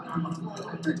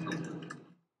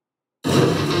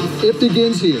 It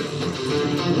begins here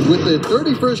with the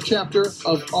 31st chapter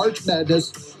of Arch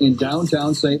Madness in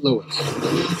downtown St. Louis.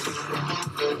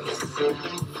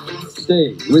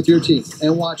 Stay with your team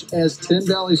and watch as 10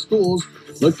 Valley schools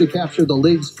look to capture the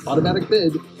league's automatic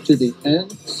bid to the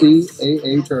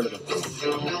NCAA tournament.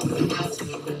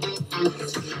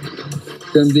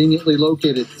 Conveniently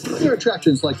located near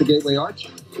attractions like the Gateway Arch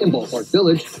in Ballpark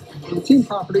Village, team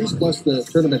properties plus the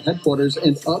tournament headquarters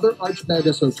and other Arch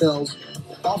Madness hotels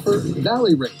offer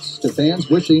valley rates to fans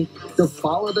wishing to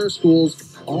follow their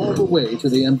schools all the way to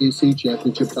the MVC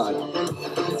championship title.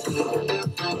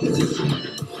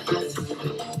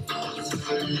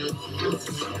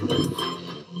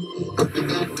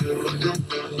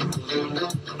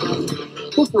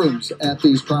 both rooms at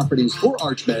these properties for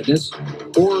Arch Madness,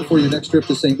 or for your next trip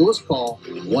to St. Louis, call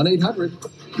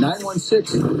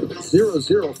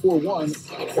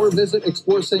 1-800-916-0041 or visit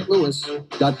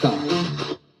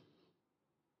ExploreSt.Louis.com.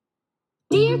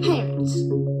 Dear parents,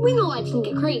 we know life can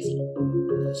get crazy.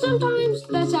 Sometimes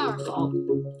that's our fault.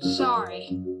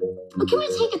 Sorry. But can we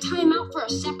take a time out for a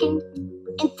second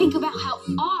and think about how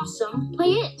awesome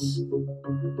play is?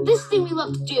 This thing we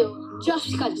love to do,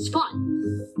 just because it's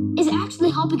fun, is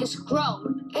actually helping us grow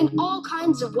in all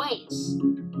kinds of ways.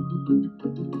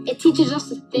 It teaches us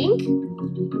to think,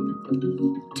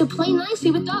 to play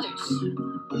nicely with others,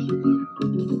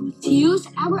 to use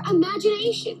our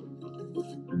imagination,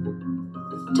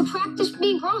 to practice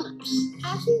being grown-ups,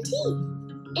 have some tea,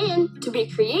 and to be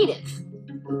creative.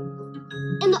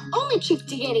 And the only trick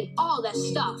to getting all that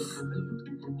stuff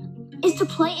is to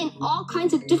play in all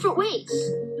kinds of different ways.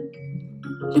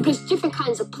 Because different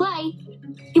kinds of play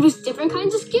give us different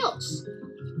kinds of skills.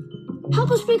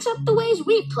 Help us mix up the ways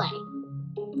we play.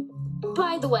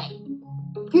 By the way,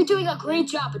 you're doing a great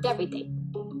job with everything.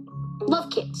 Love,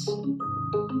 kids.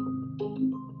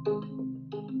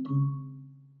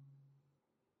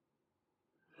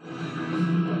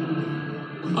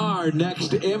 Our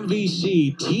next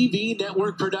MVC TV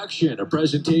network production, a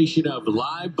presentation of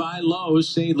Live by Lowe's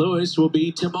St. Louis, will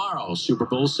be tomorrow. Super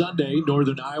Bowl Sunday,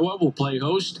 Northern Iowa will play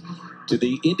host to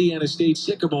the Indiana State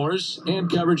Sycamores, and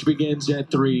coverage begins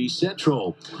at 3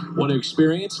 Central. Want to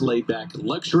experience laid-back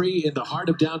luxury in the heart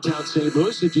of downtown St.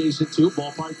 Louis, adjacent to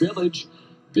Ballpark Village?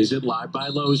 Visit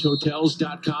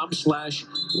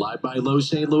LiveByLowe'sHotels.com/Live by Lowe's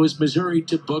St. Louis, Missouri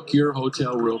to book your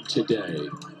hotel room today.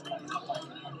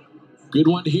 Good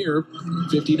one here,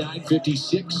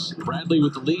 59-56. Bradley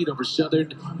with the lead over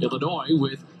Southern Illinois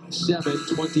with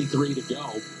 7:23 to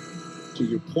go. To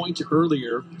your point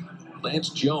earlier, Lance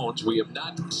Jones, we have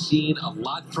not seen a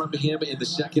lot from him in the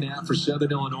second half for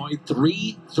Southern Illinois.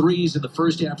 3 threes in the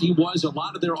first half. He was a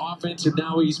lot of their offense, and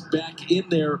now he's back in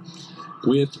there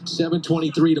with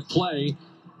 7:23 to play.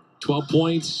 12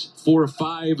 points, 4 of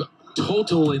 5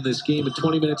 total in this game in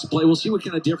 20 minutes of play. We'll see what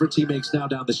kind of difference he makes now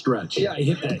down the stretch. Yeah, he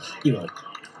hit that,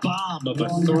 bomb of a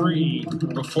 3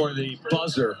 before the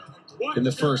buzzer in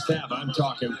the first half. I'm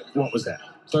talking, what was that,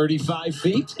 35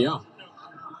 feet? Yeah.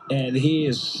 And he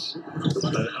is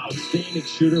an outstanding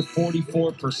shooter,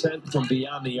 44% from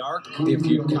beyond the arc, if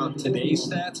you count today's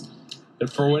stats. And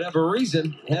for whatever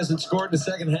reason, hasn't scored in the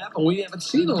second half, and we haven't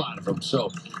seen a lot of him. So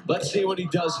let's see what he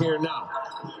does here now.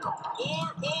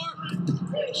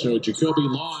 So Jacoby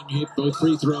Long hit both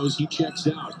free throws. He checks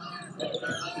out.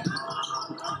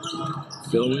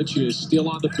 Filowich is still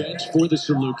on the bench for the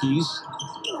Salukis.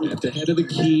 At the head of the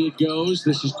key it goes.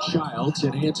 This is Childs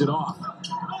and hands it off.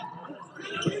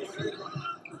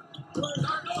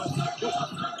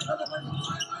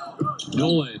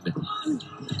 Nolan.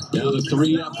 Now the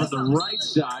 3 up from the right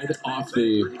side off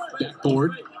the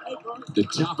backboard. The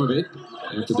top of it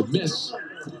after the miss.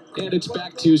 And it's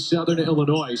back to Southern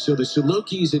Illinois. So the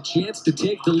Salukis a chance to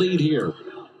take the lead here.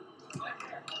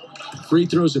 Free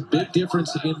throws a big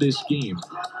difference in this game.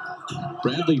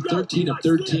 Bradley 13 of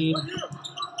 13.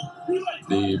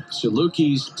 The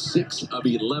Salukis 6 of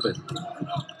 11.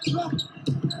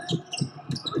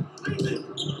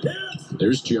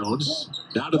 There's Jones.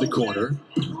 Now to the corner.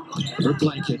 For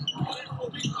Blanket.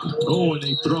 Oh, and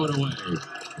they throw it away.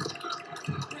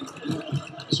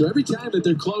 So every time that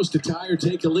they're close to tie or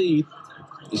take a lead,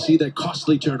 you see that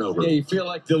costly turnover. Yeah, you feel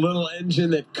like the little engine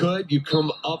that could. You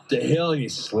come up the hill and you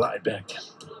slide back down.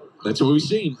 That's what we've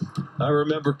seen. I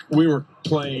remember we were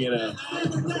playing in a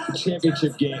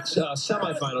championship game,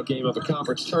 semifinal game of a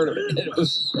conference tournament, and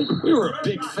we were a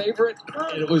big favorite,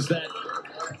 and it was that,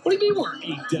 what do you mean we're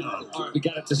 8 down? All right, we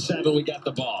got it to 7, we got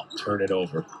the ball, turn it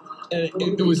over. And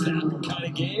it was that kind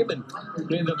of game, and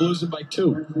we ended up losing by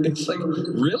 2. It's like,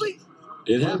 really?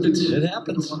 It happens. It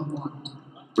happens.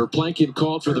 Verplanken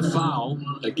called for the foul.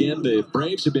 Again, the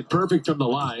Braves have been perfect from the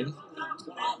line.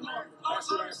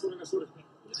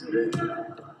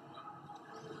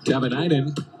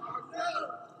 Tavanainen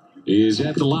is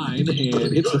at the line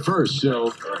and hits the first.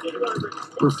 So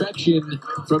perfection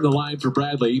from the line for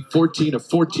Bradley. 14 of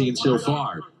 14 so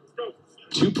far.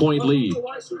 2-point lead.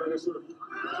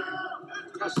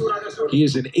 He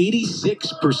is an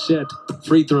 86%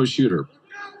 free throw shooter.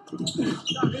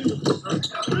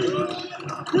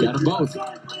 Got them both.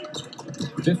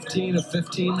 15 of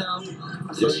 15 now.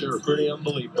 Yes, sir. Pretty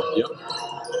unbelievable. Yep.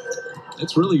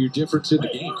 That's really your difference in the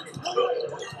game.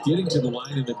 Getting to the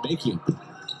line and then making.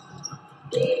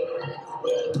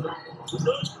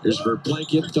 Here's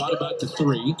Verplanken. Thought about the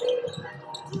 3.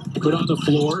 Put on the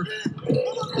floor.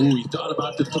 Ooh, he thought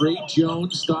about the three.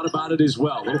 Jones thought about it as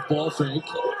well. Little ball fake.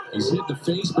 He's hit the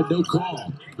face, but no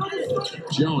call.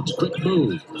 Jones, quick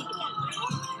move.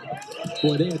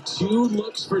 Boy, they had 2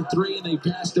 looks for 3, and they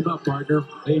passed him up, partner.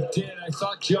 They did. I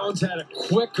thought Jones had a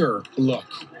quicker look.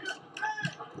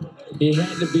 He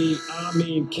had to be,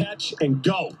 catch and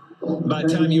go. By the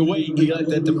time you wait, you let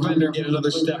that defender get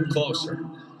another step closer.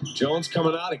 Jones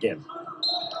coming out again.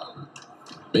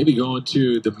 Maybe going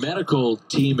to the medical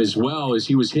team as well, as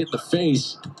he was hit in the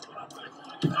face.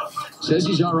 Says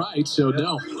he's all right, so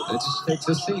no. That's takes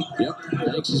a seat. Yep,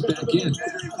 Banks is back in.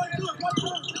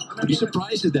 You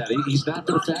surprised at that? He's not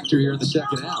been a factor here in the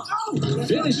second half.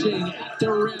 Finishing at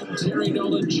the rim, Terry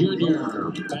Nolan Jr.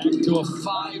 Back to a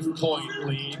 5-point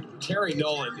lead. Terry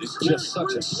Nolan is just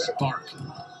such a spark.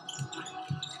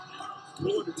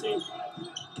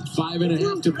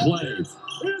 5.5 to play.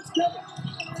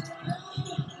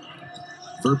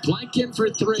 For Blanken for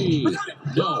 3.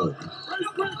 No.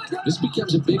 This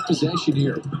becomes a big possession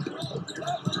here.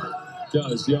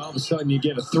 Does. Yeah, all of a sudden you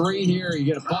get a 3 here, you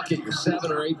get a bucket, you're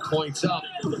 7 or 8 points up.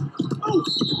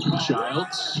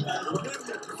 Childs.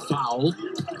 Foul.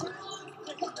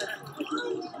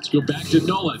 Let's go back to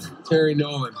Nolan. Terry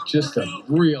Nolan, just a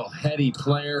real heady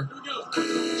player.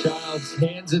 Childs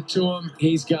hands it to him.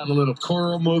 He's got a little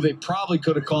corner move. They probably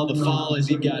could have called the foul as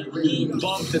he got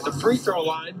bumped at the free throw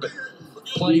line, but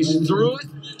plays through it,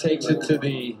 takes it to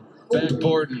the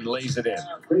backboard and lays it in.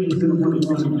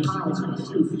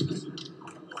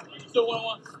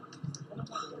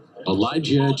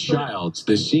 Elijah Childs,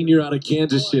 the senior out of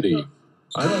Kansas City.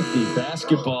 I like the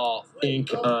basketball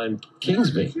ink on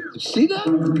Kingsby. You see that?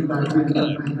 Got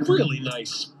a really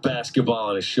nice basketball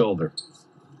on his shoulder.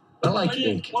 I like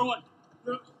ink.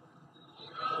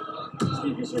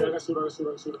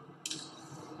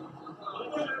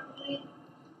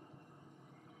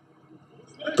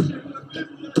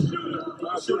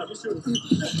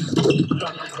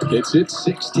 It's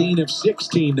 16 of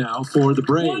 16 now for the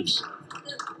Braves.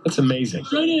 That's amazing.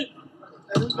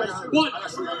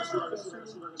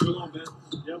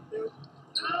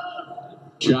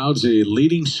 Childs, a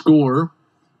leading scorer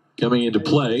coming into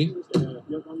play.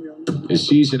 His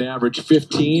season average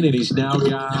 15, and he's now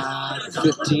got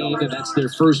 15, and that's their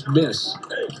first miss.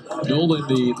 Nolan,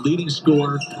 the leading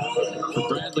scorer for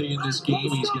Bradley in this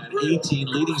game. He's got 18,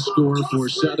 leading scorer for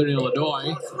Southern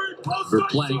Illinois. For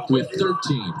Plank with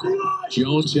 13.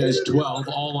 Jones has 12,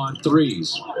 all on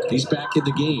threes. He's back in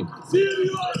the game.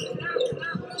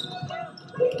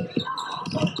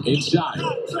 Inside.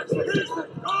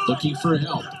 Looking for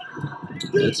help.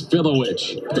 It's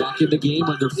Filowich back in the game,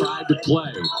 under 5 to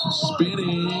play.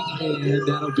 Spinning, and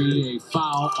that'll be a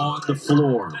foul on the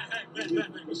floor.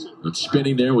 And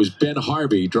spinning there was Ben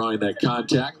Harvey drawing that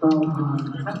contact.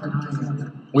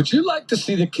 Would you like to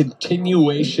see the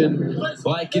continuation,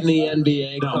 like in the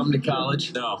NBA, come to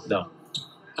college? No.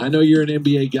 I know you're an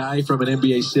NBA guy from an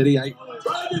NBA city. I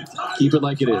keep it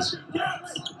like it is.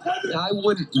 I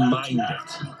wouldn't mind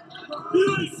it.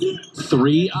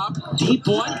 3 up, deep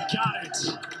one, got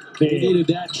it. They needed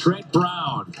that. Trent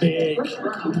Brown. Big.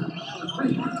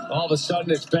 All of a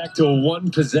sudden, it's back to a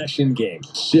 1-possession game.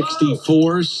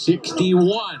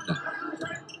 64-61.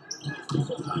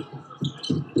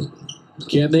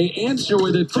 Can they answer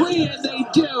with a 3? And they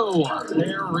do.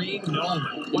 Terry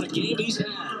Nolan. What a game he's had.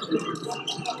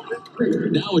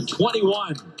 Now at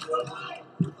 21.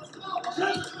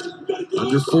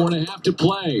 Under 4.5 to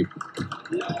play.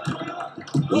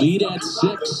 Lead at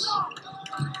 6.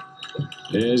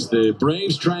 As the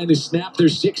Braves trying to snap their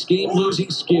 6-game losing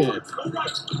skid.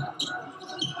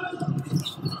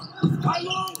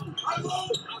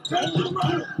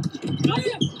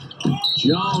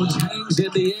 Jones hangs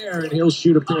in the air, and he'll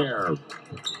shoot a pair.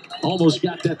 Almost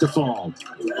got that to fall.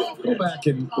 Go back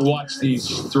and watch these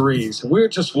threes. We're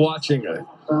just watching a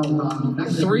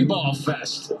 3-ball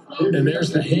fest. And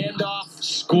there's the handoff,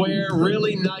 square,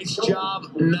 really nice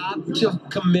job not to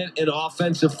commit an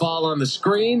offensive foul on the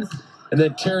screen. And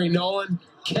then Terry Nolan,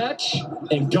 catch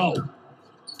and go.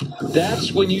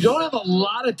 That's when you don't have a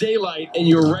lot of daylight and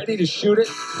you're ready to shoot it,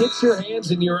 hits your hands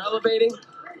and you're elevating.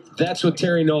 That's what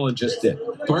Terry Nolan just did.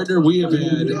 Partner, we have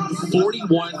had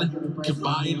 41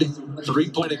 combined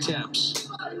 3-point attempts.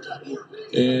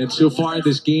 And so far in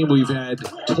this game, we've had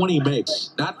 20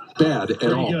 makes. Not bad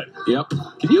at all. Good. Yep.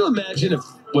 Can you imagine if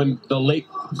when the late,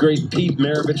 great Pete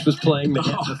Maravich was playing, they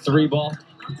had the 3-ball?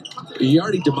 He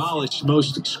already demolished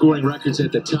most scoring records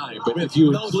at the time. But if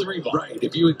you include, 3-ball. Right,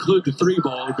 if you include the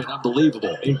 3-ball, it would have been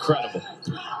unbelievable. Incredible.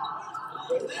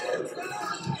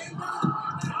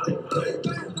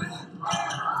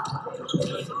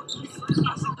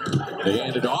 They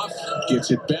hand it off,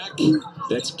 gets it back.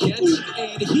 That's Kent,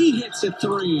 and he hits a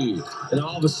three. And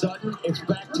all of a sudden, it's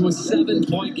back to a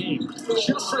 7-point game.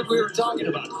 Just like we were talking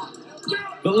about.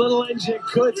 The little engine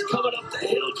coulds coming up the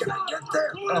hill. Can I get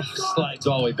there? Oh, slides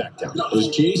all the way back down. It was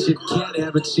Jason Kent.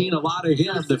 Haven't seen a lot of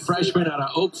him, the freshman out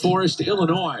of Oak Forest,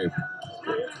 Illinois.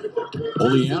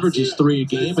 Only averages 3 a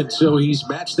game, and so he's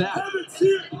matched that.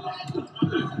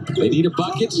 They need a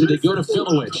bucket, so they go to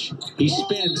Filowich. He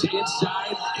spins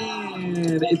inside,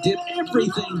 and it did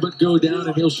everything but go down,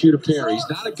 and he'll shoot a pair. He's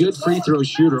not a good free throw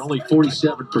shooter, only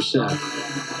 47%.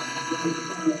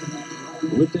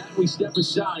 With that, we step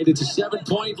aside. It's a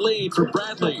 7-point lead for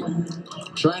Bradley.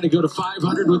 Trying to go to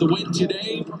 500 with a win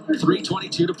today.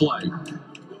 3:22 to play.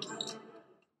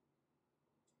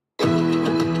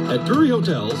 At Drury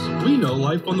Hotels, we know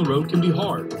life on the road can be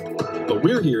hard, but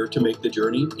we're here to make the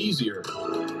journey easier.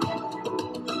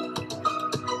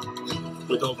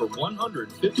 With over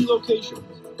 150 locations,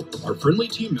 our friendly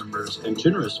team members and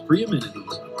generous free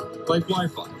amenities like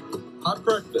Wi-Fi, hot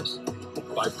breakfast,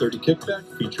 5:30 kickback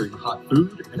featuring hot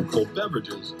food and cold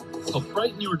beverages help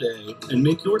brighten your day and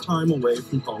make your time away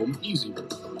from home easier,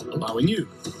 allowing you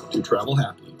to travel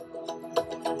happy.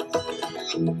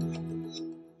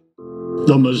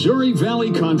 The Missouri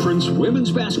Valley Conference Women's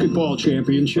Basketball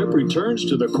Championship returns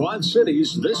to the Quad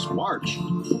Cities this March.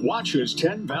 Watch as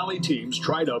 10 Valley teams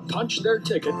try to punch their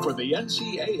ticket for the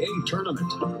NCAA tournament.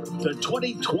 The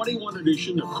 2021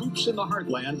 edition of Hoops in the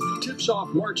Heartland tips off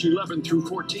March 11th through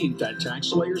 14th at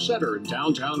Taxslayer Center in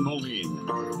downtown Moline.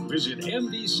 Visit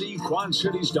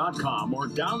MVCQuadCities.com or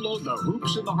download the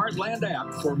Hoops in the Heartland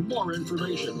app for more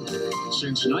information.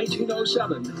 Since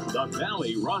 1907, the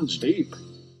Valley runs deep.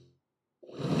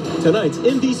 Tonight's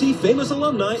MVC famous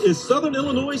alumni is Southern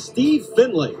Illinois Steve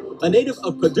Finley. A native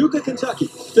of Paducah, Kentucky,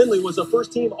 Finley was a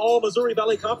first-team All-Missouri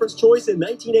Valley Conference choice in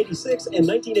 1986 and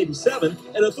 1987,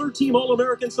 and a third-team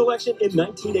All-American selection in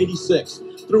 1986.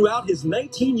 Throughout his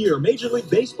 19-year Major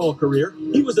League Baseball career,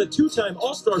 he was a 2-time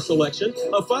All-Star selection,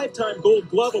 a 5-time Gold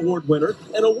Glove Award winner,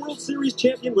 and a World Series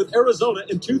champion with Arizona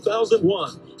in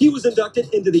 2001. He was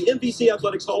inducted into the MVC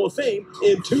Athletics Hall of Fame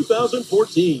in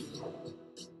 2014.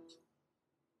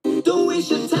 Don't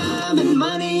waste your time and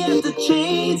money at the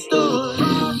chain store.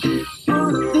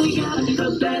 They got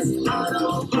the best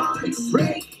auto parts,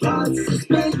 brake parts,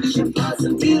 suspension parts,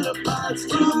 and dealer parts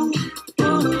too.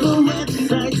 The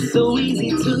website's so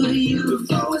easy to use,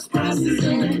 lowest prices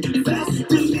and fast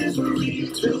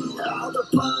delivery too. All the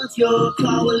parts your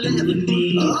car will ever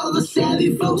need. All the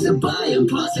savvy folks that buy them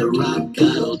parts at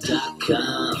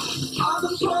rockauto.com. All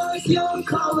the parts your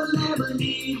car will ever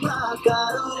need.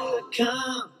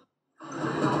 rockauto.com.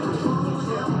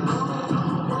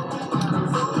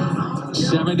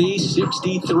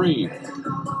 70-63.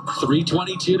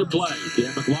 3:22 to play.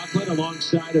 Dan McLaughlin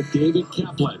alongside of David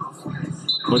Kaplan.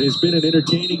 But it's been an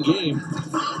entertaining game.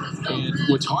 And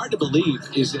what's hard to believe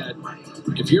is that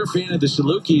if you're a fan of the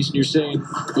Salukis and you're saying,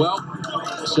 well,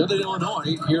 Southern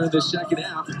Illinois here in the second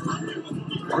half,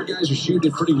 our guys are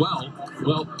shooting it pretty well.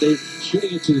 Well, they're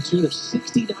shooting it to the tune of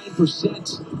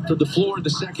 69% from the floor in the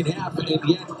second half, and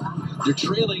yet they're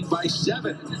trailing by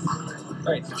 7.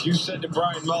 Right, if you said to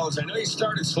Brian Mullins, I know you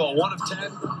started slow, 1 of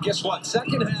 10. Guess what?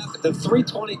 Second half, at the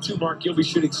 3:22 mark, you'll be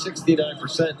shooting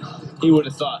 69%. He would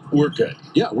have thought, we're good.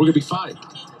 Yeah, we're going to be fine.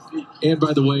 And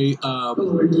by the way,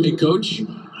 hey, Coach, you're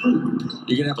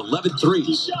going to have 11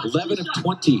 threes, 11 of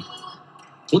 20.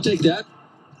 We'll take that.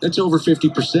 That's over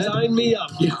 50%. Sign me up.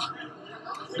 Yeah.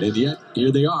 And yet, here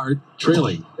they are,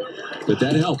 trailing. But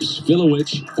that helps.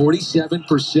 Filowich,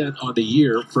 47% on the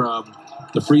year from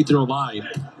the free throw line.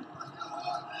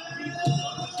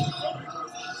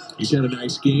 He's had a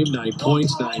nice game, 9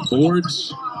 points, 9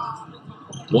 boards.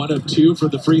 1 of 2 for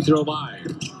the free throw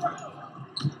line.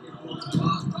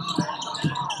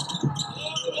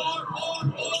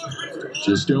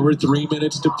 Just over 3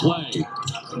 minutes to play.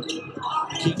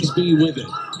 Kingsby with it.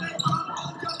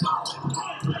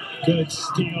 Good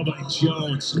steal by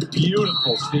Jones.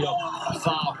 Beautiful steal.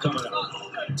 Foul coming up.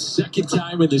 Second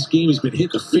time in this game he's been hit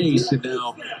in the face, and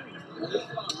now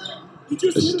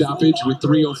a stoppage with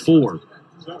 3:04.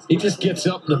 He just gets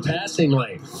up in the passing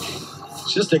lane.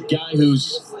 It's just a guy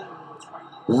who's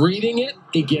reading it.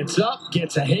 He gets up,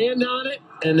 gets a hand on it,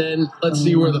 and then let's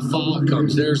see where the foul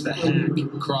comes. There's the hack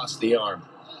across the arm.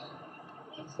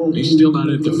 He's still not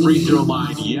at the free throw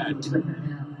line yet.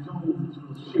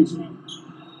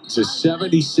 It's a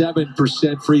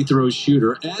 77% free throw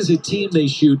shooter. As a team, they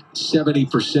shoot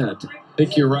 70%. I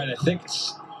think you're right. I think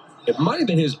it might have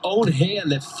been his own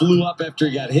hand that flew up after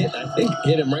he got hit. I think it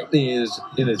hit him right in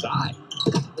his eye.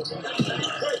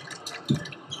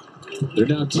 They're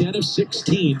now 10 of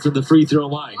 16 from the free throw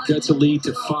line. Cuts a lead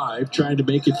to 5, trying to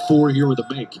make it 4 here with a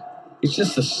make. He's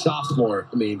just a sophomore.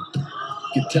 I mean,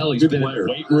 you can tell he's been in the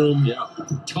weight room. Yeah.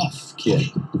 Tough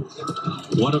kid.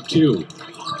 1 of 2.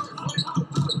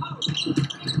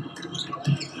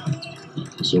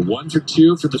 So 1 for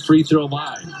 2 for the free throw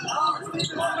line.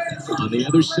 On the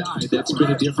other side, that's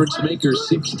been a difference maker.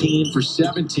 16 for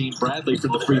 17. Bradley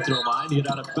from the free throw line. Hit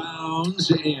out of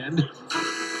bounds, and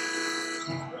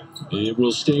it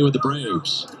will stay with the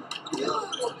Braves.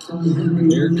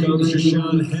 Here comes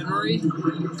Rashawn Henry.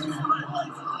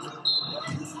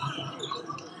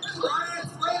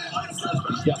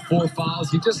 He's got 4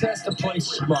 fouls. He just has to play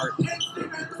smart.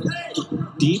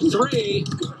 Deep 3.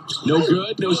 No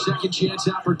good. No second chance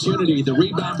opportunity. The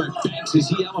rebound by Banks as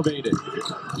he elevated.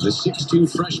 The 6'2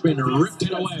 freshman ripped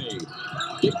it away.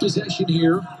 Big possession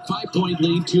here. 5-point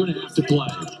lead. 2.5 to play.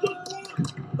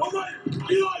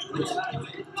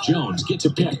 Jones gets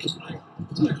a pick.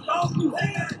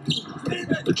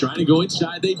 They're trying to go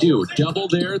inside. They do. Double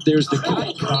there. There's the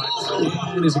cut.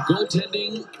 And is it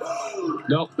goaltending?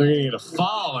 Nope, they're going to get a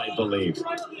foul, I believe.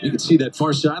 You can see that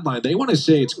far sideline. They want to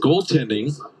say it's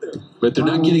goaltending, but they're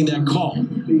not getting that call.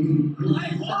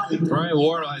 Brian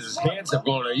Wardle has his hands up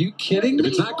going, are you kidding me? If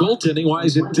it's not goaltending, why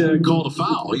is it called a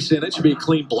foul? He's saying that should be a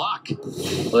clean block.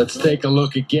 Let's take a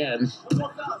look again.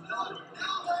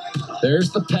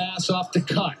 There's the pass off the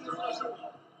cut.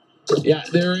 Yeah,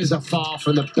 there is a foul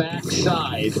from the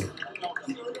backside.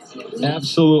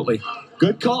 Absolutely.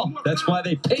 Good call. That's why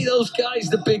they pay those guys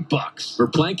the big bucks.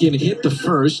 Verplanken hit the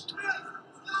first.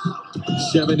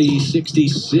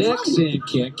 70-66 and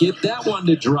can't get that one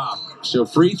to drop. So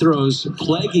free throws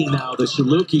plaguing now the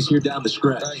Salukis here down the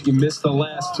stretch. Right, you missed the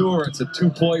last 2 or it's a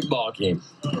 2-point ball game.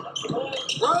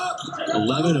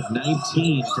 11 of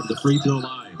 19 from the free throw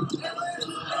line.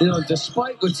 You know,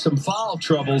 despite with some foul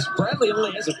troubles, Bradley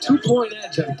only has a 2-point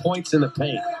edge on points in the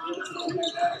paint.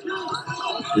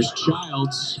 Here's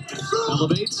Childs.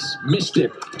 Elevates. Missed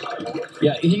it.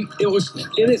 Yeah, it was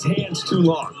in his hands too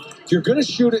long. If you're going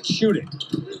to shoot it, shoot it.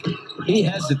 He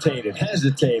hesitated.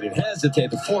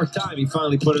 The 4th time he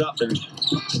finally put it up and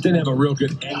just didn't have a real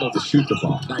good angle to shoot the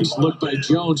ball. Nice look by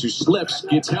Jones, who slips,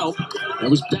 gets help. That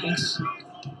was Banks.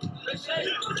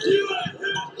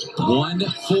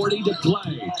 1:40 to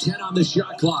play. 10 on the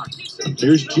shot clock.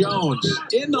 There's Jones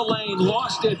in the lane,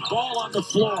 lost it. Ball on the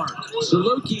floor.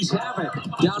 Salukis have it.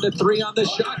 Down to 3 on the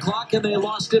shot clock, and they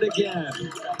lost it again.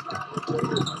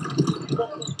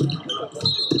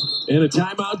 And a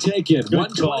timeout taken.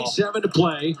 1:27 to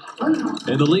play.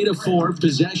 And the lead of 4,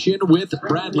 possession with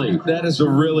Bradley. That is a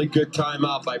really good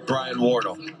timeout by Brian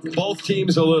Wardle. Both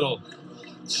teams a little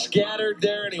scattered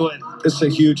there, and he went, this is a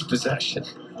huge possession.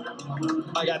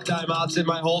 I got timeouts in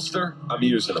my holster. I'm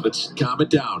using them. Let's calm it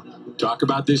down. Talk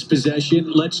about this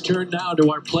possession. Let's turn now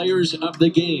to our players of the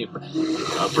game.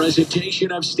 A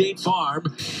presentation of State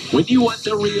Farm. When you want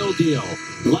the real deal,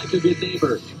 like a good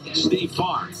neighbor, State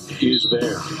Farm is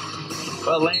there.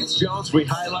 Well, Lance Jones, we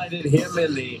highlighted him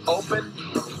in the open.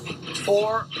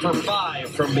 4 for 5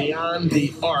 from beyond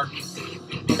the arc.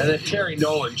 And then Terry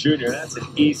Nolan Jr., that's an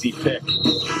easy pick.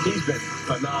 He's been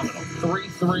phenomenal. 3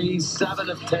 threes, 7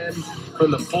 of 10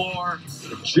 from the floor.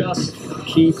 Just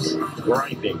keeps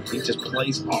grinding. He just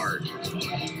plays hard.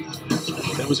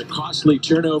 That was a costly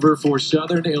turnover for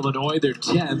Southern Illinois. They're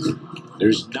 10th.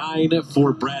 There's 9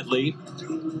 for Bradley.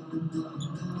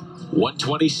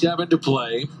 1:27 to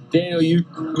play. Daniel, you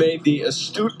made the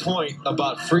astute point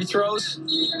about free throws.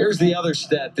 Here's the other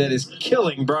stat that is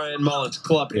killing Brian Mullen's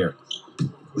club here.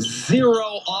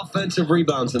 0 offensive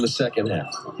rebounds in the second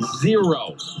half.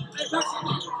 0.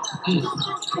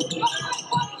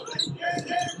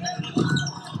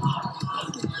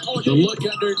 The look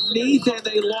underneath, and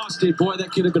they lost it. Boy,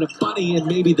 that could have been a bunny and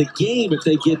maybe the game if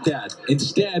they get that.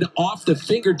 Instead, off the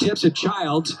fingertips of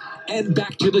Childs and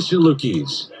back to the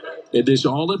Salukis. In this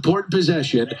all-important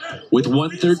possession with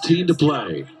 1:13 to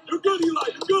play.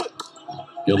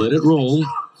 He'll let it roll.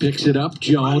 Picks it up,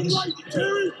 Jones.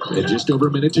 And just over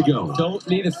a minute to go. Don't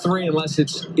need a 3 unless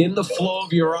it's in the flow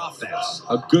of your offense.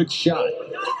 A good shot.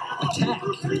 Attack.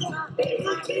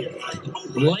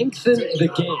 Lengthen the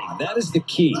game. That is the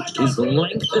key, is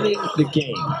lengthening the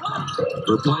game.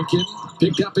 Verplanken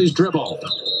picked up his dribble.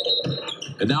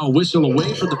 And now a whistle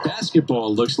away from the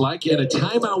basketball, looks like. And a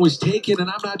timeout was taken, and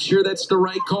I'm not sure that's the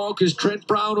right call because Trent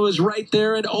Brown was right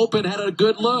there and open, had a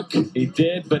good look. He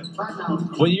did, but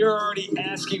when you're already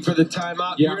asking for the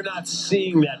timeout, you're not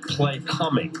seeing that play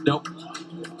coming. Nope.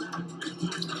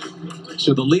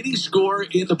 So the leading scorer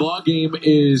in the ballgame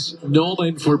is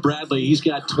Nolan for Bradley. He's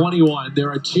got 21.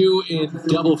 There are two in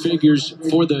double figures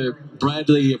for the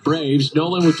Bradley Braves.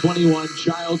 Nolan with 21,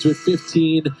 Childs with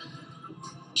 15.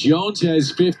 Jones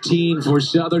has 15 for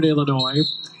Southern Illinois.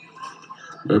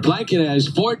 Blanket has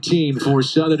 14 for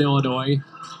Southern Illinois.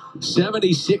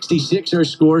 70-66 our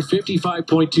score,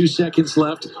 55.2 seconds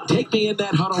left. Take me in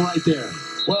that huddle right there.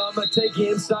 Well, I'm going to take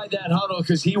you inside that huddle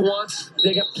because they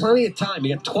got plenty of time.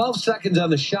 You got 12 seconds on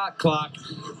the shot clock.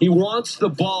 He wants the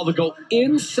ball to go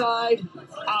inside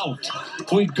out.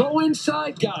 If we go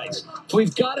inside, guys, if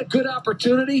we've got a good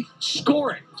opportunity,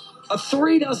 score it. A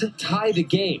 3 doesn't tie the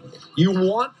game. You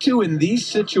want to, in these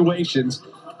situations,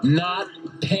 not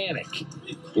panic.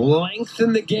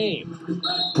 Lengthen the game.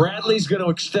 Bradley's going to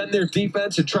extend their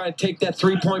defense and try and take that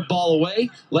three-point ball away.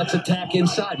 Let's attack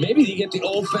inside. Maybe you get the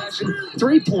old-fashioned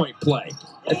three-point play.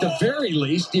 At the very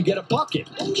least, you get a bucket.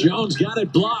 Jones got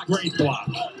it blocked. Great block.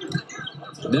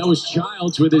 And that was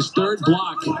Childs with his third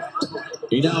block.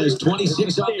 He now has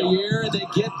 26 on the year. They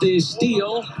get the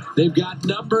steal. They've got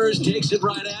numbers. Takes it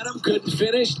right at him. Couldn't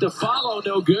finish. The follow,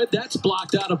 no good. That's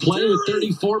blocked out of play with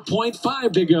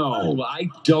 34.5 to go. Oh,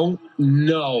 I don't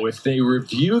know if they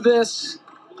review this.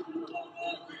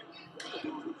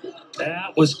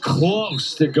 That was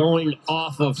close to going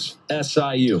off of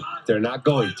SIU. They're not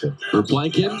going to. For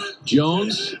Blanken,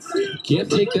 Jones can't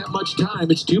take that much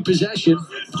time. It's 2 possession.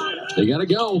 They got to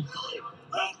go.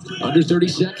 Under 30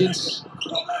 seconds.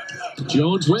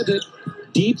 Jones with it.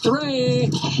 Deep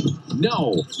three.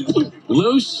 No.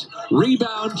 Loose.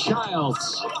 Rebound,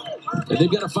 Childs. And they've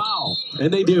got a foul.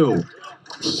 And they do.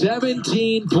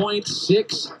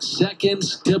 17.6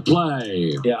 seconds to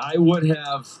play. Yeah, I would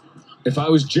have, if I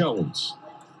was Jones,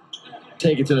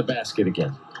 take it to the basket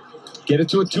again. Get it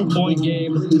to a 2-point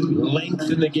game,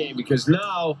 lengthen the game, because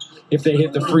now, if they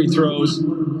hit the free throws,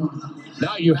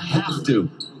 now you have to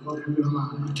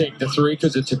take the 3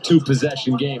 because it's a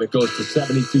 2-possession game. It goes to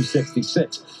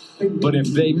 72-66. But if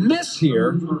they miss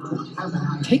here,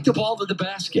 take the ball to the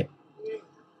basket.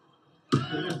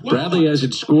 Bradley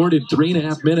hasn't scored in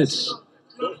 3.5 minutes.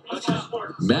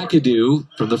 McAdoo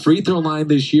from the free throw line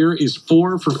this year is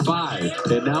 4 for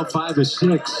 5, and now 5 of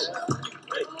 6.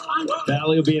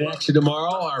 Valley will be in action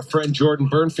tomorrow. Our friend Jordan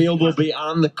Burnfield will be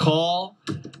on the call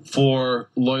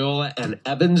for Loyola and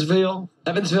Evansville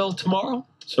tomorrow.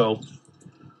 So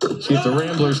see if the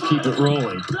Ramblers keep it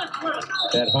rolling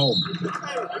at home.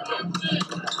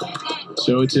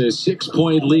 So it's a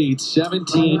 6-point lead,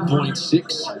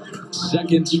 17.6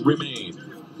 seconds remain.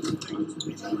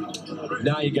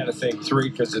 Now you got to think 3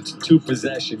 because it's a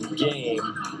 2-possession game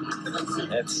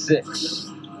at 6.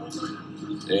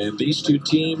 And these two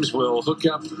teams will hook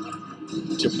up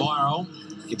tomorrow.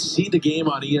 You can see the game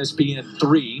on ESPN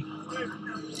 3.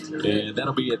 And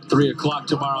that'll be at 3 o'clock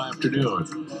tomorrow afternoon.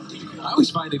 I always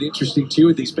find it interesting, too,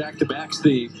 with these back-to-backs,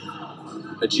 the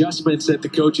adjustments that the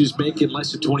coaches make in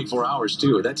less than 24 hours,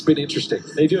 too. That's been interesting.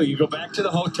 They do. You go back to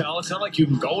the hotel. It's not like you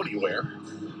can go anywhere.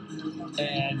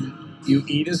 And you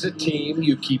eat as a team.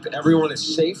 You keep everyone as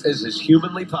safe as is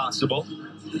humanly possible.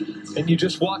 And you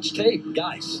just watch tape.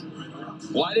 Guys,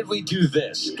 why did we do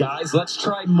this? Guys, let's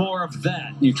try more of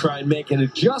that. You try and make an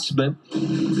adjustment.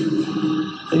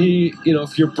 And you know,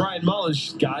 if you're Brian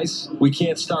Mullins, guys, we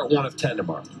can't start 1 of 10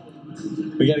 tomorrow.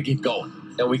 We got to keep going.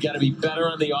 And we got to be better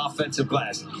on the offensive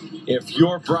glass. If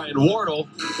you're Brian Wardle,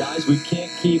 guys, we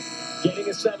can't keep getting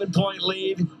a 7-point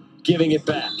lead, giving it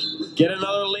back. Get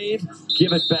another lead,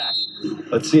 give it back.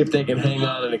 Let's see if they can hang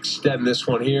on and extend this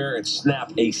one here and snap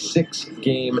a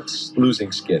 6-game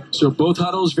losing skid. So both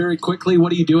huddles very quickly.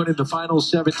 What are you doing in the final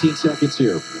 17 seconds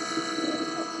here?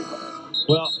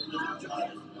 Well,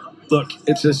 look,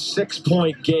 it's a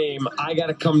 6-point game. I got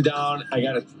to come down. I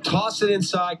got to toss it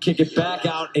inside, kick it back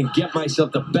out, and get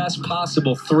myself the best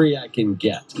possible 3 I can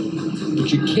get.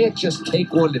 But you can't just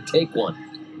take one to take one.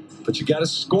 But you got to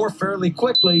score fairly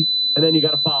quickly, and then you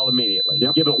got to foul immediately.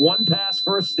 Yep. Give it 1 pass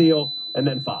for a steal, and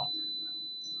then foul.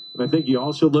 And I think you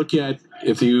also look at,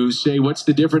 if you say, what's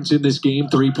the difference in this game?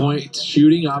 3-point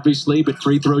shooting, obviously, but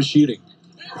free throw shooting.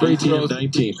 18 of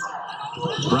 19.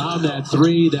 Brown, that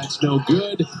 3, that's no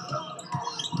good.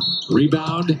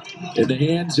 Rebound in the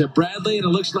hands of Bradley, and it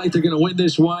looks like they're going to win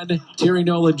this one. Terry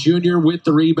Nolan Jr. with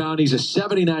the rebound. He's a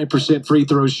 79% free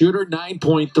throw shooter,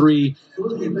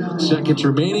 9.3 seconds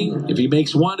remaining. If he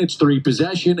makes 1, it's 3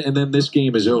 possession, and then this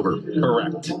game is over.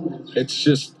 Correct. It's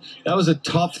just, that was a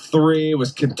tough 3. It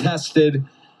was contested.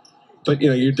 But, you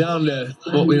know, you're down to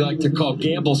what we like to call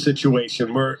gamble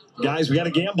situation where, guys, we got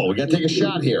to gamble. We got to take a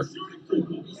shot here.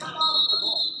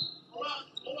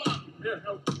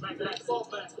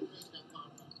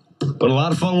 But a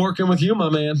lot of fun working with you, my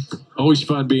man. Always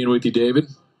fun being with you, David.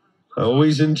 I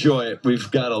always enjoy it. We've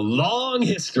got a long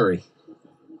history.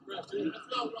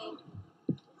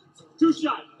 Two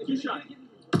shot.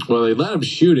 Well, they let him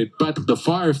shoot it, but the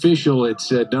fire official had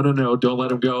said, no, don't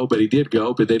let him go. But he did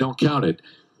go, but they don't count it.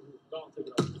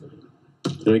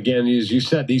 And again, as you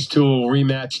said, these two will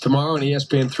rematch tomorrow on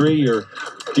ESPN3. Your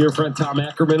dear friend Tom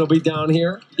Ackerman will be down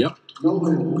here. Yep.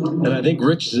 And I think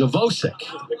Rich Zavosik,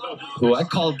 who I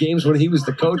called games when he was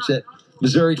the coach at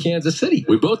Missouri, Kansas City.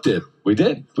 We both did. We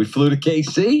did. We flew to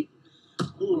KC.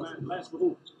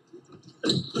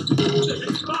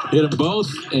 Hit them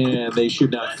both, and they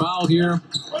should not foul here.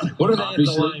 What are they at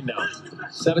the line now?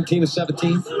 17 of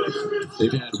 17?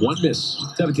 They've had one miss.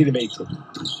 17 of 18.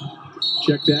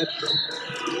 Check that.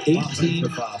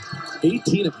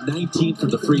 18 of 19 from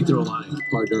the free throw line,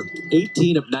 partner.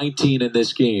 18 of 19 in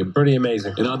this game. Pretty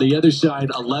amazing. And on the other side,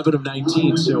 11 of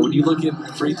 19. So when you look at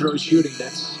free throw shooting,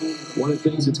 that's one of the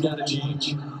things that's got to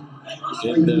change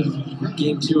in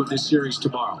game 2 of this series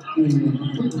tomorrow.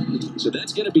 So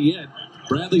that's going to be it.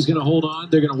 Bradley's going to hold on.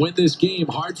 They're going to win this game,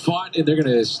 hard fought, and they're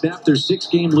going to snap their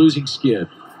 6-game losing skid.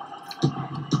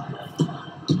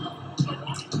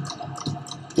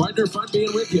 Partner, fun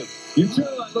being with you. You too.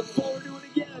 I look forward to it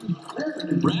again.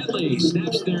 Bradley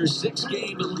snaps their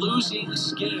 6-game losing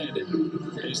skid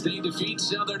as they defeat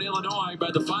Southern Illinois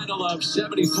by the final of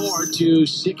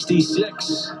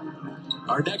 74-66.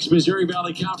 Our next Missouri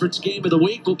Valley Conference game of the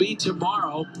week will be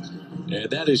tomorrow, and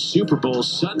that is Super Bowl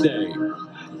Sunday.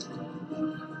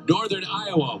 Northern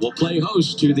Iowa will play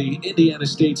host to the Indiana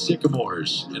State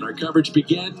Sycamores, and our coverage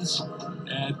begins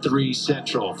at 3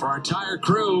 Central. For our entire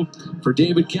crew, for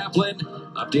David Kaplan,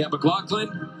 I'm Dan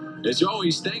McLaughlin. As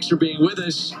always, thanks for being with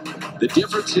us. The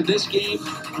difference in this game,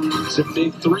 some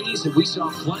big threes, and we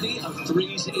saw plenty of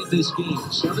threes in this game.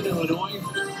 Southern Illinois,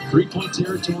 three-point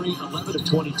territory, 11 of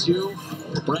 22.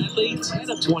 Bradley, 10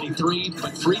 of 23,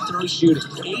 but free throw shooting,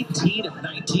 18 of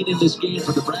 19 in this game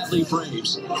for the Bradley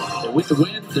Braves. And with the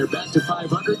win, they're back to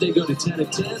 500. They go to 10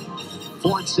 and 10,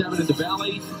 4 and 7 in the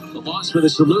Valley. The loss for the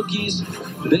Salukis,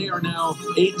 they are now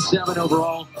 8 and 7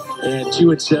 overall and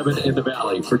 2 and 7 in the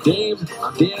Valley. For Dave,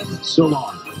 I'm Dan. So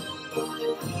long.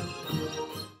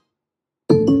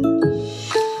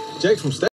 Jake from State.